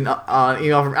received an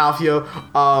email from Alfio,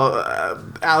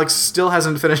 Alex still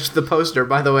hasn't finished the poster,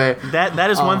 by the way.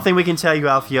 That is one thing we can tell you,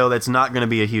 Alfio. That's not going to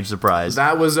be a huge surprise.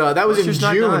 That was in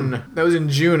June. That was in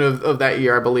June of that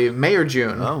year, I believe, May or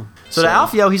June. Oh, so to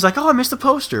Alfio, he's like, "Oh, I missed the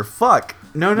poster. Fuck."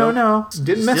 No.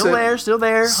 Didn't miss it. Still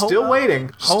there. Still waiting.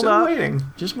 Still waiting.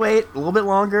 Just wait a little bit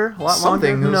longer. A lot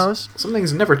longer. Who knows? Some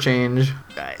things never change.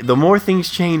 The more things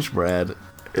change, Brad.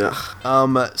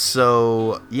 Ugh.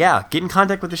 So yeah, get in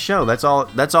contact with the show. That's all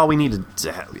we need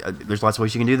to have. There's lots of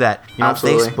ways you can do that. Get on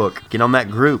Facebook. Get on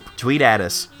that group. Tweet at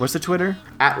us. What's the Twitter?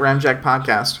 At Ramjack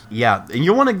Podcast. Yeah, and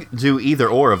you'll want to do either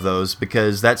or of those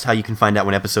because that's how you can find out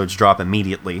when episodes drop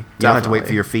immediately. You don't have to wait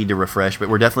for your feed to refresh, but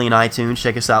we're definitely in iTunes.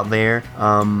 Check us out there.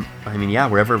 I mean, yeah,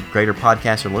 wherever greater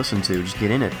podcasts are listened to, just get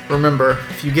in it. Remember,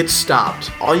 if you get stopped,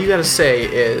 all you gotta say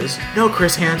is, "No,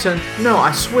 Chris Hansen. No,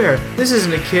 I swear, this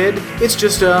isn't a kid. It's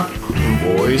just a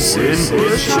voice in the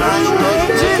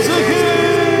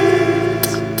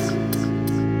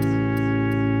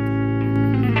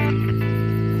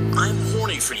I'm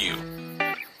horny for you.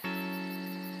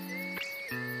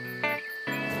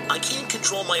 I can't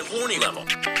control my horny level,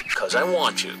 because I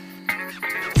want you.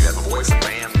 You have a boyfriend,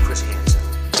 I am Chris Hansen.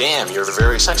 Damn, you're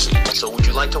very sexy. So would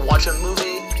you like to watch a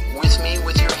movie with me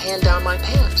with your hand down my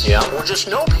pants? Yeah. Or just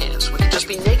no pants? We could just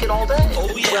be naked all day. Oh,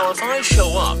 yeah. Well, if I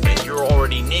show up and you're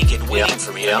already naked waiting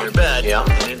for me in your bed,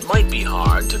 then it might be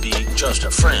hard to be just a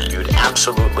friend. You'd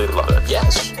absolutely love it.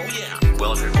 Yes. Oh, yeah.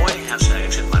 Well, if you're going to have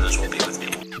sex, it might as well be with me.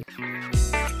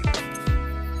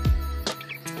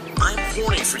 I'm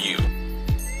horny for you.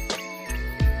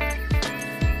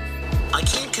 I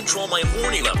can't control my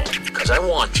horny level, because I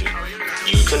want you.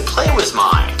 You can play with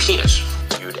my penis.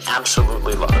 You'd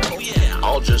absolutely love it. Oh, yeah.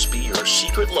 I'll just be your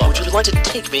secret love. Would you like to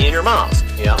take me in your mouth?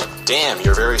 Yeah. Damn,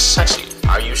 you're very sexy.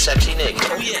 Are you sexy naked?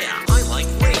 Oh, yeah. I like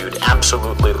rape. You'd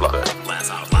absolutely love it.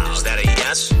 Laugh out loud. Is that a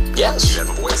yes? Yes. You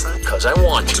have a boyfriend? Because I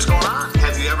want you. What's going on?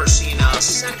 Have you ever seen a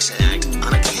sex act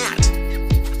on a cat?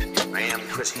 I am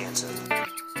Chris Hansen.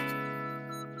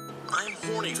 I'm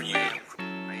horny for you.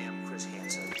 I am Chris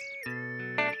Hansen.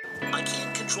 I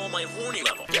can't control my horny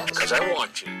level. Yeah, because I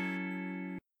want you.